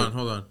 honestly... Hold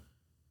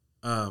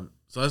on.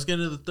 So, let's get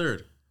into the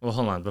third. Well,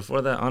 hold on.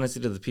 Before that,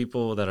 honestly, to the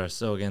people that are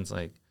so against,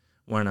 like,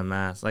 wearing a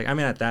mask. Like, I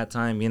mean, at that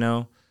time, you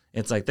know,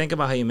 it's like, think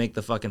about how you make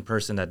the fucking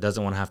person that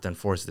doesn't want to have to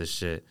enforce this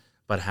shit,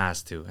 but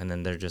has to. And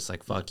then they're just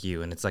like, fuck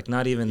you. And it's, like,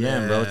 not even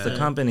them, bro. It's the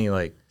company,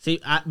 like... See,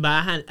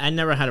 I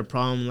never had a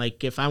problem.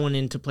 Like, if I went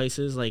into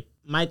places, like,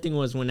 my thing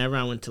was whenever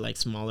I went to, like,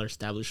 smaller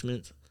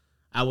establishments,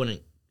 I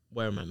wouldn't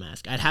wear my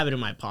mask. I'd have it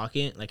in my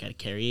pocket, like I'd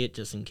carry it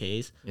just in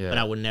case, but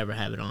I would never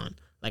have it on.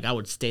 Like I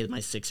would stay my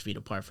 6 feet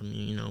apart from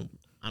you, you know.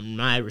 I'm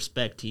my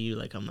respect to you,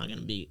 like I'm not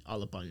gonna be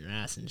all up on your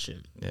ass and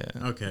shit. Yeah.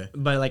 Okay.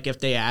 But like if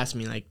they ask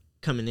me like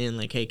coming in,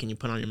 like, hey, can you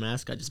put on your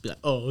mask? I'd just be like,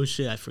 oh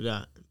shit, I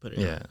forgot. Put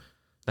it on.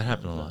 That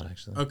happened a lot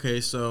actually. Okay,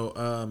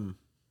 so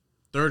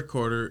third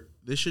quarter,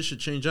 this shit should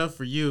change up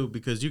for you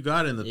because you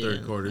got in the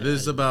third quarter. This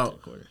is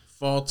about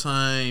fall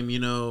time, you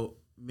know,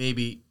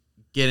 maybe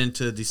get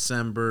into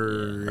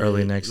December,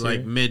 early next year,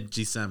 like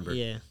mid-December.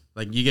 Yeah,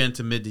 like you get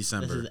into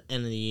mid-December. This is the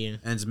end of the year.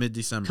 Ends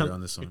mid-December on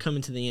this one. You're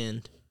coming to the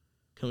end,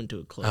 coming to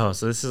a close. Oh,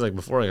 so this is like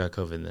before I got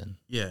COVID then.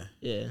 Yeah.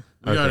 Yeah.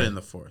 We got it in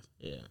the fourth.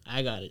 Yeah,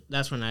 I got it.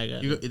 That's when I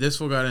got it. This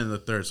fool got it in the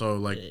third. So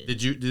like,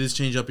 did this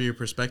change up your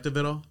perspective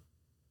at all?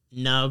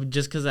 No,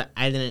 just because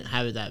I didn't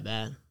have it that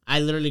bad.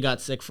 I literally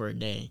got sick for a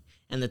day,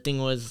 and the thing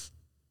was,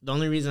 the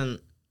only reason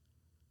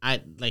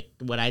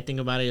what I think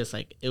about it is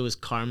like it was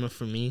karma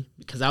for me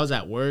because I was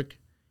at work.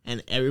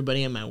 And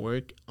everybody at my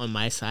work, on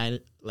my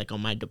side, like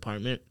on my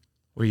department,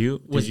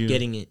 was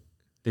getting it.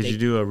 Did you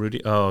do a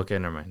Rudy? Oh, okay,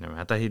 never mind.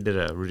 I thought he did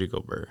a Rudy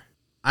Gobert.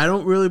 I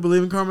don't really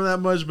believe in karma that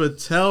much, but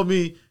tell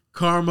me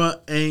karma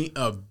ain't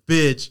a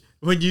bitch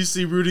when you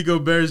see Rudy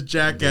Gobert's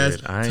jackass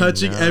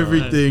touching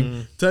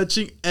everything,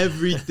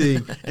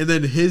 and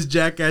then his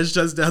jackass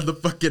shuts down the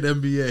fucking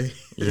NBA.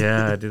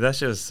 Yeah, dude, that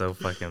shit was so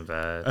fucking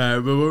bad. All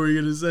right, but what were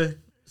you gonna say?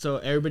 So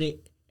everybody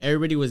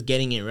was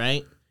getting it,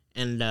 right?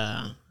 And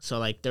so,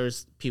 like,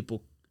 there's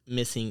people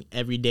missing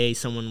every day.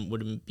 Someone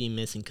would be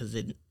missing because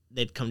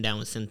they'd come down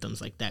with symptoms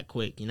like that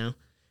quick, you know?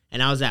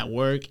 And I was at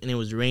work, and it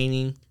was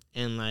raining,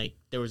 and, like,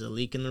 there was a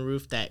leak in the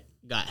roof that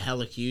got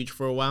hella huge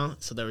for a while,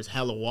 so there was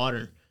hella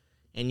water.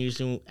 And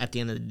usually, at the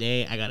end of the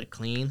day, I got to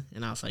clean.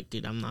 And I was like,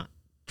 dude, I'm not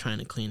trying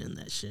to clean in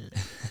that shit.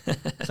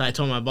 So I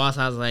told my boss,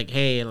 I was like,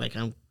 hey, like,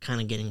 I'm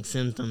kind of getting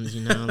symptoms,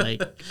 you know?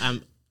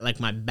 Like,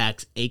 my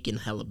back's aching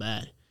hella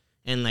bad.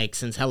 And, like,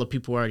 since hella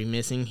people were already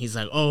missing, he's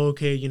like, oh,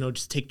 okay, you know,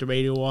 just take the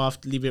radio off,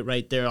 leave it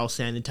right there, I'll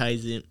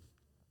sanitize it,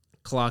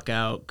 clock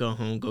out, go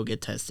home, go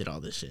get tested, all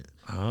this shit.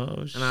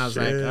 Oh, shit. And I was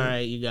like, all right,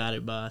 you got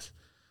it, boss.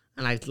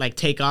 And I, like,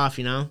 take off,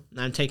 you know?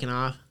 And I'm taking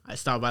off. I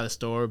stop by the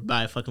store,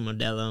 buy a fucking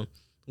Modelo.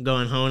 I'm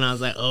going home, and I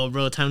was like, oh,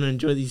 bro, time to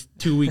enjoy these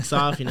 2 weeks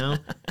off, you know?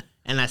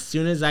 And as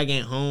soon as I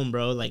get home,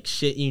 bro, like,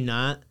 shit you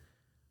not,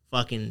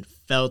 fucking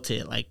felt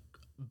it, like,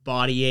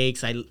 body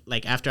aches.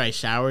 After I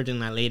showered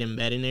and I laid in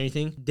bed and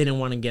everything, didn't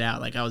want to get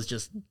out. Like I was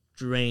just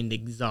drained,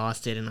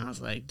 exhausted, and I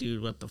was like,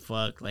 dude, what the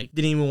fuck? Like,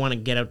 didn't even want to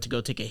get up to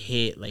go take a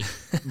hit. Like,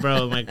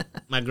 bro,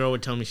 my girl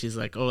would tell me, she's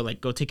like, oh,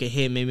 like, go take a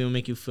hit, maybe it'll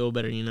make you feel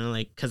better, you know?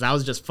 Like, because I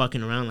was just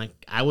fucking around. Like,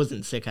 I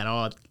wasn't sick at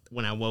all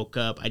when I woke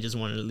up. I just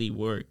wanted to leave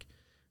work.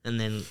 And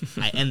then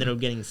I ended up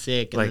getting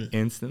sick. And like,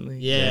 then, instantly?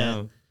 Yeah.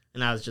 Damn.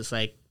 And I was just,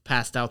 like,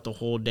 passed out the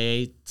whole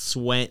day,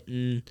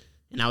 sweating.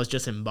 And I was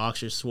just in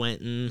boxers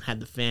sweating, had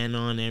the fan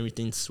on,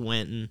 everything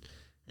sweating.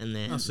 And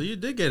then... Oh, so you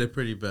did get it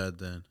pretty bad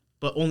then.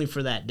 But only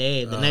for that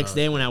day. The next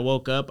day when I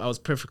woke up, I was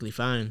perfectly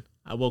fine.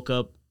 I woke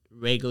up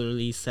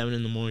regularly 7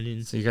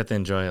 a.m. So you got to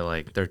enjoy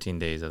like 13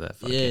 days of that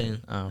fucking... Yeah.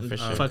 Oh, for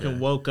sure. Fucking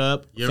woke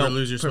up. You ever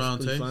lose your smell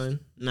and taste? Fine.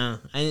 Nah,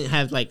 I didn't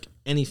have like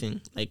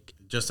anything. Like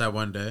just that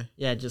one day?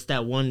 Yeah, just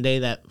that one day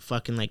that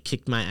fucking like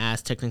kicked my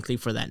ass technically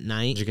for that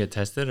night. Did you get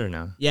tested or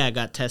no? Yeah, I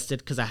got tested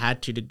because I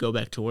had to go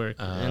back to work.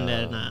 And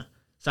then...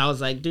 so I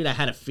was like, dude, I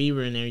had a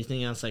fever and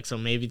everything. I was like, so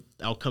maybe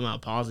I'll come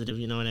out positive,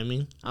 you know what I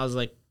mean? I was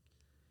like,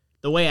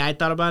 the way I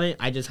thought about it,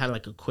 I just had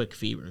like a quick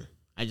fever.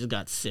 I just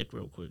got sick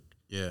real quick.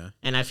 Yeah.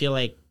 And I feel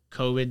like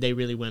COVID, they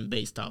really went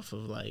based off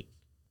of like,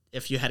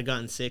 if you had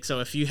gotten sick. So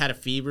if you had a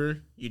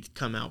fever, you'd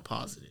come out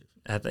positive.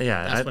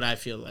 That's what I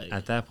feel like.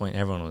 At that point,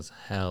 everyone was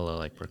hella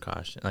like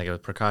precaution.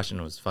 Like precaution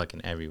was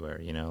fucking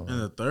everywhere, you know?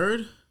 And the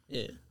third?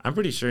 Yeah. I'm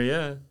pretty sure,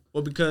 yeah.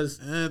 Well,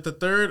 because... At the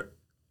third...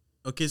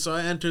 Okay, so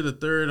I entered the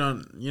third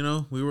on, you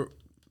know, we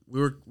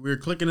were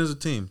clicking as a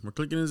team. We're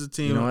clicking as a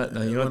team. You know what?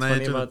 You know what's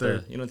funny about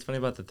you know what's funny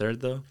about the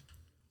third though?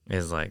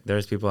 Is like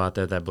there's people out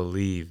there that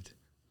believed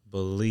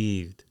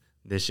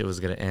this shit was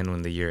gonna end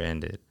when the year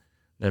ended.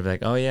 They'd be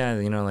like, oh yeah,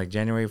 you know, like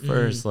January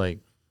 1st, like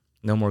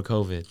no more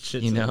COVID.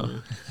 Shit's you know?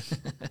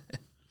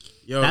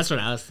 Yo, that's what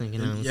I was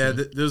thinking. Yeah,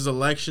 there's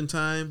election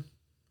time.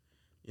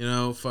 You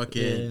know,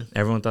 fucking. Yeah.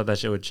 Everyone thought that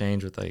shit would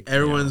change with like.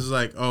 Everyone's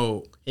like,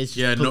 oh, it's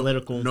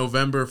political.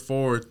 November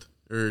 4th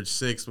or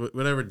 6th,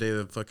 whatever day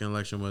the fucking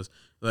election was.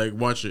 Like,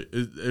 watch it.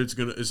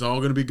 It's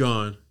all gonna be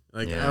gone.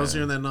 Like I was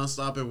hearing that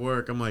nonstop at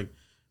work. I'm like,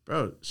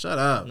 bro, shut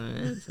up. Nah,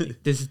 it's like,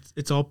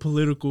 it's all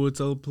political. It's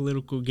all a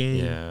political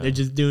game. Yeah. They're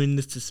just doing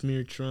this to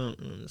smear Trump.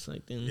 And it's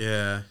like, then,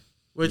 yeah.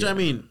 Which I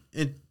mean,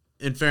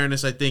 in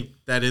fairness, I think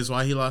that is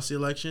why he lost the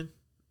election.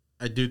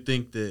 I do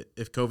think that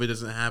if COVID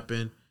doesn't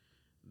happen,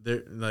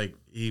 there like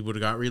he would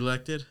have got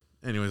reelected.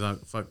 Anyways,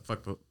 fuck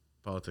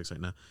politics right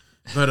now.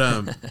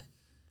 But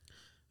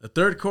the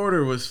third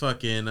quarter was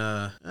fucking.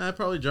 I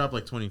probably dropped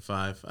like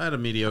 25. I had a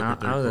mediocre third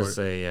quarter. I was gonna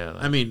say yeah.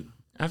 Like, I mean,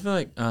 I feel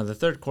like the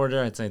third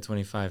quarter, I'd say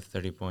 25,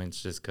 30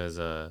 points, just because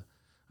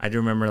I do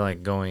remember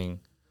like going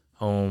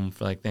home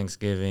for like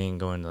Thanksgiving,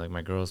 going to like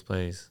my girl's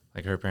place,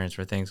 like her parents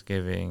for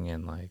Thanksgiving,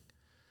 and like,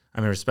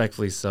 I mean,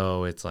 respectfully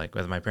so, it's like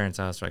at my parents'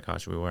 house, like, oh,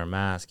 should we wear a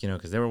mask, you know,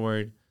 because they were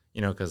worried,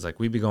 you know, because like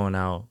we'd be going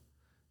out,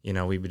 you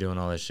know, we'd be doing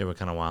all this shit, we're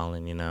kind of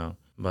wilding, you know,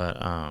 but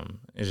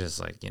it's just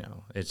like, you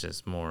know, it's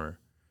just more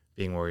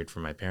being worried for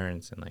my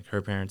parents and like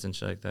her parents and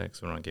shit like that,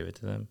 because we don't give it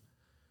to them.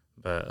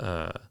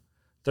 But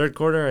third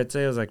quarter, I'd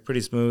say it was like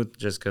pretty smooth,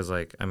 just because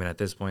like, I mean, at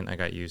this point I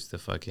got used to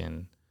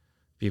fucking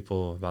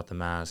people about the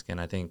mask, and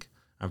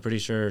I'm pretty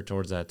sure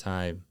towards that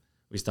time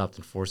we stopped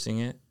enforcing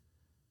it,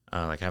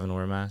 like having to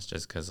wear a mask,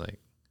 just because like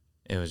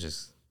it was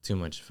just too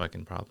much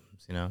fucking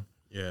problems, you know?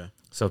 Yeah.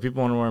 So if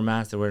people want to wear a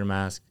mask, they wear a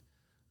mask.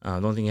 The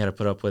only thing you had to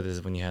put up with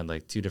is when you had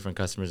like two different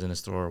customers in the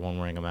store, one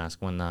wearing a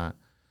mask, one not.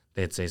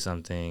 They'd say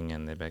something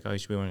and they'd be like, oh, you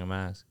should be wearing a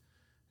mask.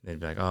 They'd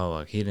be like, oh,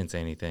 well, he didn't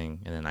say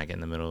anything. And then I get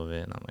in the middle of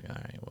it and I'm like,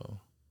 all right,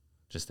 well,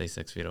 just stay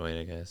 6 feet away,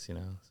 I guess, you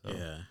know? So,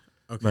 yeah.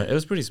 Okay. But it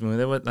was pretty smooth.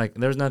 It was like,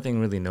 there was nothing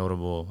really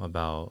notable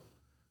about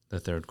the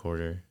third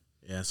quarter.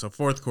 Yeah. So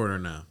fourth quarter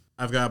now.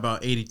 I've got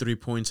about 83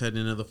 points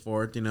heading into the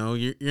fourth. You know,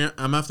 I'm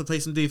gonna have to play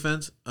some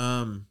defense.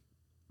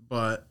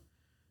 But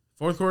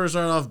fourth quarter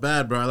started off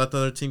bad, bro. I let the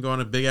other team go on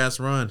a big ass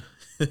run.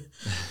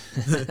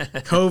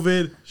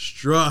 COVID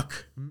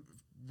struck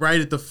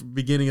right at the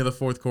beginning of the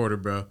fourth quarter,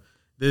 bro.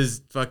 This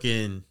is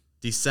fucking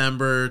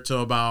December to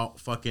about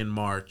fucking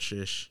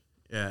March-ish.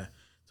 Yeah,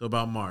 to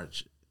about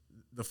March.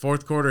 The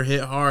fourth quarter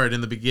hit hard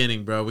in the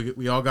beginning, bro.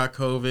 We all got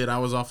COVID. I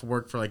was off of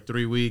work for like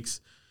 3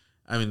 weeks.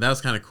 I mean, that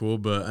was kind of cool,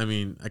 but I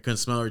mean, I couldn't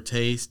smell or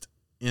taste,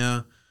 you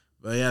know.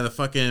 But yeah, the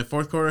fucking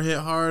fourth quarter hit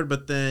hard,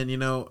 but then, you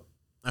know,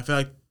 I feel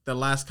like the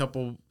last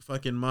couple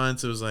fucking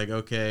months, it was like,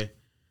 okay,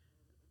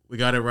 we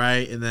got it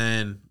right. And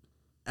then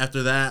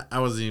after that,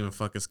 I wasn't even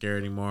fucking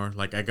scared anymore.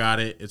 Like, I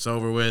got it. It's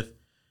over with.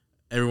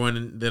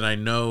 Everyone that I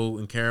know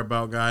and care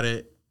about got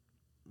it.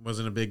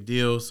 Wasn't a big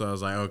deal. So I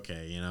was like,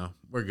 okay, you know,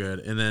 we're good.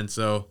 And then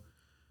so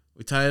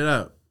we tied it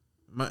up.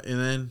 And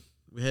then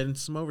we head into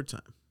some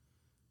overtime.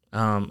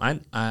 I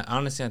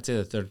honestly, I'd say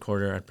the third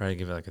quarter, I'd probably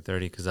give it like a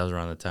 30, because that was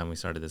around the time we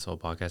started this whole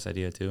podcast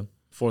idea too.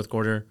 Fourth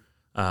quarter,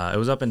 it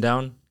was up and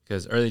down,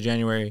 because early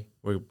January,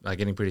 we're like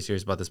getting pretty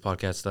serious about this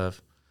podcast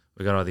stuff.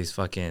 We got all these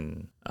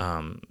fucking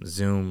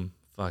Zoom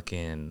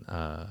fucking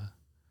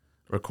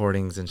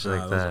recordings and shit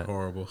like those that. Are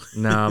horrible.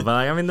 No, but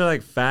like, I mean, they're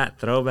like fat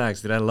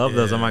throwbacks, dude. I love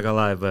those. I'm not gonna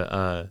lie,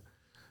 but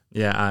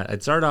yeah,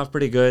 it started off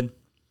pretty good.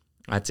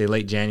 I'd say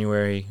late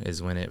January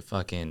is when it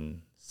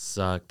fucking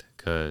sucked,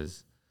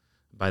 because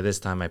by this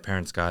time my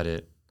parents got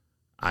it.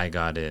 I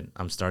got it.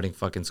 I'm starting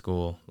fucking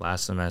school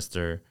last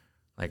semester.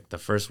 Like the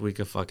first week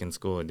of fucking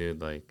school,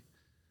 dude, like,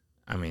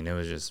 I mean, it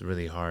was just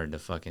really hard to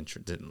fucking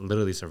to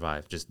literally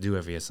survive. Just do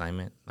every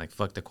assignment. Like,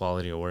 fuck the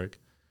quality of work.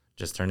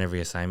 Just turn every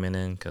assignment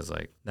in, because,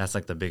 like, that's,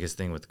 like, the biggest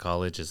thing with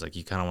college is, like,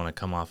 you kind of want to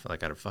come off,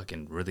 like, at a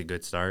fucking really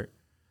good start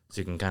so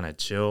you can kind of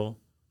chill,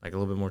 like, a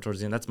little bit more towards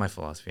the end. That's my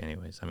philosophy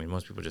anyways. I mean,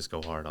 most people just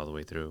go hard all the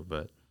way through.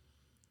 But,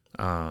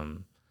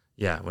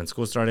 yeah, when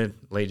school started,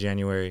 late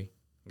January,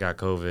 got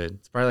COVID.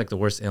 It's probably, like, the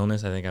worst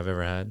illness I think I've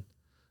ever had.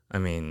 I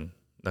mean,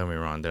 don't get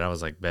me wrong, dude. I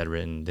was, like,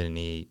 bedridden, didn't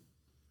eat,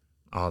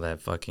 all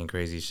that fucking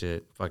crazy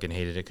shit. Fucking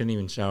hated it. Couldn't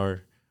even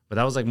shower. But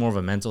that was, like, more of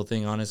a mental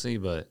thing, honestly.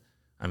 But,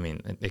 I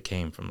mean, it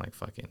came from, like,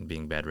 fucking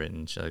being bedridden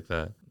and shit like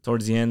that.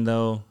 Towards the end,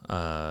 though,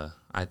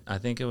 I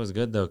think it was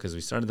good, though, because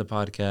we started the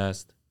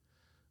podcast.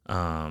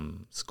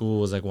 School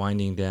was, like,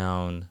 winding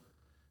down.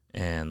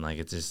 And, like,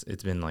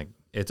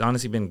 it's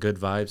honestly been good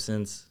vibes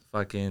since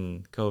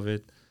fucking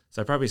COVID.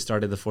 So I probably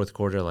started the fourth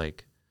quarter,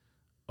 like,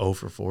 0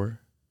 for 4,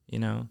 you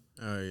know?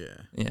 Oh, yeah.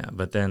 Yeah,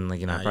 but then,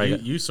 like, you know,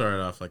 you started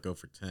off, like, 0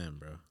 for 10,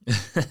 bro.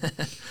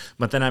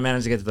 But then I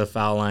managed to get to the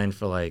foul line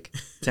for, like,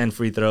 10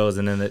 free throws,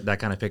 and then that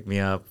kind of picked me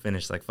up,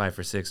 finished, like, 5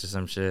 for 6 or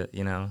some shit,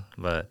 you know?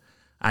 But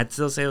I'd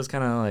still say it was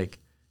kind of, like,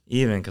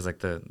 even, because, like,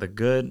 the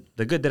good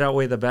did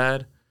outweigh the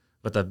bad,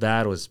 but the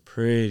bad was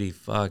pretty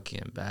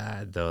fucking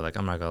bad, though. Like,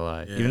 I'm not gonna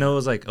lie. Yeah. Even though it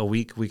was, like, a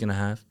week and a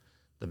half,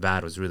 the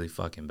bad was really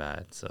fucking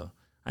bad. So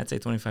I'd say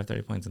 25,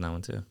 30 points in that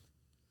one, too.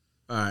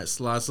 All right,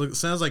 Slots. Look,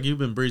 sounds like you've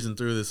been breezing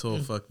through this whole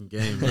fucking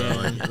game, bro.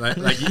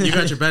 like you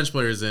got your bench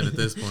players in at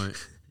this point.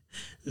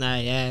 Nah,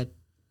 yeah,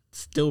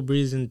 still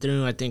breezing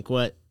through. I think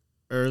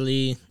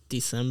early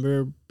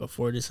December,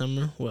 before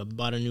December,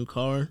 bought a new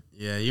car.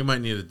 Yeah, you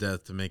might need a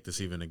death to make this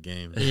even a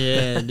game.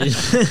 Yeah, dude.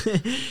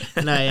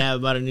 Nah, yeah, I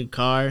bought a new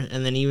car,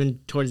 and then even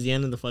towards the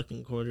end of the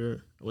fucking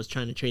quarter, I was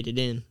trying to trade it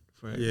in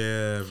for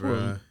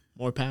bro,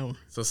 more power.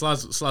 So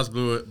Slots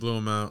blew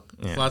him out.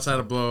 Yeah. Slots had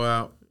a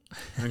blowout.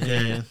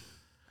 Okay. Yeah.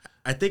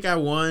 I think I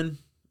won.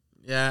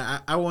 Yeah,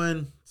 I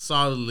won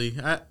solidly.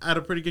 I had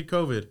a pretty good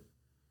COVID.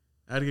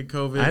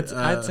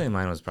 I'd say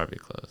mine was probably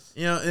close.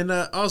 You know, and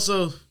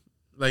also,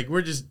 like,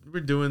 we're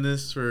doing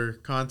this for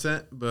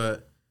content,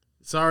 but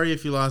sorry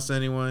if you lost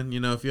anyone. You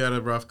know, if you had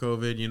a rough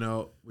COVID, you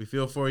know, we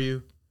feel for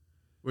you.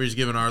 We're just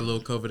giving our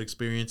little COVID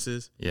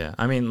experiences. Yeah,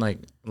 I mean, like,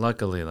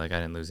 luckily, like,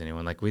 I didn't lose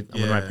anyone. Like, when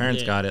my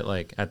parents got it,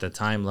 like, at the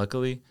time,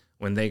 luckily,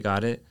 when they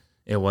got it,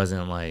 it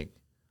wasn't like,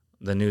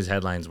 the news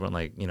headlines weren't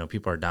like, you know,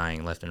 people are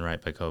dying left and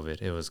right by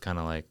COVID. It was kind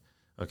of like,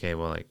 okay,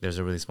 well, like, there's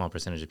a really small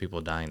percentage of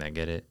people dying that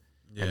get it.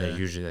 Yeah. And they're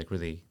usually, like,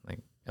 really, like,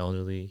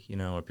 elderly, you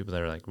know, or people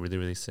that are, like, really,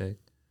 really sick.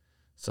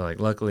 So, like,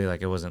 luckily,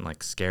 like, it wasn't,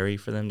 like, scary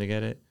for them to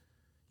get it.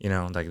 You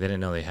know, like, they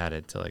didn't know they had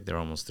it till, like, they're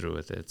almost through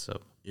with it,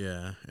 so.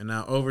 Yeah, and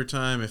now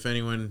overtime, if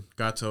anyone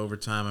got to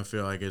overtime, I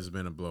feel like it's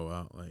been a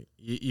blowout. Like,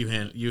 you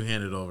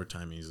handed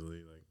overtime easily.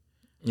 Like,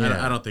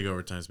 yeah. I don't think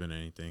overtime's been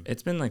anything.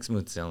 It's been, like,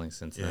 smooth sailing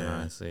since then,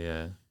 honestly,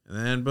 yeah.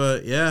 And then,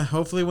 but yeah,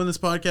 hopefully when this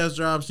podcast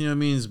drops, you know what I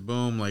mean,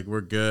 boom, like,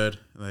 we're good.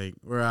 Like,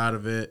 we're out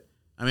of it.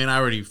 I mean, I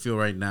already feel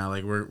right now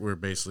like we're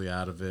basically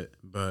out of it.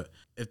 But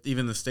if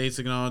even the state's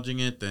acknowledging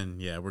it, then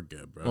yeah, we're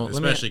good, bro. Well,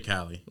 especially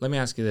Cali. Let me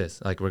ask you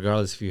this. Like,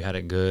 regardless if you had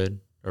it good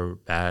or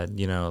bad,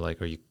 you know,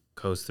 like, or you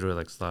coast through it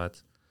like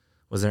Slots,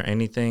 was there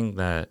anything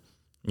that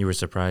you were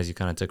surprised you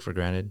kind of took for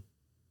granted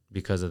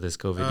because of this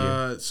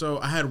COVID year? So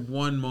I had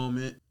one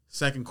moment,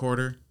 second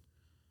quarter.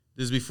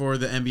 This is before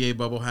the NBA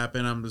bubble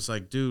happened. I'm just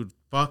like, dude,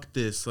 fuck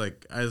this.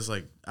 Like, I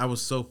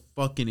was so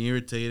fucking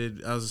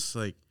irritated. I was just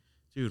like,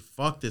 dude,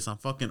 fuck this. I'm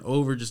fucking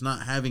over just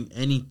not having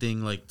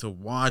anything, like, to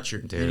watch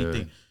or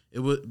anything. It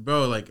was,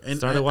 bro, like, and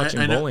started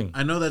watching bowling.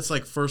 I know that's,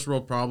 like, first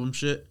world problem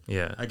shit.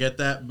 Yeah. I get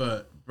that,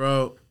 but,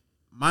 bro,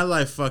 my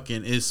life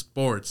fucking is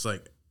sports.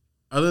 Like,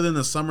 other than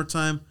the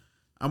summertime,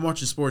 I'm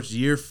watching sports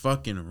year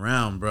fucking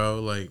round, bro.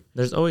 Like,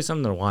 there's always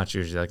something to watch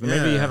usually. Like,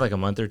 maybe you have, like, a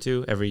month or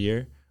two every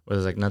year where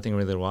there's, like, nothing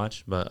really to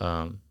watch. But,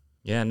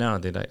 yeah, no,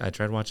 dude, I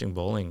tried watching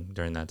bowling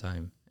during that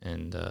time,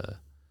 and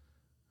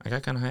I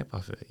got kind of hype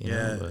off of it. You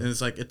know? And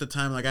it's like, at the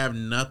time, like, I have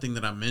nothing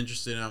that I'm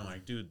interested in. I'm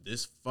like, dude,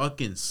 this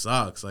fucking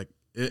sucks. Like,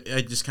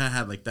 I just kind of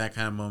had, like, that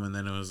kind of moment.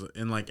 Then it was,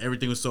 and, like,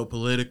 everything was so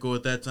political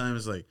at that time.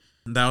 It's like,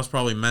 that was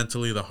probably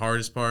mentally the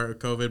hardest part of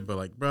COVID. But,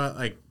 like, bro,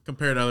 like,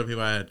 compared to other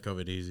people, I had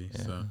COVID easy.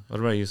 Yeah. So, what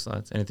about you,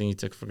 Slots? Anything you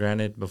took for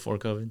granted before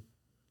COVID?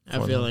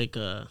 I feel like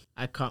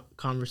I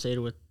conversated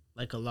with,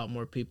 like, a lot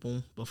more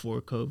people before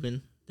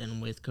COVID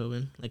than with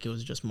COVID. Like, it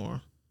was just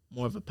more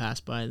of a pass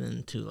by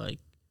than to, like,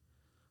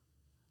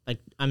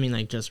 I mean,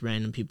 like, just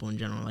random people in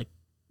general. Like,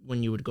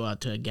 when you would go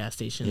out to a gas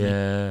station,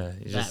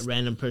 that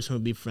random person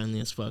would be friendly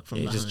as fuck from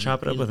behind. Just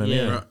chop it up with them.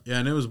 Yeah,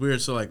 and it was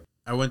weird. So, like,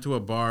 I went to a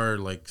bar,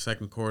 like,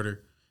 second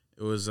quarter.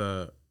 It was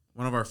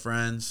one of our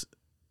friends.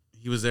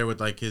 He was there with,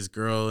 like, his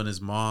girl and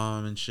his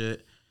mom and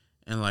shit.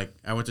 And, like,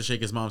 I went to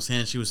shake his mom's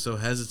hand. She was so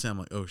hesitant. I'm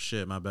like, oh,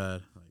 shit, my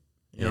bad. Like,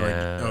 you know,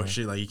 like, oh,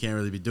 shit, like, you can't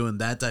really be doing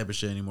that type of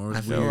shit anymore. It was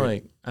I feel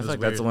like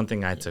that's the one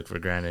thing I took for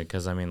granted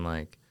because, I mean,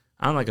 like,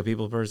 I'm, like, a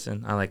people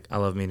person. I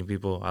love meeting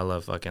people. I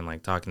love fucking,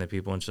 like, talking to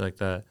people and shit like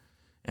that.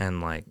 And,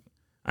 like,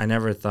 I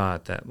never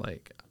thought that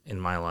like in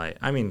my life,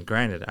 I mean,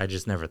 granted, I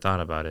just never thought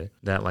about it,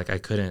 that like I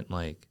couldn't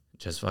like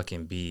just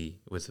fucking be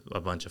with a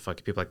bunch of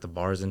fucking people, like the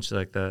bars and shit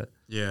like that.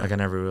 Yeah. Like I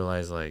never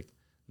realized like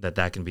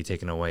that can be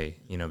taken away,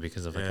 you know,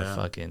 because of like a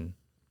fucking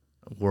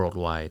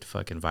worldwide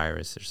fucking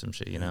virus or some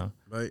shit, you know?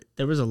 But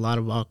There was a lot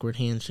of awkward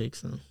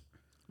handshakes though.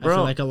 I Bro.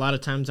 feel like a lot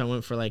of times I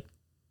went for like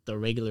the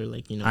regular,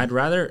 like, you know. I'd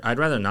rather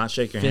not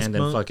shake your Fist hand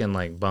bump? than fucking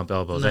like bump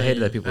elbows. No, I hated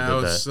yeah. that people that did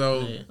was that. so.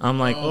 Yeah. I'm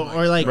like,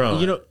 or like, bro.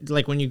 you know,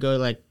 like when you go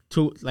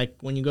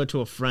when you go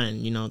to a friend,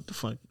 you know, the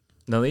fuck,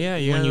 no, yeah,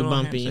 you when got a you little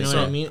bump it, you know handshake.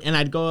 what I mean? And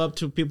I'd go up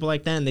to people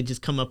like that and they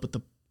just come up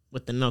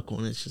with the knuckle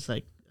and it's just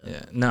like,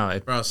 Yeah, no,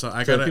 Bro, so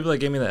I so got the people that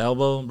gave me the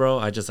elbow, bro,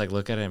 I just like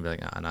look at it and be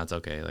like, no, it's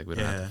okay. Like we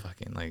don't have to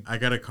fucking like. I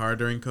got a car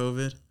during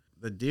COVID.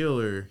 The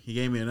dealer, he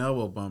gave me an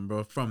elbow bump,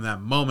 bro. From that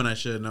moment, I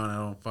should have known I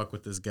don't fuck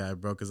with this guy,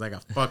 bro, because I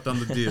got fucked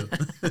on the deal.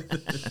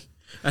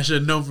 I should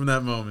have known from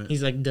that moment.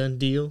 he's like, done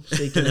deal,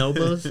 shaking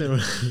elbows.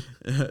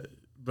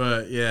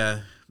 But yeah,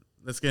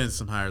 let's get into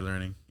some higher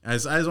learning. I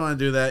just want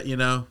to do that. You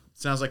know,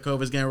 sounds like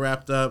COVID's getting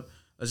wrapped up.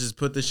 Let's just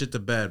put this shit to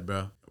bed,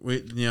 bro. We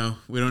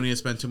don't need to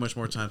spend too much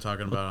more time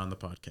talking about it on the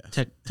podcast.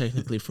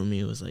 Technically for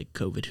me, it was like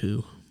COVID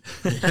who.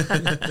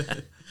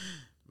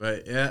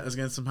 But yeah, let's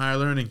get into some higher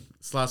learning.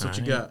 Slots, what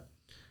you got?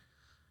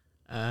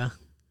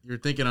 You were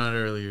thinking on it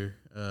earlier.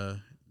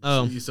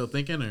 You still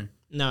thinking or?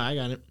 No, I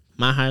got it.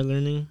 My higher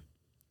learning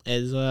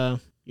is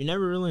you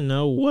never really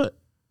know what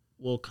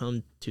will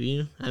come to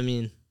you. I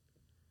mean,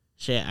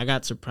 shit, I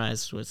got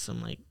surprised with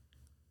some like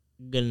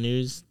good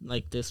news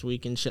like this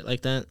week and shit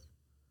like that.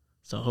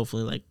 So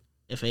hopefully, like,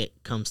 if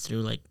it comes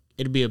through, like,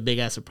 it'd be a big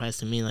ass surprise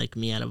to me, like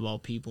me out of all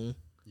people.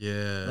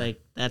 Yeah.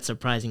 Like, that's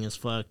surprising as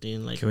fuck,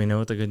 dude. Like, Can we know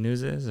what the good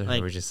news is, or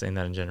like- we're just saying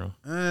that in general?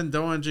 And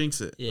don't want to jinx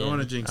it. Yeah. Don't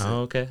want to jinx it.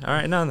 Oh, okay. All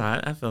right. No,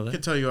 I feel I that.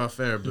 can tell you off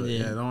air, but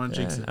Yeah. don't want to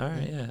jinx it. All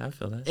right. Yeah, I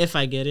feel that. if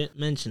I get it,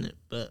 mention it.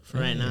 But for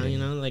right now, you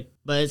know, like,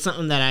 but it's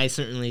something that I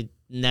certainly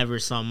never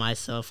saw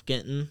myself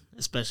getting,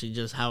 especially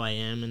just how I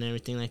am and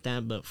everything like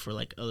that. But for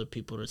like other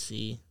people to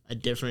see a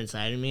different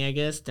side of me, I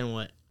guess, than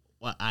what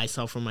I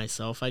saw for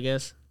myself, I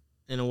guess,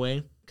 in a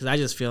way. Because I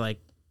just feel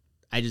like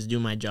I just do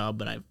my job,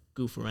 but I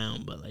goof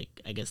around. But like,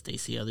 I guess they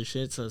see other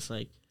shit. So it's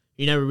like,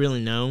 you never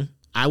really know.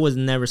 I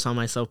never saw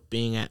myself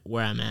being at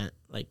where I'm at,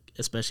 like,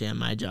 especially at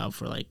my job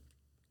for like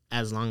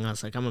as long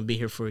as like I'm going to be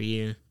here for a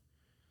year.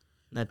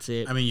 That's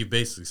it. I mean, you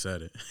basically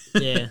said it.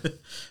 Yeah.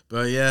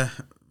 But yeah,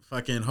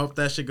 fucking hope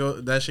that shit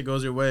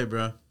goes your way,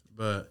 bro.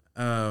 But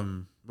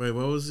wait,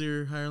 what was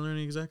your higher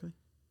learning exactly?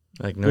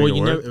 Like, know Well, your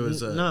you worth. never, It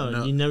was,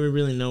 no, you never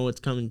really know what's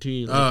coming to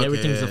you. Like, Oh, okay,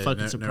 everything's a yeah, fucking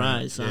never-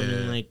 surprise. So, I yeah.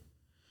 mean, like,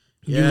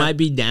 Yeah. you might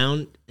be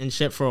down and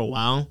shit for a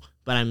while,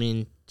 but I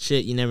mean,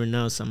 shit, you never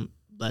know. Some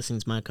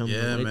blessings might come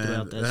Yeah, your way man,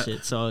 throughout that that-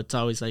 shit. So it's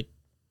always like,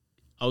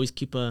 always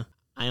keep a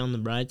eye on the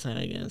bright side,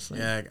 I guess. Like,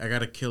 Yeah, I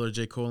got a killer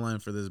J. Cole line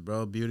for this,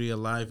 bro. Beauty of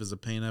life is a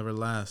pain never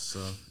lasts.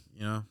 So,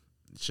 you know,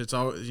 shit's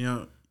always, you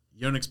know,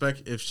 you don't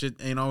expect, if shit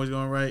ain't always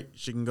going right,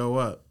 shit can go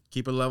up.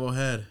 Keep a level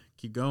head.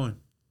 Keep going.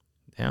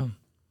 Damn.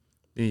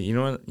 Dude, you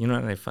know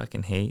what I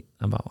fucking hate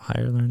about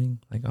higher learning?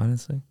 Like,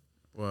 honestly,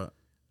 What?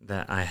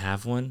 that I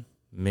have one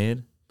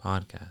mid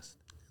podcast,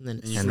 and then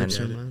And you it's forget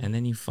your it. mind. and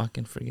then you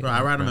fucking forget. Bro, I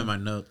it, write them bro. in my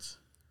notes.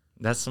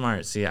 That's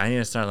smart. See, I need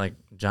to start like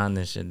jotting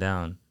this shit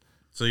down.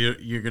 So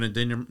you're gonna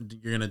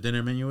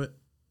dinner menu it?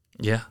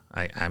 Yeah,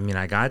 I mean,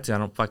 I got to. I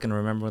don't fucking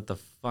remember what the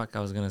fuck I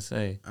was gonna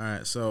say. All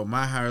right. So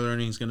my higher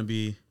learning is gonna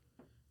be,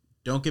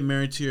 don't get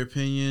married to your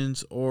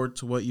opinions or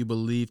to what you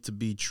believe to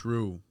be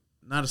true.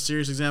 Not a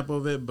serious example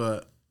of it,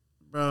 but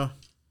bro,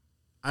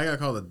 I got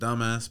called a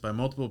dumbass by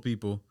multiple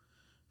people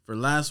for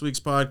last week's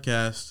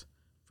podcast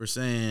for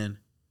saying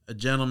a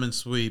gentleman's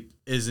sweep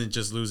isn't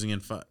just losing in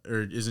five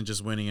or isn't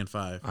just winning in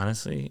five.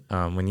 Honestly,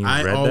 when you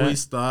I read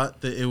always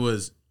thought that it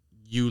was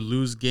you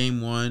lose game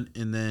one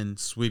and then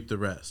sweep the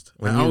rest.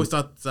 When I you- always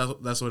thought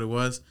that's what it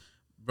was,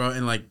 bro.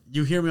 And like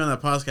you hear me on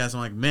that podcast, I'm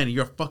like, man,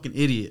 you're a fucking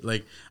idiot.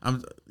 Like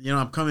I'm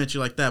coming at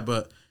you like that.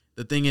 But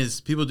the thing is,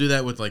 people do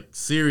that with like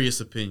serious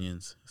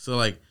opinions. So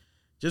like,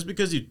 just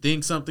because you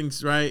think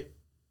something's right,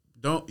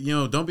 don't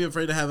be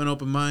afraid to have an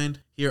open mind.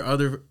 Hear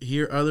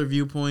other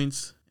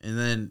viewpoints, and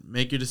then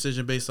make your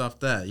decision based off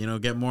that. You know,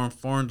 get more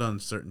informed on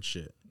certain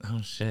shit.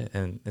 oh shit,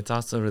 and it's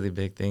also a really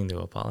big thing to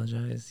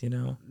apologize. You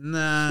know,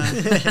 Nah.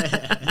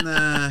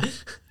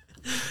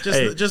 Just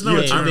Hey, know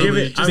I'm internally.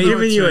 giving- Just I'm know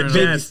giving you a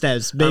internally. Baby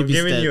steps, baby I'm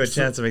giving steps. you a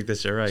chance to make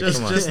this shit right. Just-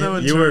 Come on, just know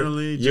you were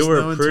internally, just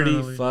know pretty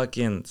internally.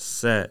 fucking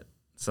set.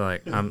 So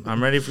like,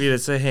 I'm ready for you to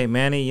say, hey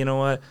Manny, you know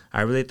what?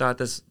 I really thought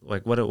this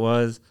like what it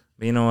was,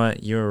 but you know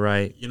what? You were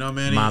right. You know,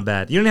 Manny. My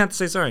bad. You don't have to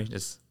say sorry.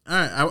 Just All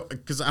right,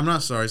 because I'm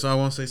not sorry, so I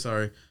won't say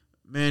sorry.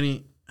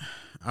 Manny,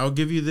 I'll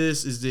give you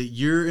this, is that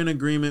you're in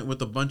agreement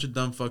with a bunch of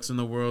dumb fucks in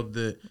the world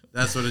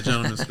that's what a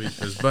gentleman's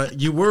sweep is. But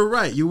you were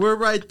right. You were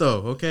right, though,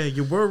 okay?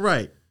 You were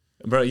right.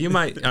 bro, you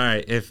might. All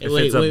right, if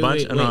Wait, it's a wait, bunch,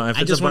 wait, no, wait. if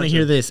I it's just a want to bunch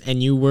hear of- this.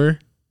 And you were?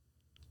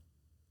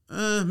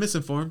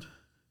 Misinformed.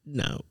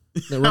 No.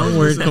 The wrong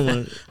word. Come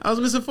on. I was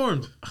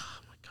misinformed.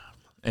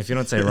 If you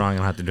don't say wrong, I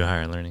don't have to do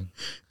higher learning.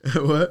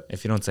 What?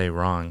 If you don't say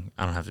wrong,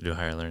 I don't have to do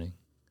higher learning.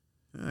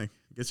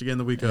 Guess you're getting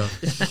the week off.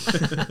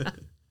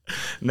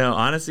 No,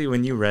 honestly,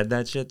 when you read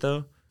that shit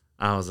though,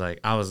 I was all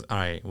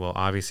right. Well,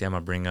 obviously, I'm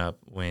gonna bring up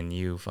when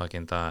you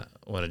fucking thought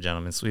what a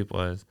gentleman's sweep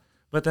was,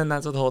 but then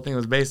that's what the whole thing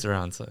was based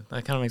around. So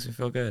that kind of makes me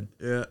feel good.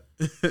 Yeah.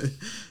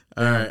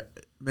 All right,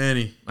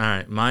 Manny. All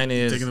right, mine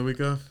is taking the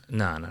week off.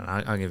 No,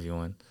 I'll give you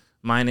one.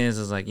 Mine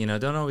is like,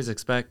 don't always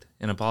expect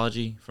an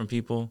apology from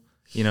people.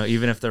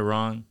 Even if they're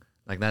wrong,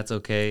 like that's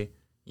okay.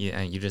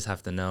 And you just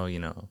have to know,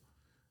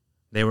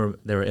 they were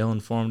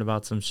ill-informed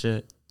about some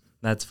shit.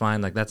 That's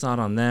fine. Like that's not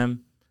on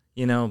them,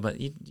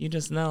 but you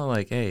just know,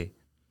 like, hey,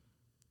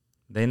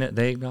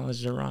 they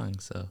acknowledged they're wrong.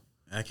 So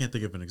I can't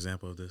think of an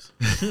example of this.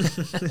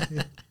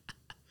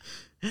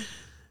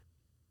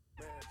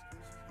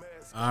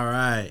 All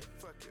right.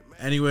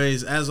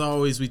 Anyways, as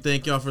always, we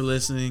thank y'all for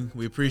listening.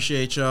 We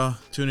appreciate y'all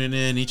tuning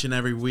in each and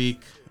every week.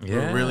 Yeah.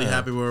 We're really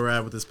happy where we're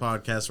at with this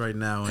podcast right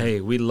now.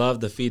 Hey, we love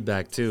the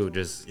feedback too.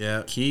 Just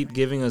keep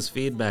giving us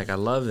feedback. I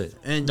love it.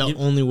 And the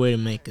only way to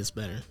make us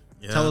better.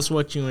 Yeah. Tell us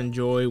what you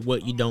enjoy,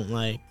 what you don't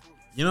like.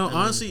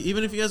 Honestly,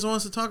 even if you guys want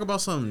us to talk about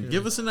something,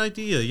 give us an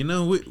idea.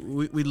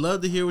 We'd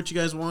love to hear what you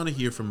guys want to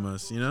hear from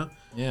us, Yeah.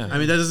 I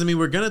mean, that doesn't mean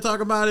we're going to talk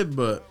about it,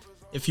 but...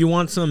 If you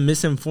want some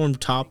misinformed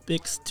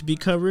topics to be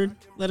covered,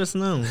 let us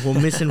know. We'll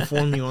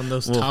misinform you on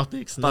those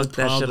topics. No fuck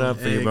that shit up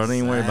for you, bro. Don't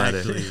even worry about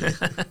it.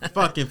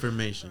 Fuck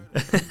information.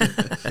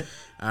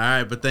 All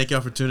right, but thank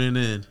y'all for tuning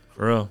in.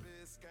 For real.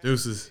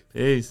 Deuces.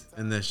 Peace.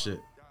 And that shit.